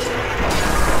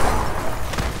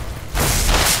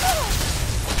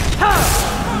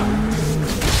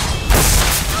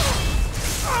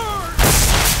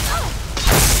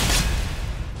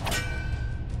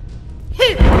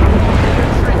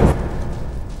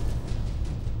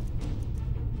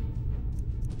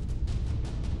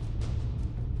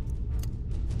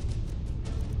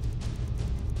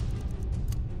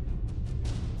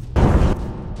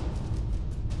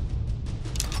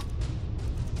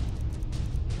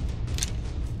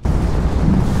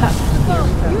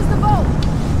 use the bow!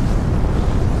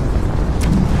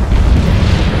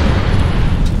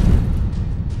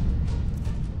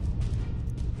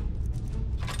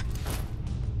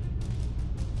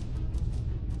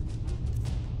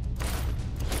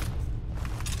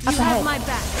 You have my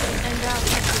back, and I'll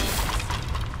take yours.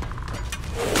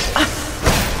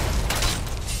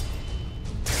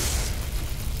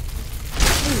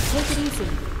 Please, take it easy.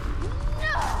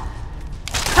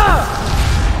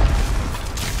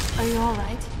 Are you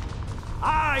alright?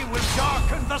 I will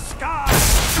darken the sky!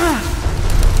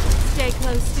 Stay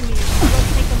close to me. We'll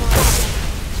take them all together.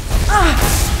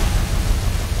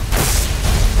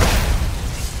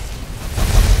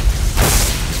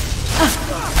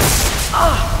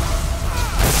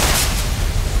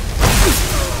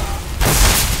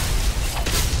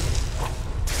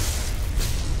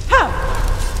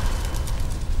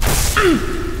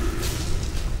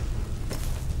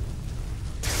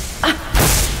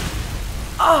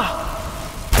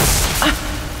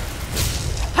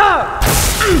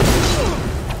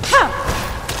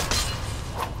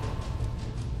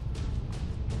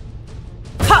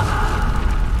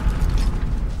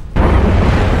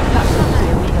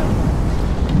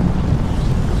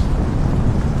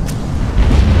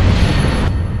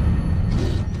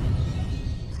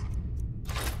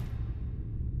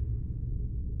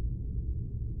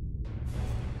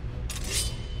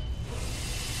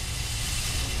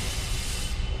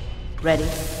 Ready?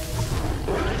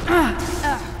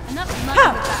 Enough money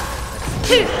about.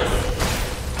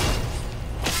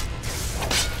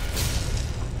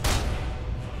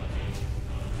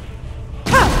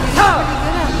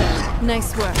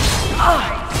 Nice work.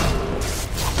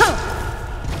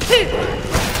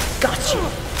 Got you.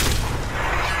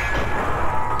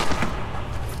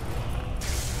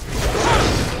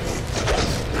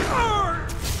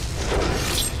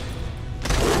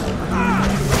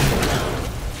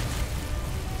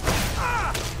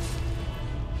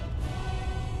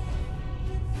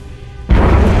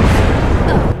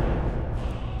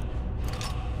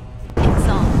 It's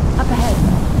on. Up ahead.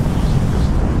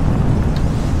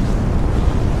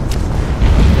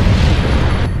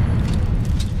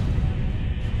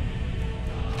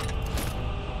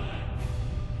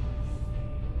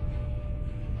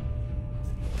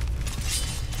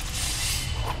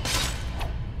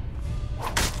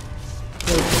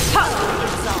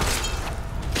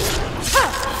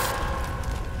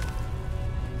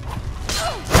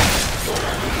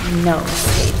 No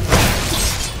escape.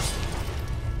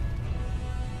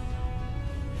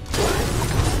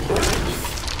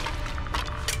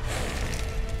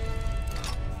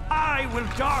 I will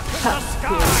darken the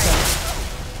sky!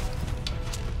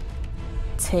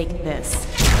 Take this.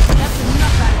 That's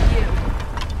enough out of you.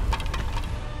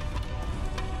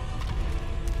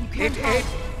 You can't hide.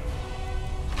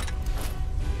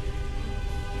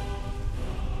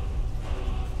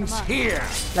 It's here!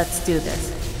 Let's do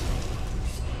this.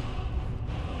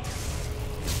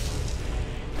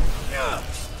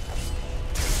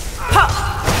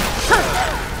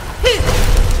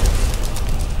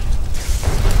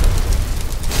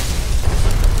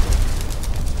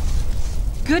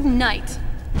 tonight!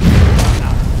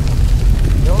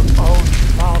 Your own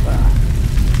father.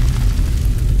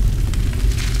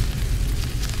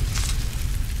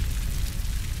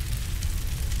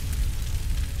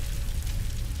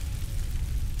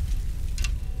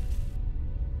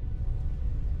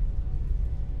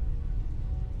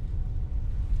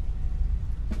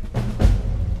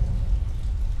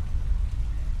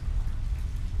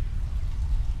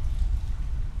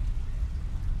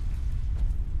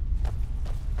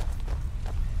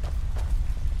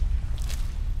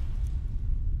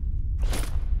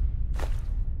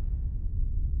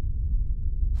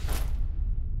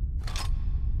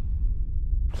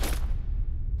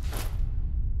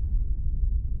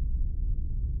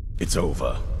 It's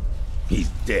over. He's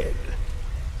dead.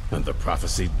 And the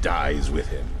prophecy dies with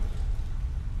him.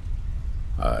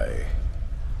 I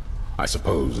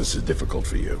suppose this is difficult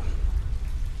for you.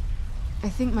 I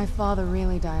think my father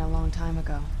really died a long time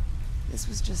ago. This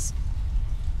was just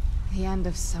the end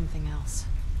of something else.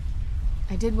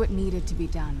 I did what needed to be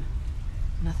done.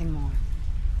 Nothing more.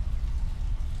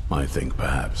 I think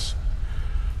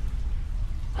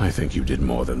you did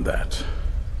more than that.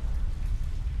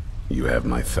 You have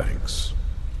my thanks.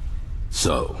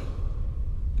 So,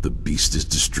 the beast is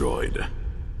destroyed.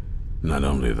 Not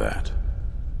only that,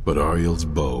 but Ariel's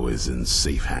bow is in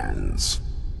safe hands.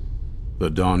 The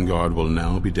Dawn Guard will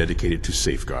now be dedicated to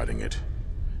safeguarding it,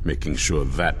 making sure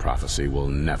that prophecy will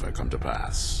never come to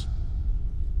pass.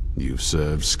 You've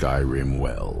served Skyrim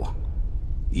well.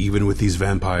 Even with these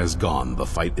vampires gone, the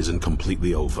fight isn't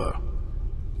completely over.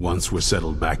 Once we're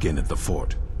settled back in at the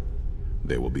fort,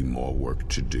 there will be more work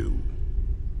to do.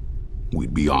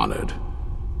 We'd be honored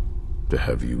to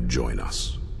have you join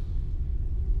us.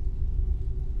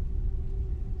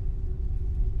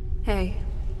 Hey,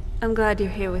 I'm glad you're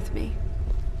here with me.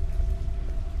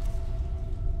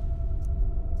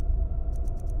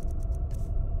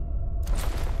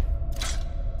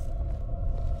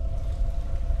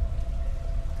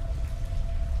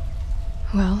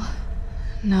 Well,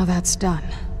 now that's done.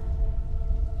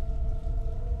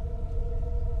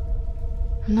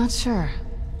 I'm not sure.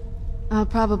 I'll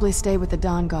probably stay with the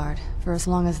Dawn Guard for as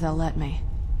long as they'll let me.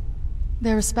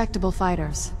 They're respectable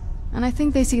fighters, and I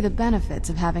think they see the benefits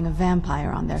of having a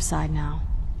vampire on their side now.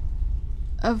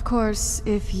 Of course,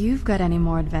 if you've got any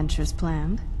more adventures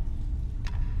planned.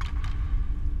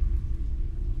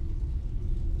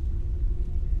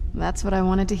 That's what I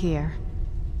wanted to hear.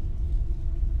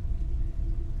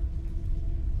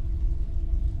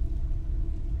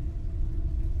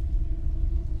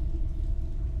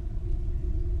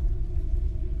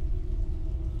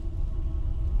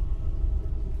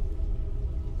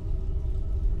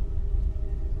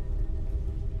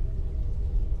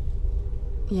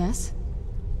 Yes?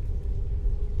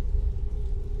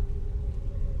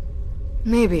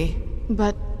 Maybe,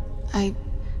 but I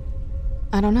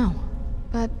don't know.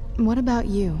 But what about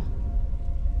you?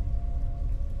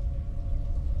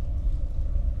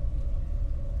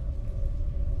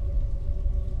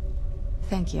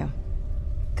 Thank you.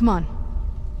 Come on.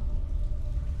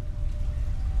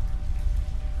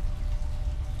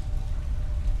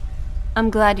 I'm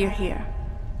glad you're here.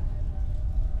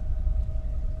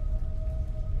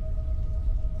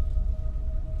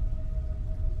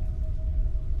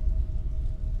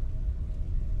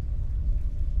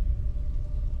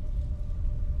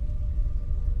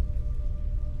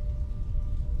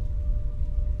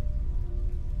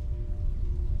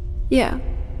 Yeah,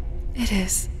 it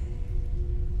is.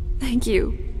 Thank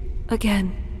you,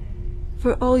 again,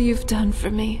 for all you've done for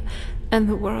me and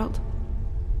the world.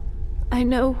 I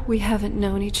know we haven't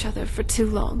known each other for too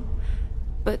long,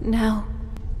 but now,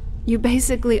 you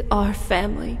basically are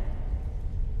family.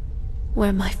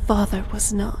 Where my father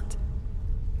was not.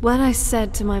 What I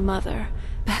said to my mother,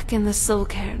 back in the Soul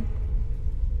Cairn,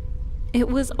 it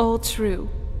was all true.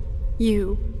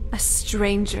 You, a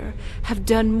stranger, have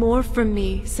done more for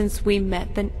me since we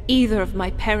met than either of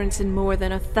my parents in more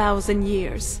than 1,000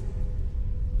 years.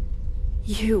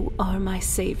 You are my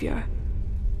savior,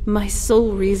 my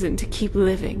sole reason to keep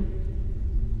living.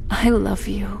 I love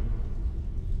you.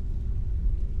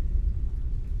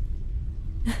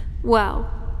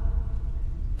 Wow.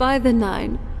 By the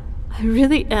 9, I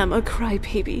really am a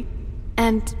crybaby.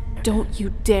 And don't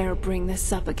you dare bring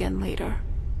this up again later.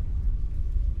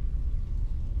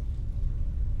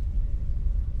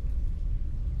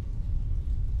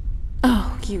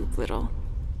 Oh, you little.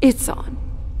 It's on.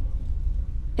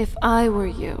 If I were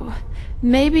you,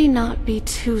 maybe not be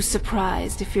too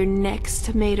surprised if your next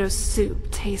tomato soup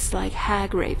tastes like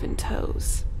hag raven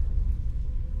toes.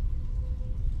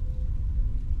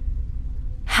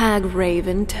 Hag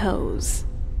raven toes.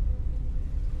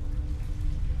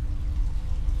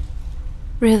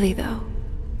 Really though,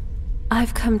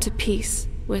 I've come to peace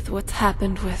with what's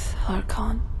happened with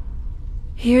Harkon.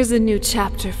 Here's a new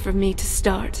chapter for me to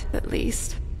start, at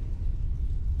least.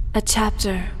 A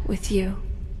chapter with you.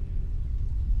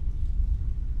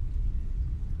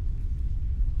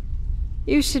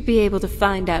 You should be able to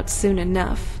find out soon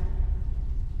enough.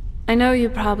 I know you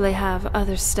probably have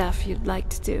other stuff you'd like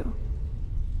to do.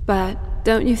 But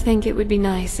don't you think it would be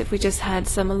nice if we just had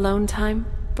some alone time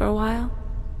for a while?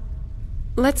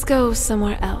 Let's go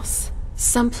somewhere else.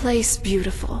 Someplace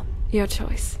beautiful. Your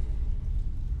choice.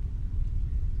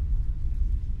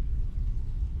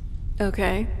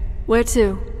 Okay. Where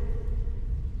to?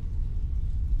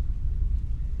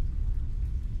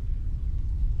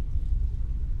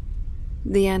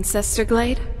 The Ancestor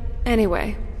Glade?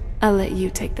 Anyway, I'll let you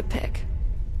take the pick.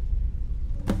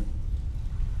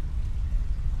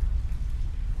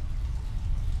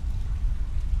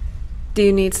 Do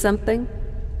you need something?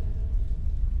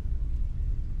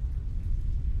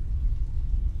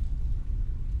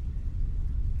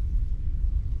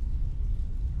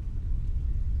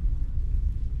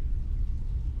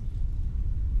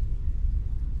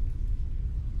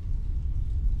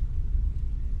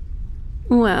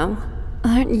 Well,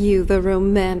 aren't you the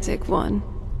romantic one?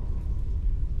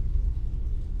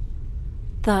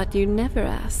 Thought you'd never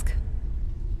ask.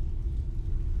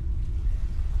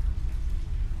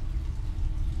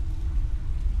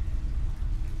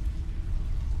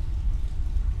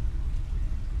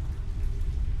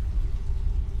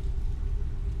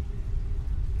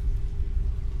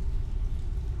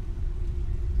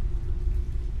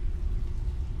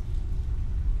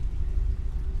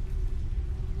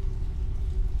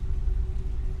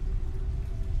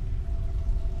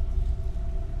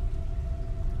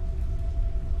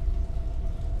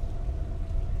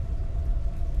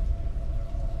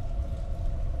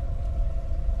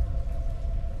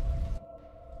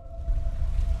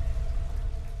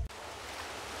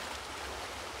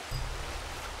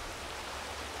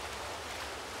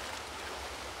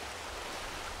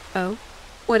 Oh?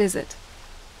 What is it?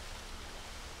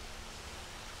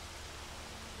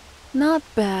 Not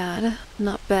bad,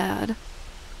 not bad.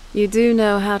 You do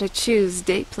know how to choose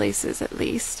date places, at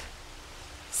least.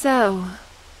 So,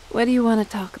 what do you want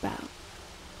to talk about?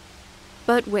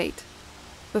 But wait.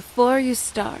 Before you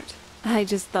start, I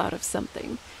just thought of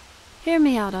something. Hear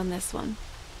me out on this one.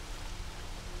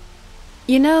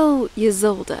 You know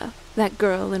Ysolda, that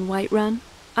girl in Whiterun?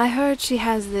 I heard she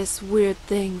has this weird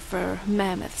thing for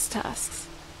mammoth's tusks.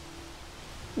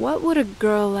 What would a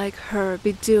girl like her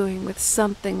be doing with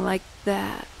something like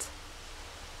that?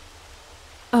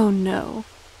 Oh no,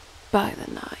 by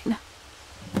the 9.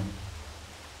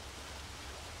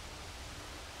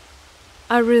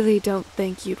 I really don't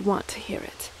think you'd want to hear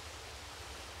it.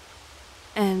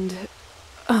 And,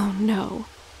 oh no,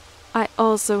 I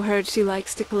also heard she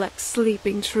likes to collect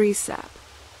sleeping tree sap.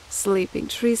 Sleeping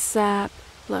tree sap,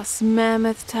 plus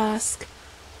mammoth tusk,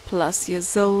 plus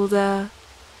Ysolda.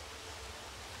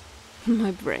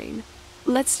 My brain.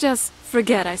 Let's just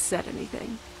forget I said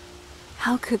anything.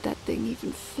 How could that thing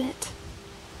even fit?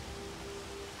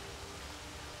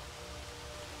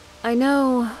 I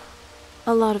know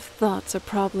a lot of thoughts are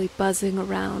probably buzzing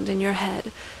around in your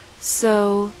head,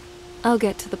 so I'll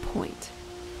get to the point.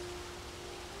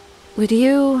 Would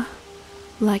you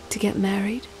like to get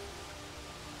married?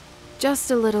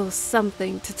 Just a little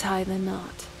something to tie the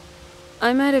knot.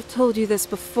 I might have told you this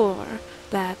before,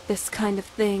 that this kind of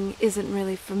thing isn't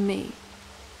really for me.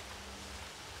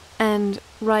 And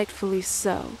rightfully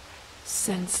so,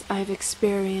 since I've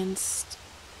experienced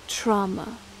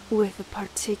trauma with a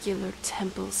particular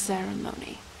temple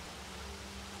ceremony.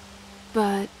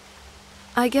 But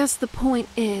I guess the point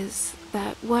is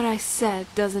that what I said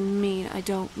doesn't mean I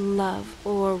don't love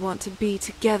or want to be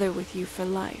together with you for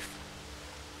life.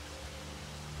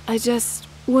 I just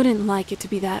wouldn't like it to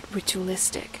be that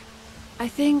ritualistic. I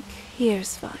think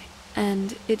here's fine,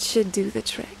 and it should do the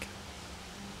trick.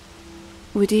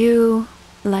 Would you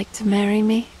like to marry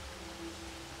me?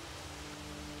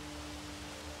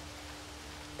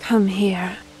 Come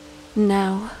here,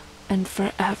 now and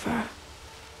forever.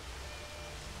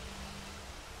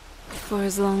 For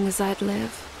as long as I'd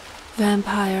live,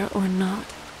 vampire or not,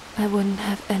 I wouldn't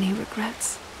have any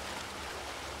regrets.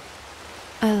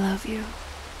 I love you.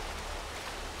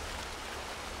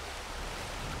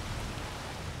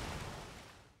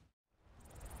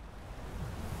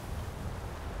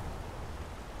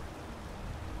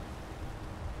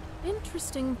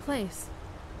 Interesting place.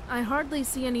 I hardly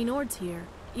see any Nords here,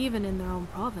 even in their own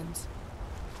province.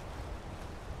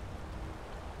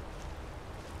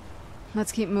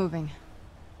 Let's keep moving.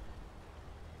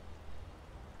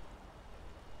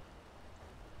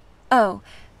 Oh,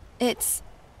 it's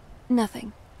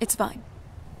nothing. It's fine.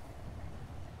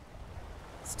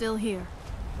 Still here.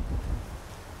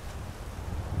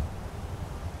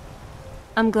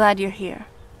 I'm glad you're here.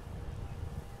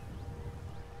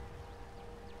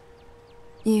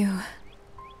 You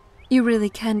really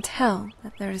can tell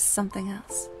that there is something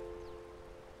else.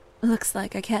 Looks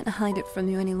like I can't hide it from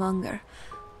you any longer,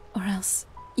 or else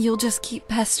you'll just keep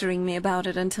pestering me about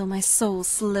it until my soul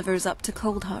slivers up to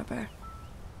Cold Harbor.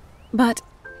 But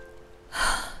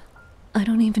I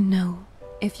don't even know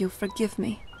if you'll forgive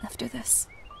me after this.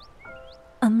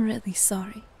 I'm really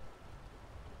sorry.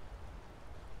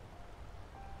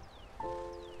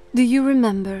 Do you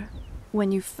remember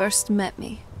when you first met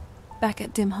me, back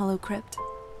at Dim Hollow Crypt?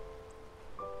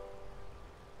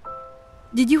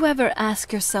 Did you ever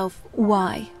ask yourself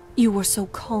why you were so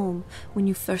calm when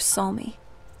you first saw me?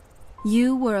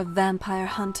 You were a vampire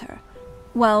hunter.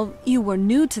 While you were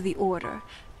new to the Order,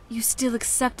 you still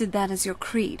accepted that as your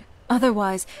creed.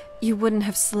 Otherwise, you wouldn't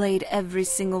have slayed every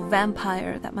single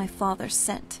vampire that my father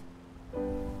sent.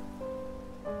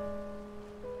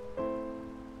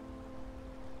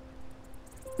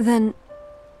 Then,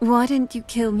 why didn't you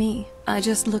kill me? I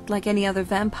just looked like any other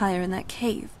vampire in that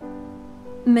cave.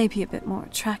 Maybe a bit more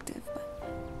attractive, but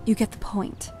you get the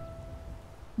point.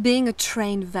 Being a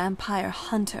trained vampire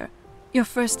hunter, your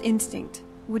first instinct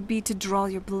would be to draw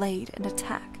your blade and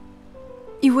attack.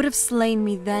 You would have slain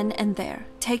me then and there,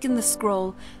 taken the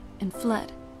scroll, and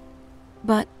fled.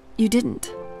 But you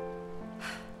didn't.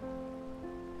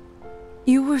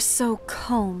 You were so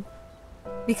calm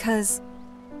because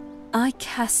I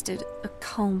casted a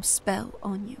calm spell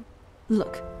on you.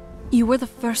 Look, you were the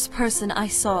first person I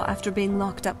saw after being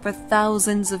locked up for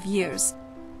thousands of years.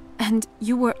 And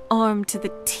you were armed to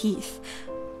the teeth.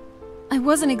 I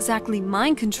wasn't exactly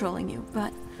mind-controlling you,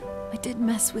 but I did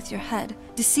mess with your head,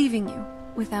 deceiving you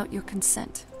without your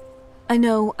consent. I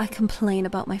know I complain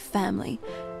about my family,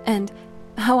 and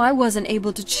how I wasn't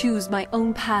able to choose my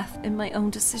own path and my own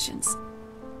decisions.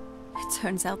 It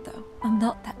turns out, though, I'm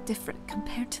not that different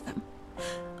compared to them.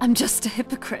 I'm just a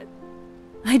hypocrite.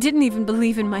 I didn't even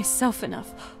believe in myself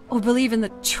enough, or believe in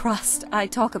the trust I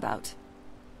talk about.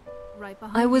 Right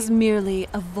behind I was you. merely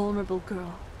a vulnerable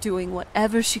girl, doing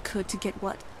whatever she could to get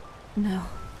what? No,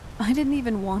 I didn't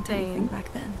even want anything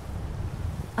back then.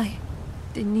 I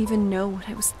didn't even know what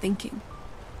I was thinking.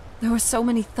 There were so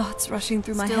many thoughts rushing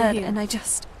through my Still head, here. and I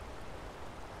just...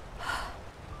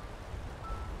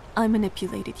 I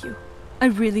manipulated you. I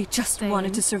really just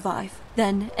wanted to survive,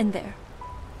 then and there.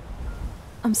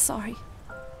 I'm sorry.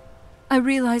 I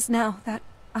realize now that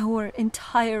our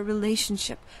entire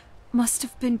relationship must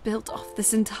have been built off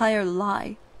this entire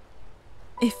lie.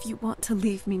 If you want to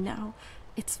leave me now,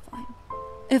 it's fine.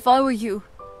 If I were you,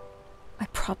 I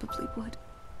probably would.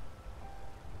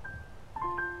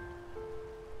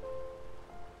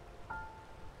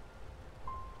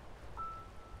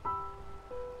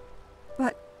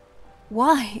 But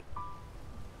why?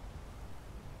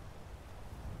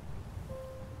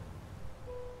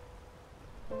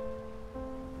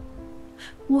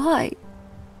 Why?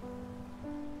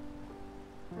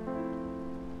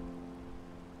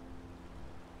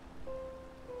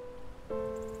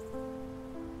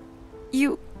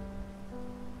 You...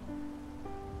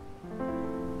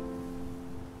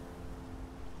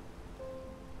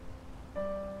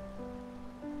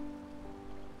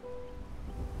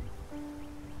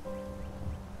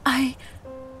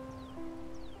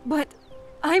 But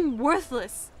I'm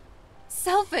worthless.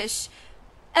 Selfish.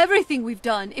 Everything we've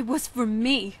done, it was for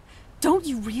me. Don't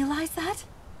you realize that?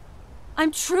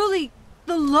 I'm truly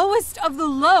the lowest of the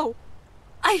low.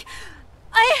 I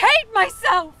hate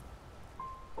myself!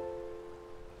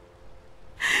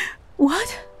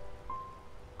 What?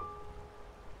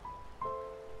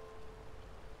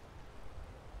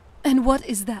 And what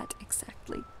is that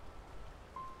exactly?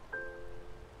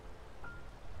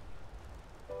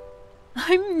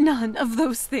 I'm none of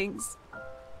those things.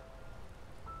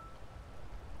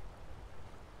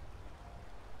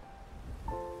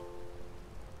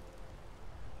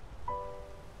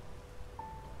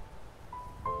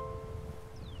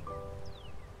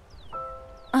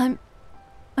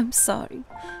 I'm sorry.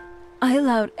 I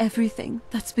allowed everything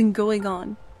that's been going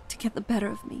on to get the better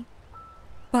of me.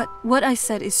 But what I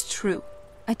said is true.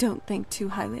 I don't think too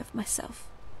highly of myself.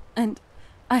 And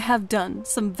I have done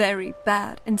some very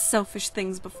bad and selfish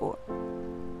things before.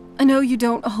 I know you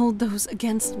don't hold those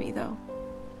against me, though.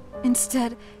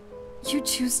 Instead, you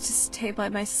choose to stay by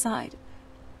my side,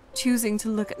 choosing to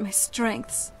look at my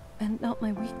strengths and not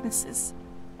my weaknesses.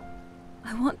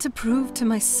 I want to prove to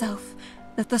myself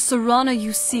that the Serana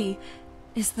you see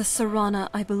is the Serana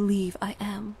I believe I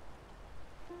am.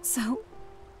 So,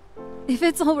 if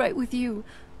it's alright with you,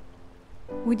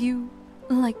 would you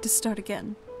like to start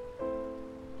again?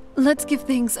 Let's give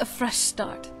things a fresh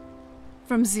start.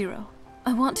 From zero.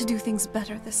 I want to do things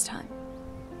better this time.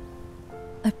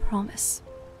 I promise.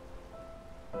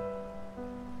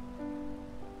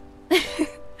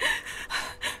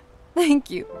 Thank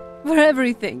you for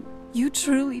everything. You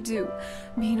truly do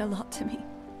mean a lot to me.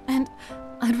 And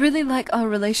I'd really like our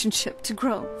relationship to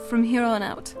grow from here on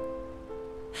out.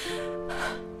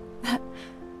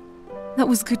 That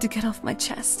was good to get off my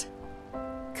chest.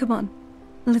 Come on,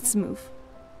 let's move.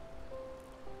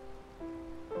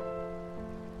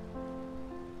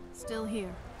 Still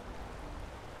here.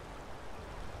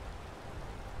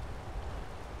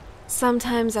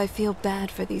 Sometimes I feel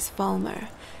bad for these Falmer.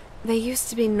 They used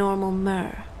to be normal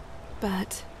Mer,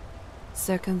 but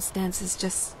circumstances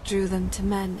just drew them to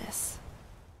madness.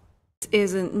 This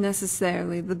isn't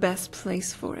necessarily the best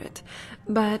place for it,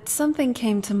 but something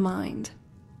came to mind.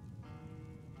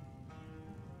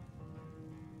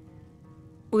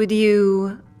 Would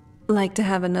you like to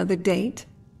have another date?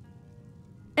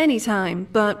 Anytime,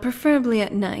 but preferably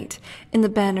at night, in the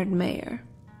Bannered Mare.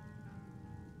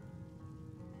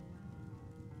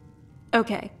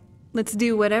 Okay, let's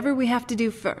do whatever we have to do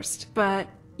first, but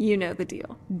you know the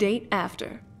deal. Date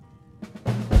after.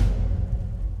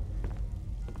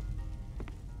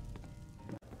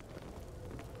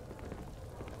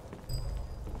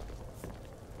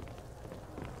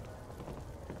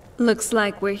 Looks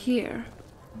like we're here.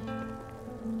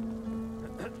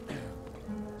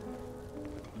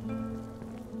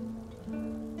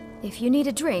 If you need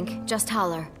a drink, just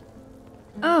holler.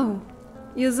 Oh,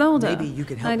 Ysolda. Maybe you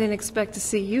could help. I didn't expect to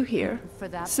see you here. For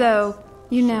that So,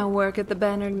 you now work at the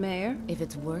Bannered Mare? If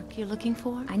it's work you're looking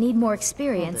for? I need more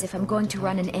experience if I'm going to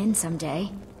run an inn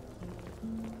someday.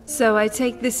 So I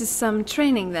take this as some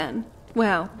training then?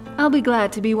 Well, I'll be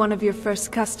glad to be one of your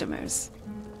first customers.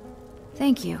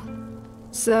 Thank you.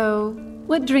 So,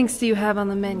 what drinks do you have on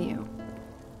the menu?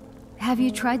 Have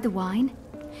you tried the wine?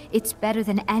 It's better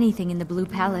than anything in the Blue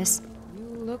Palace. You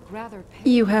look rather pale.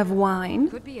 You have wine?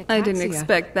 Could be I didn't ataxia.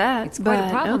 expect that, It's quite but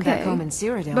a problem okay. back home in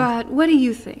Cyrodiil. But what do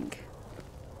you think?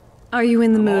 Are you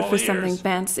in the mood all for something ears.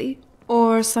 fancy?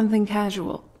 Or something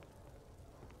casual?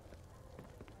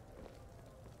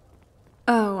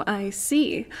 Oh, I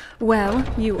see. Well,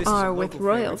 you This is a are with local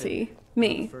fair, isn't royalty. it?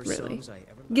 Me, First really. songs I ever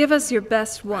Give us your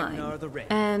best wine, Ragnar the Red.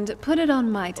 and put it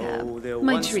on my tab. Oh, there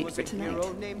My once treat was for a tonight.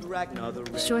 hero named Ragnar the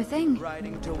Red, Sure thing.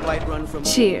 riding to Whiterun from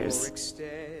Cheers.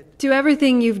 Ulrikstead. To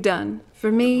everything you've done,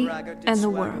 for me Braggart did and the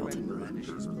swagger world. and brandish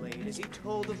his blade as he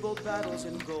told of bold battles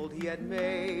and gold he had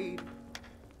made.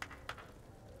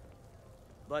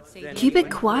 But then Keep he it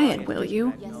went quiet, will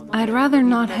you? Ragnar I'd the rather Red,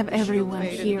 not he have met the everyone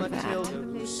shield hear maiden that. Matilda,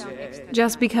 who said,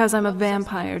 Just because I'm a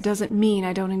vampire doesn't mean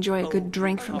I don't enjoy a good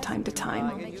drink from time to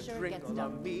time. "And you drink all our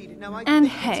mead. Now I And think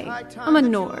it's hey, high time I'm a that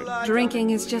you Nord. lie Drinking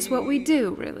down is and just what we bleed."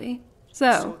 do, really.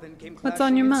 So, then came what's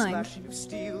on your clashing and mind? slashing of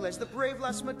steel as the brave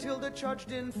lass Matilda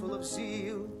charged in full of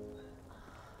zeal.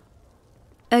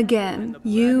 Again,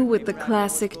 you with the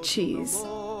classic cheese.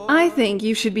 I think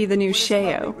you should be the new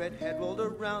Sheo. Red head rolled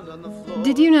around on the floor.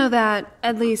 Did you know that,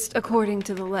 at least according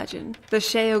to the legend, the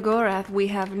Sheo Gorath we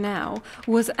have now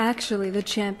was actually the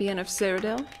champion of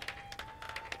Cyrodiil?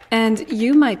 And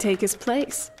you might take his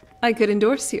place. I could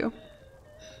endorse you.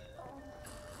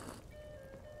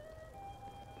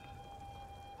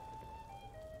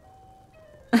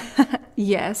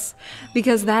 Yes,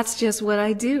 because that's just what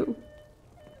I do.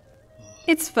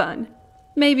 It's fun.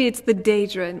 Maybe it's the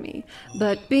Daedra in me,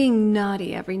 but being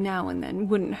naughty every now and then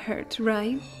wouldn't hurt,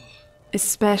 right?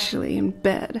 Especially in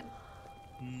bed.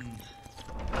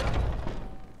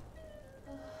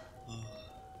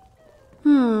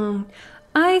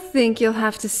 I think you'll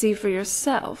have to see for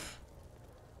yourself.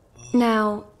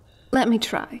 Now, let me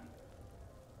try.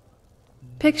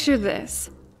 Picture this.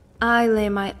 I lay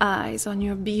my eyes on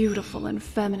your beautiful and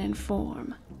feminine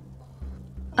form.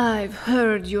 I've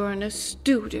heard you're an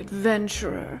astute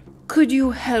adventurer. Could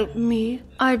you help me?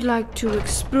 I'd like to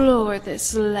explore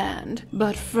this land,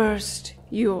 but first,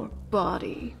 your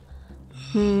body.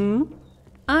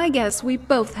 I guess we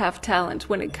both have talent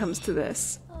when it comes to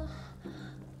this.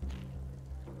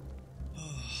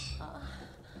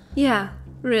 Yeah,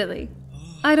 really.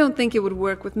 I don't think it would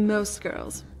work with most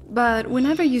girls, but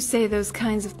whenever you say those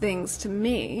kinds of things to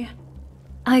me,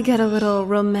 I get a little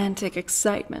romantic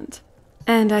excitement.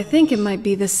 And I think it might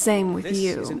be the same with This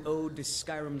you. is an ode to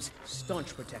Skyrim's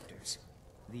staunch protectors,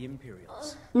 the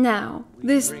Imperials. Now,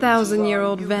 this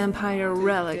 1,000-year-old vampire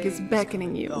relic is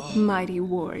beckoning you, mighty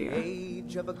warrior.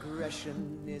 Age of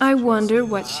aggression is I wonder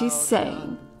what she's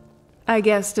saying. I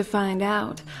guess to find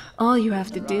out, all you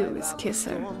have to do is kiss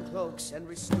her. Storm cloaks and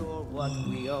restore what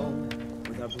we own.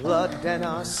 With our blood and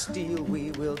our steel,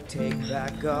 we will take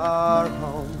back our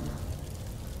home.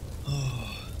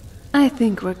 I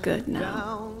think we're good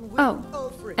now.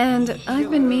 Oh, and I've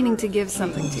been meaning to give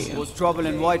something to you. What's trouble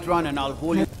in Whiterun and I'll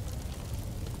hold you.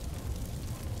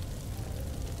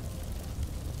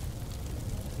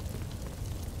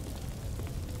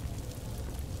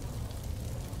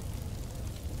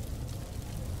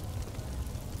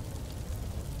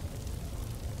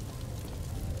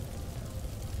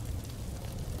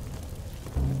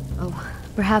 Oh,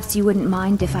 perhaps you wouldn't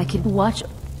mind if I could watch...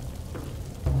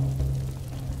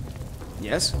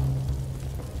 Yes?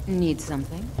 Need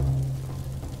something?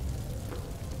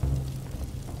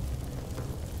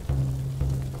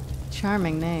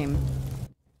 Charming name.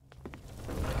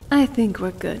 I think we're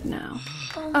good now.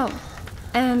 Oh,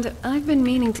 and I've been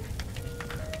meaning to...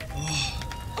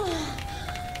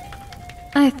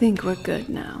 I think we're good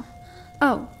now.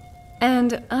 Oh,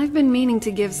 and I've been meaning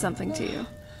to give something to you.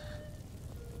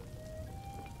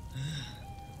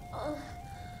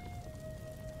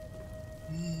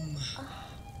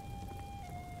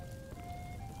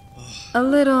 A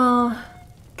little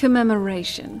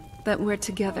commemoration that we're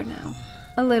together now.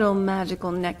 A little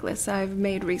magical necklace I've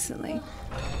made recently.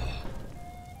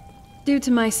 Due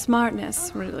to my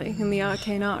smartness, really, in the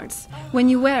arcane arts. When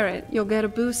you wear it, you'll get a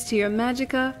boost to your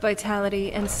magicka,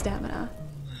 vitality, and stamina.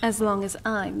 As long as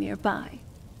I'm nearby.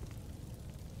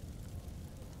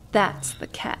 That's the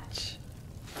catch.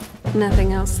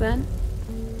 Nothing else then?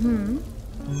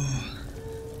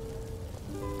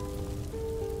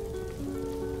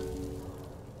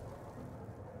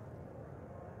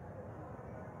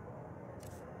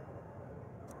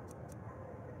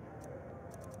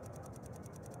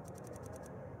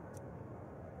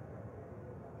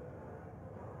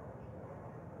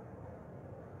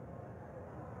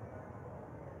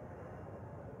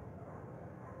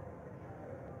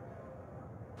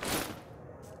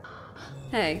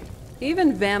 Hey,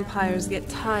 even vampires get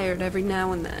tired every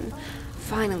now and then.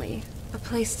 Finally, a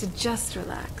place to just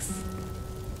relax.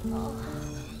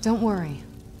 Don't worry.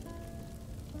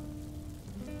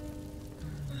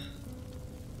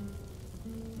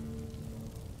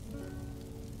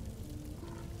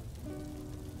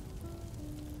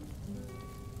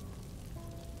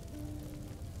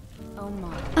 Oh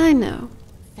my. I know.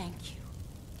 Thank you.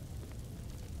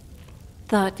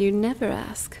 Thought you'd never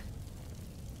ask.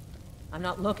 I'm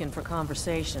not looking for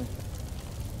conversation.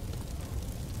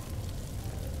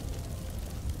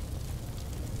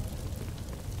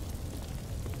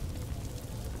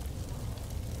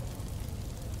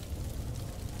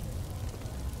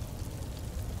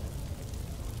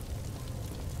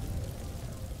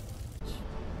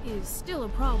 Is still a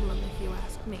problem if you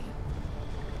ask me.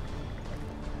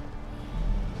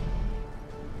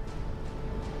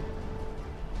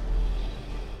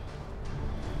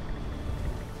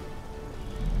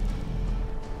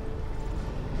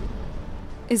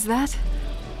 Is that?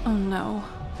 Oh no.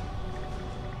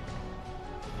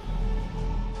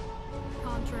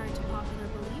 Contrary to popular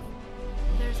belief,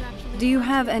 there's actually... Do you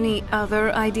have any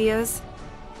other ideas?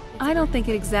 I don't think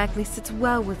it exactly sits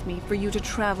well with me for you to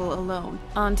travel alone,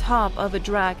 on top of a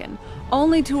dragon,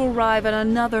 only to arrive at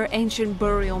another ancient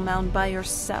burial mound by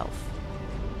yourself.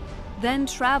 Then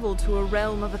travel to a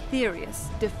realm of Aetherius,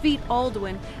 defeat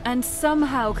Alduin, and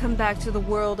somehow come back to the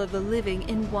world of the living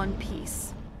in one piece.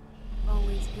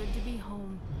 Always good to be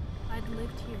home. I'd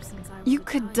lived here since I was You a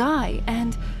could child. die,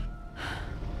 and...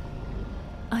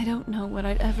 I don't know what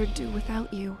I'd ever do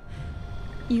without you.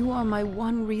 You are my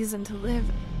one reason to live.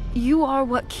 You are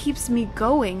what keeps me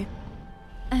going.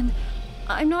 And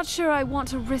I'm not sure I want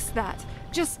to risk that.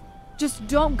 Just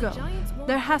don't go. Giants won't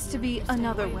There has let to you be if you stay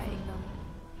another away way. from them.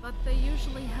 But they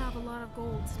usually have a lot of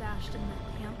gold stashed in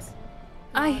their camps.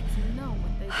 I Gods know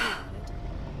what they do with it.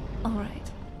 All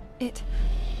right.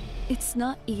 It's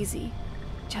not easy.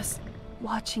 Just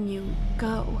watching you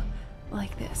go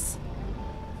like this.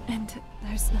 And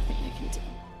there's nothing I can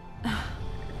do.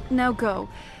 Now go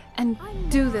and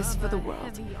do this for the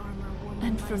world.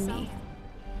 And for me.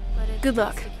 Good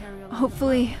luck.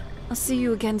 Hopefully, I'll see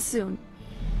you again soon.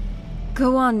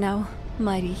 Go on now,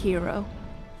 mighty hero.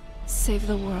 Save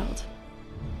the world.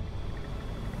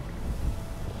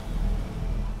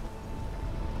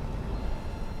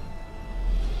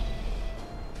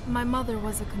 My mother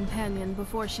was a companion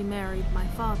before she married my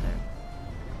father.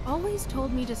 Always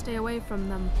told me to stay away from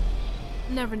them.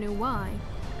 Never knew why,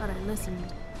 but I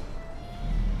listened.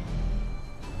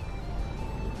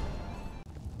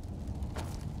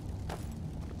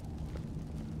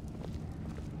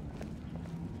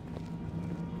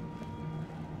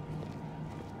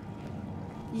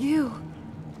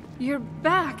 You're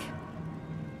back!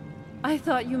 I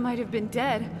thought you might have been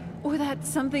dead, or that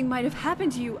something might have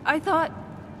happened to you. I thought...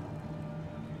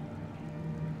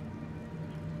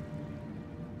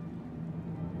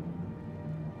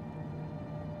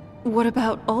 What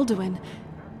about Alduin?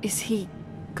 Is he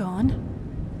gone?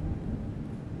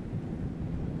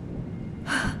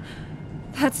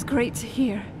 That's great to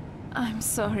hear. I'm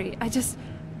sorry, I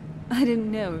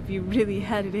didn't know if you really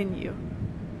had it in you.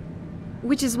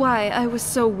 Which is why I was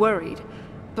so worried,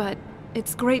 but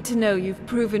it's great to know you've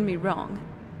proven me wrong.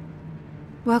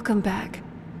 Welcome back,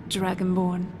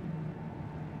 Dragonborn.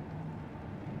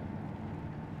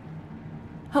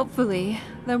 Hopefully,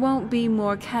 there won't be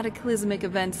more cataclysmic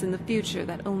events in the future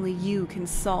that only you can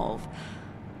solve.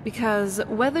 Because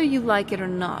whether you like it or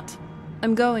not,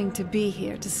 I'm going to be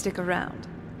here to stick around.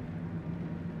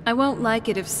 I won't like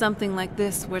it if something like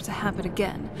this were to happen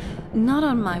again. Not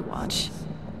on my watch.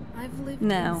 I've lived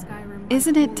Now, in Skyrim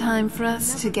isn't my it whole time life for and us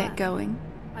never to get left. going?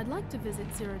 I'd like to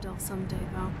visit Cyrodiil someday,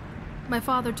 though. My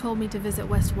father told me to visit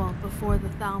Westwall before the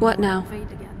Thalmor What now?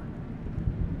 invade again.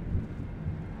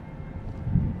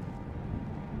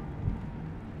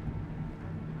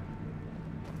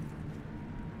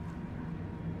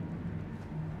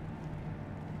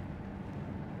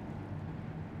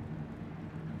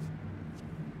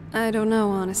 I don't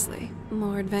know, honestly.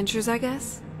 More adventures, I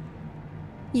guess?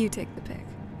 You take the pick.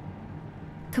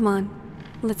 Come on,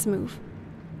 let's move.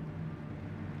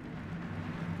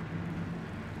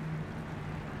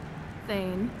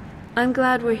 Thane. I'm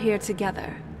glad we're here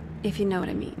together, if you know what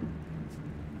I mean.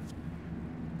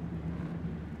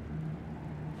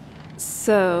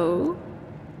 So...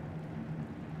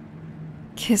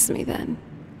 kiss me then.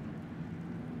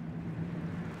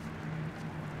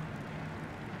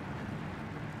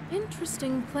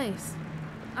 Interesting place.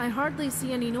 I hardly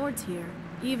see any Nords here,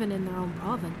 even in their own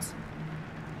province.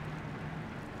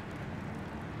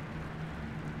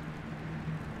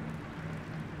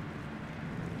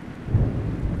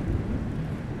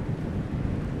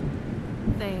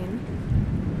 Thane.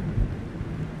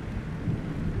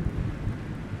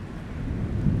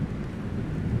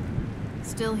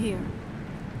 Still here.